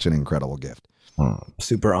such an incredible gift. Oh,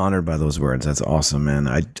 super honored by those words. That's awesome, man.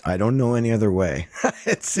 I don't know any other way.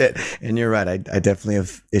 It's it. And you're right. I definitely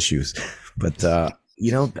have issues, but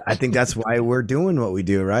I think that's why we're doing what we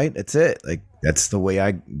do, right? That's it. Like that's the way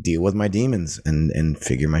I deal with my demons and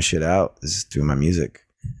figure my shit out, is through my music.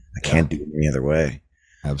 I can't do it any other way.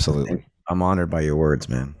 Absolutely. I'm honored by your words,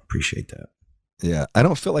 man. Appreciate that. Yeah. I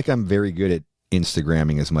don't feel like I'm very good at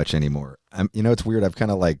Instagramming as much anymore. It's weird. I've kind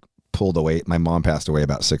of like pulled away. My mom passed away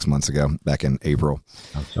about 6 months ago, back in April.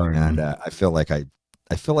 I'm sorry. And I feel like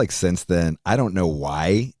since then, I don't know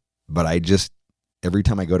why, but I just, every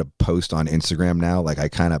time I go to post on Instagram now, like I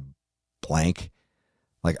kind of blank.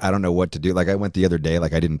 Like, I don't know what to do. Like I went the other day,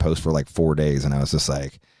 like I didn't post for like 4 days, and I was just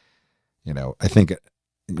like, I think,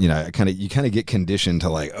 you kind of get conditioned to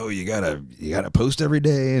like, oh, you gotta post every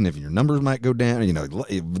day, and if your numbers might go down,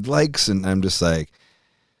 likes, and I'm just like,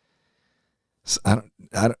 I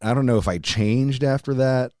don't know if I changed after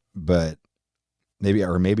that, but maybe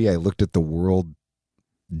I looked at the world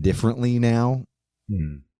differently now.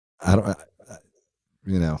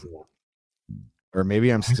 Or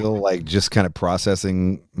maybe I'm still like just kind of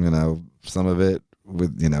processing, some of it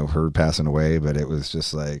with, her passing away, but it was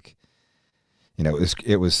just like,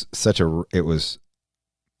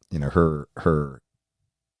 her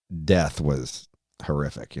death was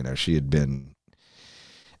horrific. She had been,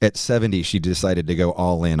 at 70, she decided to go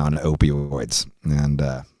all in on opioids. And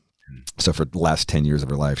so for the last 10 years of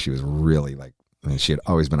her life, she was really like, she had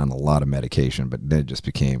always been on a lot of medication, but then it just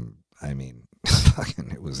became, fucking,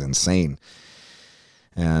 it was insane.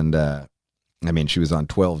 And, she was on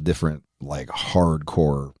 12 different like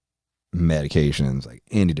hardcore medications, like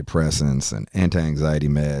antidepressants and anti-anxiety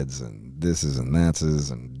meds and this's and that's's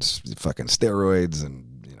and fucking steroids and,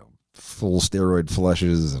 full steroid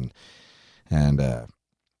flushes and then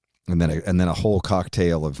a whole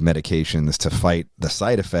cocktail of medications to fight the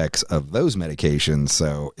side effects of those medications.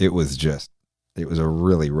 So it was a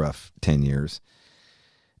really rough 10 years.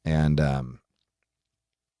 And,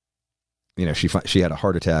 she had a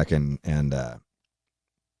heart attack and a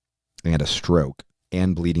stroke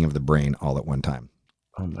and bleeding of the brain all at one time.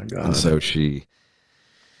 Oh my God. And so she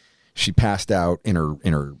passed out in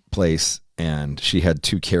her place, and she had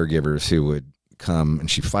 2 caregivers who would come, and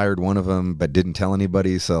she fired one of them but didn't tell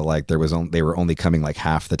anybody, so like they were only coming like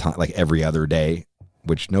half the time, like every other day,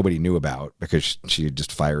 which nobody knew about because she had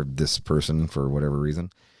just fired this person for whatever reason.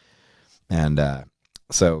 And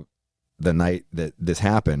so the night that this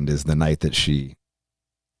happened is the night that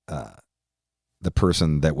the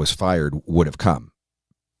person that was fired would have come,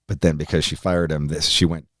 but then because she fired him, she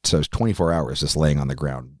went, so it was 24 hours just laying on the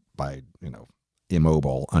ground by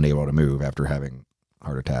immobile, unable to move after having a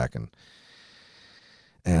heart attack.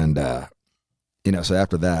 And so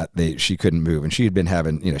after that, she couldn't move, and she had been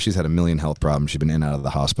having, she's had a million health problems. She's been in and out of the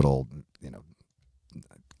hospital,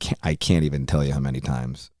 I can't even tell you how many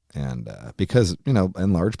times. And because,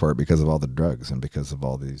 in large part because of all the drugs and because of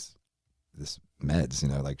all this meds,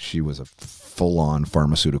 like she was a full-on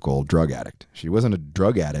pharmaceutical drug addict. She wasn't a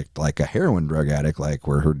drug addict like a heroin drug addict, like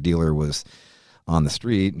where her dealer was on the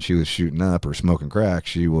street and she was shooting up or smoking crack.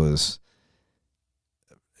 She was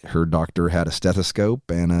her doctor had a stethoscope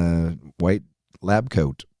and a white lab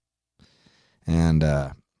coat. And,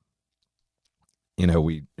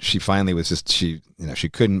 she finally was just, she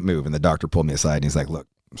couldn't move. And the doctor pulled me aside and he's like, look,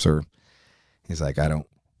 sir, he's like, I don't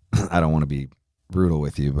want to be brutal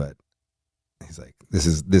with you, but he's like, this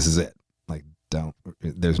is it. Like,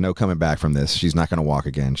 there's no coming back from this. She's not going to walk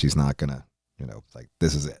again. She's not going to,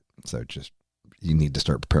 this is it. So just, you need to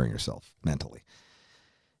start preparing yourself mentally.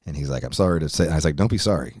 And he's like, I'm sorry to say, I was like, don't be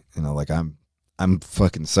sorry. I'm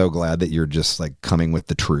fucking so glad that you're just like coming with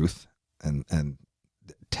the truth and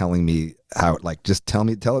telling me how, like, just tell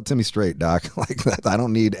it to me straight, doc. Like that. I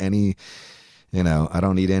don't need any, I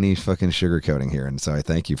don't need any fucking sugarcoating here. And so I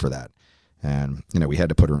thank you for that. And, we had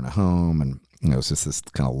to put her in a home, and, it's just this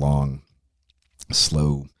kind of long,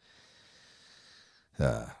 slow,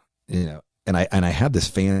 and I had this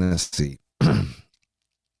fantasy.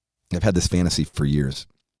 I've had this fantasy for years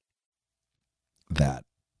that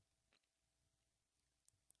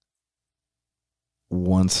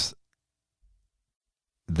once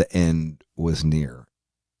the end was near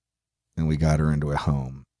and we got her into a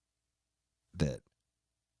home, that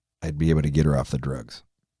I'd be able to get her off the drugs.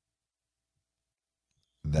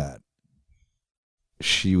 That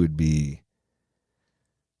she would be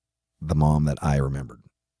the mom that I remembered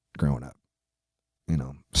growing up,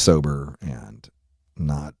 sober and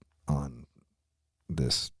not on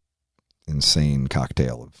this insane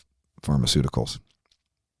cocktail of pharmaceuticals.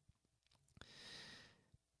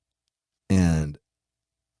 And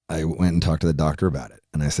I went and talked to the doctor about it.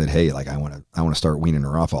 And I said, hey, like, I want to start weaning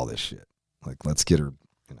her off all this shit. Like, let's get her,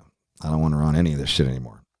 I don't want her on any of this shit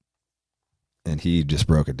anymore. And he just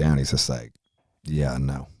broke it down. He's just like, yeah,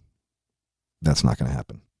 no, that's not going to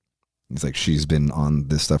happen. He's like, she's been on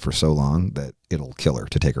this stuff for so long that it'll kill her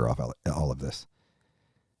to take her off all of this.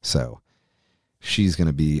 So she's going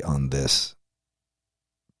to be on this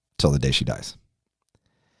till the day she dies.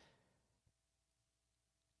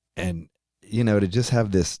 And, to just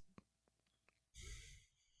have this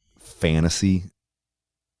fantasy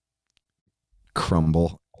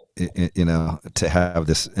crumble, to have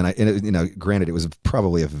this, and granted, it was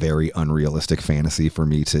probably a very unrealistic fantasy for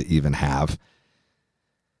me to even have,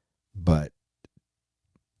 but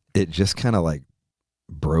it just kind of like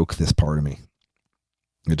broke this part of me.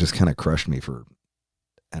 It just kind of crushed me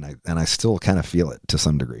and I still kind of feel it to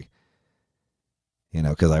some degree,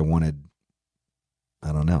 because I wanted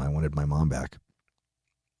my mom back,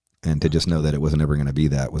 and to just know that it wasn't ever going to be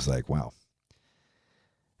that was like, wow.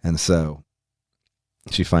 And so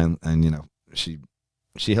she finally, and she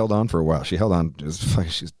held on for a while. She held on.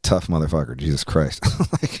 She's a tough motherfucker. Jesus Christ.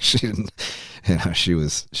 Like, she didn't,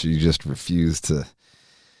 she just refused to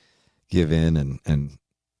give in, and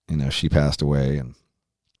she passed away,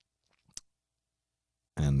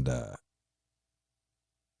 and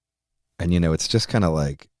it's just kind of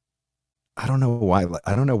like, I don't know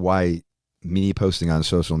why me posting on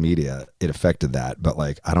social media, it affected that, but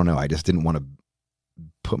like, I don't know. I just didn't want to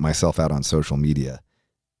put myself out on social media.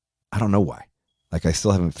 I don't know why. Like, I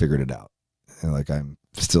still haven't figured it out. And like, I'm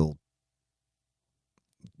still,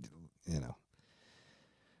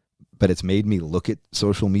 but it's made me look at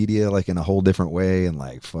social media like in a whole different way, and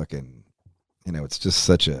like fucking, it's just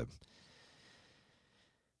it's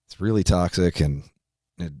really toxic, and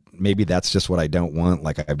maybe that's just what I don't want.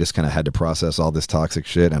 Like, I've just kind of had to process all this toxic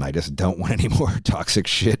shit, and I just don't want any more toxic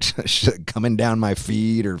shit coming down my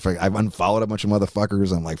feed, or I've unfollowed a bunch of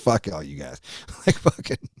motherfuckers. I'm like, fuck all you guys. Like,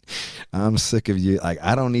 fucking, I'm sick of you. Like,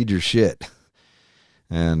 I don't need your shit.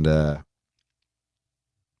 And, I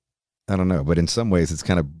don't know, but in some ways it's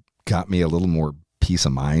kind of got me a little more peace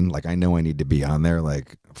of mind. Like, I know I need to be on there,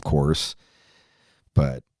 like, of course,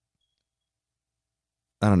 but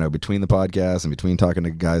I don't know, between the podcast and between talking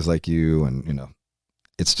to guys like you, and,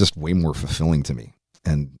 it's just way more fulfilling to me.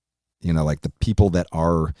 And, like the people that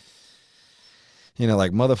are,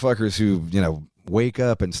 like motherfuckers who, wake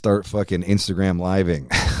up and start fucking Instagram living,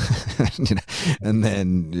 and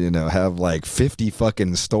then, have like 50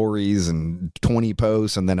 fucking stories and 20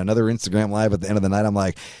 posts and then another Instagram live at the end of the night. I'm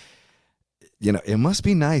like, it must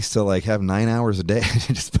be nice to like have 9 hours a day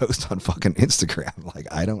to just post on fucking Instagram. Like,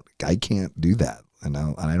 I can't do that. And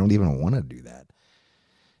I don't even want to do that,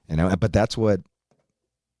 but that's what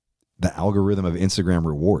the algorithm of Instagram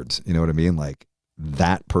rewards. You know what I mean? Like,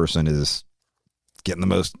 that person is getting the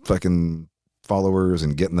most fucking followers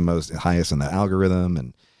and getting the most highest in the algorithm.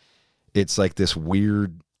 And it's like this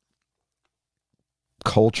weird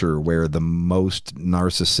culture where the most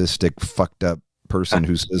narcissistic, fucked up person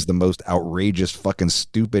who says the most outrageous, fucking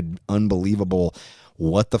stupid, unbelievable,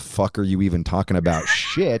 what the fuck are you even talking about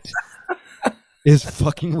shit is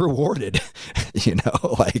fucking rewarded. You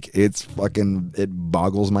know, like it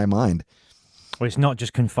boggles my mind. Well, it's not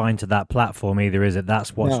just confined to that platform either, is it?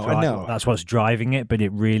 That's what's that's what's driving it, but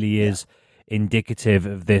it really is indicative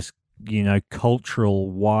of this, cultural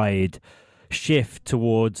wide shift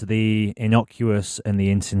towards the innocuous and the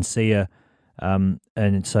insincere.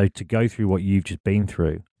 And so to go through what you've just been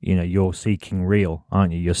through, you're seeking real,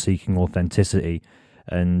 aren't you? You're seeking authenticity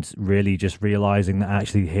and really just realizing that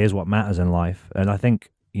actually here's what matters in life. And I think,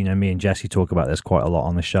 me and Jesse talk about this quite a lot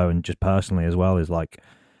on the show and just personally as well, is like,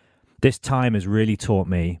 this time has really taught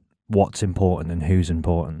me what's important and who's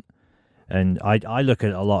important. And I look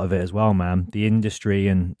at a lot of it as well, man, the industry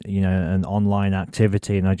and, and online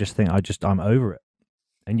activity. And I just think I'm over it.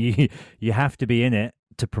 And you have to be in it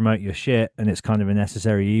to promote your shit. And it's kind of a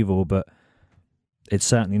necessary evil, but it's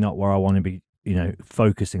certainly not where I want to be,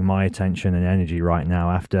 focusing my attention and energy right now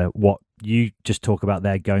after what you just talk about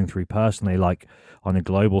there going through personally. Like on a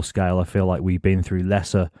global scale, I feel like we've been through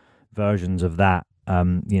lesser versions of that.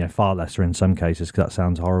 Far lesser in some cases, because that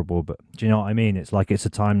sounds horrible, but do you know what I mean? It's like it's a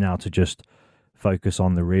time now to just focus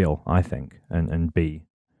on the real, I think, and be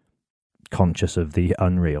conscious of the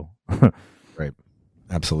unreal. Right.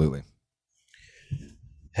 Absolutely.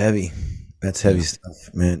 Heavy. That's heavy stuff,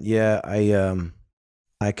 man. Yeah,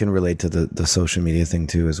 I can relate to the social media thing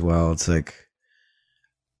too as well. It's like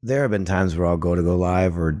there have been times where I'll go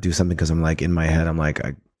live or do something because I'm like in my head, I'm like,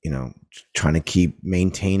 trying to keep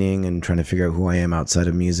maintaining and trying to figure out who I am outside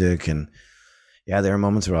of music. And yeah, there are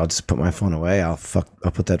moments where I'll just put my phone away. I'll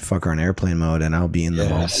put that fucker on airplane mode and I'll be in the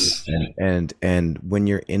moment. And when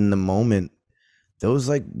you're in the moment, those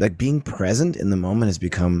like being present in the moment has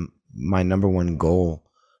become my number one goal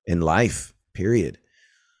in life, period.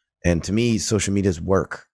 And to me, social media is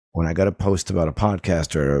work. When I got to post about a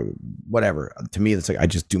podcast or whatever, to me, it's like I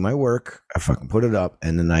just do my work, I fucking put it up,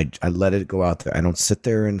 and then I let it go out there. I don't sit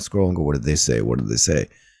there and scroll and go, what did they say? What did they say?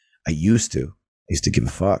 I used to give a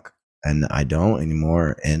fuck, and I don't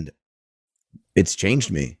anymore. And it's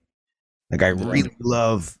changed me. Like I really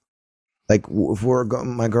love, like if we're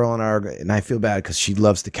going, my girl and I feel bad because she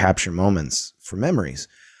loves to capture moments for memories,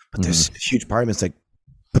 but there's a huge part of me. It's like,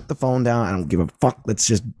 put the phone down. I don't give a fuck. Let's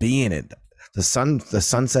just be in it. The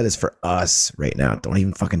sunset is for us right now. Don't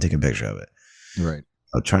even fucking take a picture of it. Right.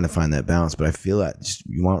 I'm trying to find that balance, but I feel that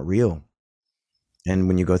you want real. And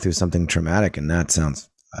when you go through something traumatic, and that sounds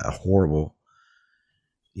horrible,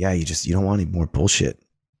 yeah, you don't want any more bullshit.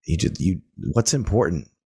 What's important?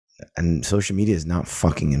 And social media is not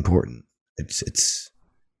fucking important.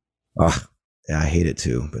 I hate it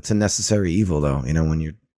too. But it's a necessary evil, though. When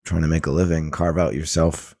you're trying to make a living, carve out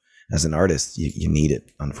yourself as an artist, you need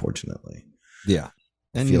it, unfortunately. Yeah.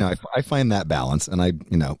 And, I find that balance, and I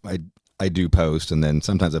do post, and then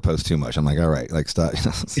sometimes I post too much. I'm like, all right, like stop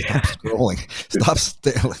scrolling,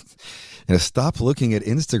 stop looking at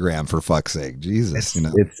Instagram for fuck's sake. Jesus,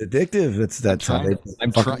 it's addictive. It's that time.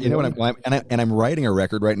 I'm trying, I'm writing a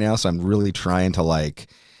record right now. So I'm really trying to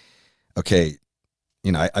okay,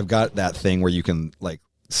 I've got that thing where you can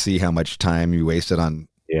see how much time you wasted on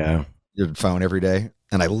your phone every day.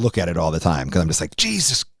 And I look at it all the time because I'm just like,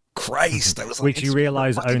 Jesus Christ. I was which you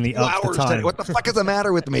realize only up the time. What the fuck is the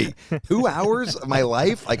matter with me? 2 hours of my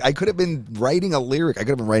life? I could have been writing a lyric. I could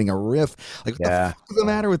have been writing a riff. What the fuck is the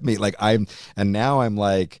matter with me? I'm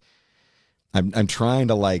trying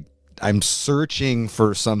to I'm searching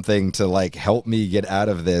for something to help me get out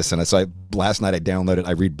of this. And so last night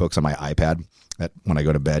I read books on my iPad when I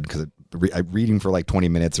go to bed because reading for 20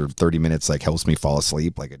 minutes or 30 minutes helps me fall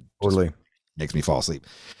asleep. Totally. Makes me fall asleep.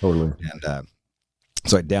 Totally. And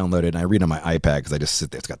so I downloaded and I read on my iPad because I just sit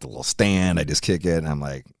there. It's got the little stand. I just kick it and I'm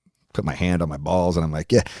put my hand on my balls and I'm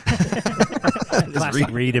like, yeah. Classic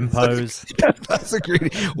reading pose. Classic reading.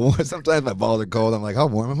 Well, sometimes my balls are cold. I'm like, I'll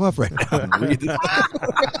warm them up right now and read this.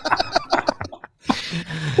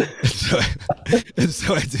 And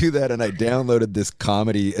so I do that and I downloaded this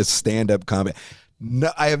a stand-up comedy.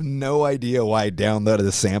 No, I have no idea why I downloaded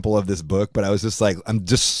a sample of this book, but I was just I'm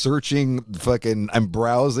just searching I'm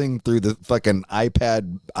browsing through the fucking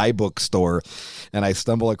iPad iBook store and I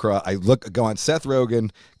stumble across, go on Seth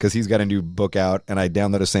Rogen because he's got a new book out and I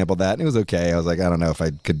download a sample of that and it was okay. I was like, I don't know if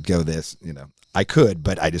I could go this, I could,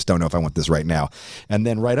 but I just don't know if I want this right now. And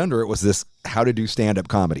then right under it was this how to do stand-up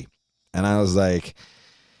comedy. And I was like,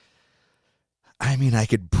 I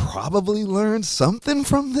could probably learn something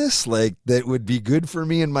from this, that would be good for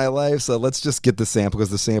me in my life. So let's just get the sample because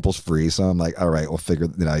the sample's free. So I'm like, all right, we'll figure.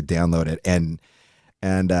 I download it, and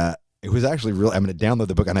It was actually real. I'm going to download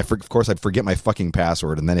the book, and of course, I'd forget my fucking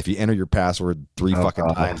password. And then if you enter your password 3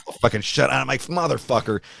 fucking times, they'll fucking shut out. I'm like,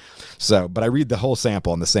 motherfucker. So, but I read the whole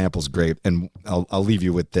sample, and the sample's great. And I'll leave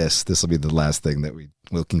you with this. This will be the last thing that we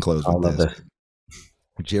can close with. This.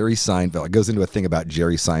 Jerry Seinfeld. It goes into a thing about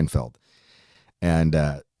Jerry Seinfeld, and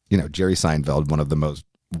Jerry Seinfeld, one of the most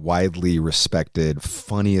widely respected,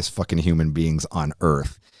 funniest fucking human beings on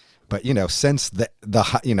earth. But since the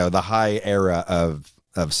high era of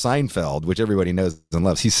Seinfeld, which everybody knows and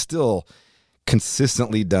loves, he's still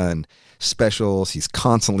consistently done specials. He's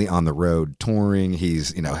constantly on the road touring.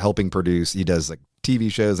 He's helping produce. He does like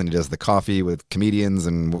TV shows, and he does the coffee with comedians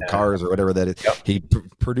and cars or whatever that is. Yep. He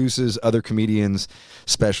produces other comedians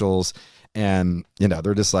specials, and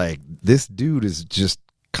they're just like, this dude is just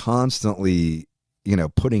constantly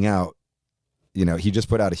putting out. He just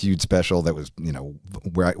put out a huge special that was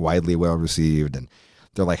widely well received, and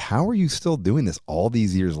they're like, how are you still doing this all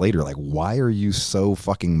these years later? Like, why are you so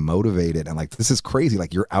fucking motivated? And like, this is crazy.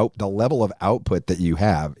 Like, the level of output that you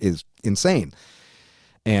have is insane.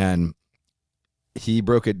 And he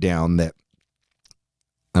broke it down that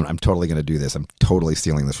I'm totally going to do this. I'm totally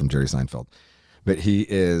stealing this from Jerry Seinfeld, but he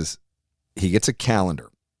gets a calendar,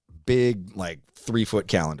 big, like 3-foot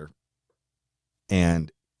calendar.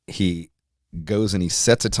 And he goes and he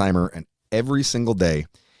sets a timer, and every single day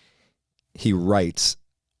he writes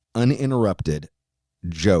uninterrupted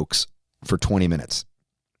jokes for 20 minutes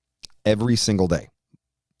every single day,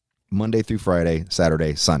 Monday through Friday,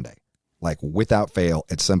 Saturday, Sunday, like without fail.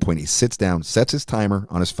 At some point he sits down, sets his timer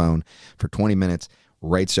on his phone for 20 minutes,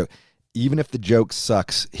 writes jokes. Even if the joke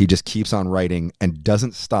sucks, he just keeps on writing and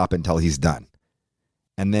doesn't stop until he's done.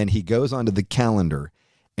 And then he goes onto the calendar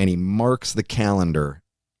and he marks the calendar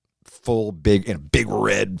full big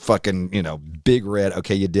red fucking, big red.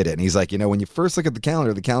 Okay, you did it. And he's like, when you first look at the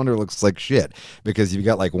calendar looks like shit because you've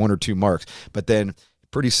got like 1 or 2 marks. But then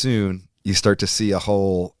pretty soon you start to see a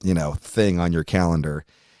whole, thing on your calendar.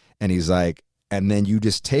 And he's like, and then you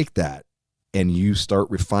just take that and you start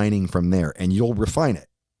refining from there, and you'll refine it,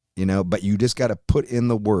 but you just got to put in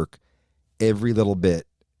the work every little bit,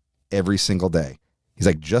 every single day. He's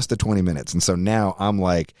like, just the 20 minutes. And so now I'm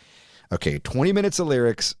like, okay, 20 minutes of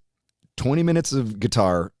lyrics, 20 minutes of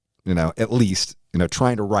guitar, at least,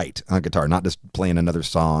 trying to write on guitar, not just playing another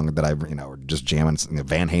song that I've, or just jamming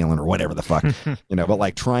Van Halen or whatever the fuck, but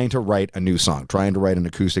like trying to write a new song, trying to write an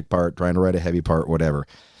acoustic part, trying to write a heavy part, whatever.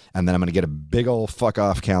 And then I'm going to get a big old fuck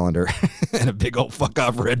off calendar and a big old fuck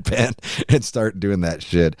off red pen and start doing that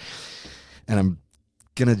shit. And I'm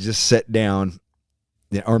going to just sit down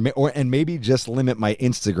and maybe just limit my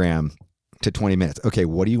Instagram to 20 minutes. Okay,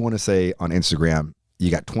 what do you want to say on Instagram?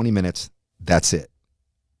 You got 20 minutes. That's it.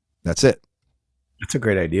 That's it. That's a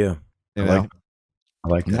great idea. I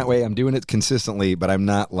like that. That way I'm doing it consistently, but I'm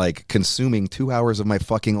not like consuming 2 hours of my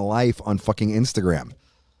fucking life on fucking Instagram.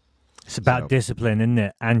 It's about discipline, isn't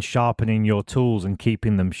it? And sharpening your tools and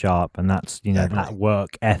keeping them sharp. And that's, that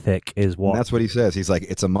work ethic is what. And that's what he says. He's like,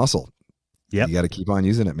 it's a muscle. Yeah. You got to keep on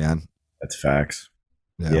using it, man. That's facts.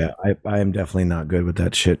 Yeah, I am definitely not good with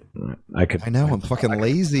that shit. I know, I'm fucking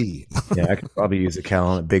lazy. Yeah, I could probably use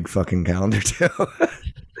a big fucking calendar too.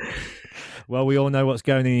 Well, we all know what's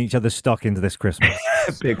going in each other's stockings this Christmas.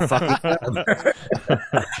 Big fucking calendar.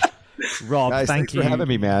 Rob, guys, thank you for having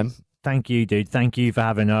me, man. Thank you, dude. Thank you for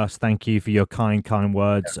having us. Thank you for your kind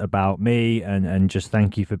words about me, and just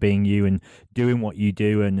thank you for being you and doing what you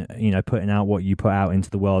do, and putting out what you put out into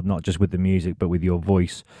the world, not just with the music but with your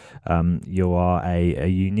voice. You are a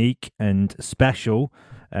unique and special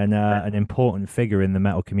and an important figure in the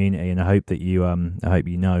metal community, and I hope that you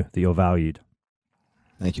know that you're valued.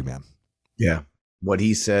 Thank you, man. Yeah, what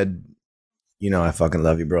he said. I fucking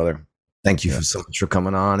love you, brother. Thank you so much for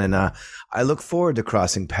coming on, and I look forward to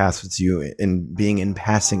crossing paths with you and being in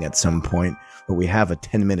passing at some point where we have a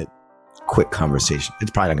 10-minute quick conversation.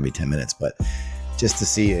 It's probably not gonna be 10 minutes, but just to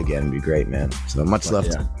see you again would be great, man. So much love.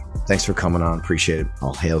 Yeah. Thanks for coming on. Appreciate it.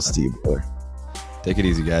 All hails to you, brother. Take it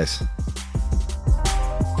easy, guys.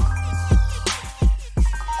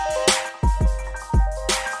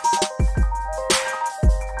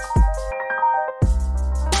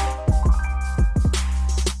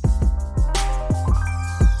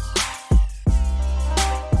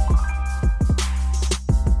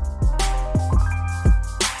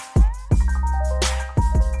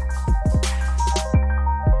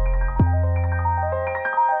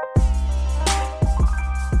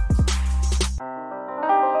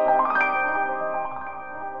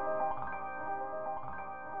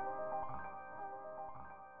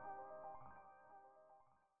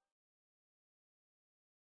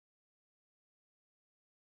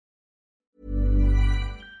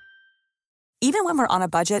 Even when we're on a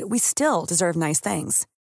budget, we still deserve nice things.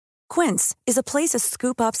 Quince is a place to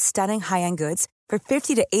scoop up stunning high-end goods for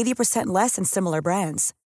 50 to 80% less than similar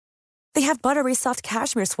brands. They have buttery soft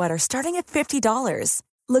cashmere sweaters starting at $50,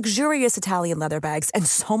 luxurious Italian leather bags, and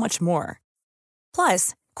so much more.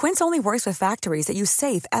 Plus, Quince only works with factories that use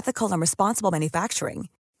safe, ethical, and responsible manufacturing.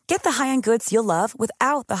 Get the high-end goods you'll love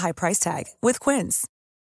without the high price tag with Quince.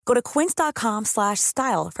 Go to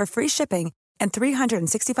quince.com/style for free shipping and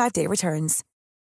 365-day returns.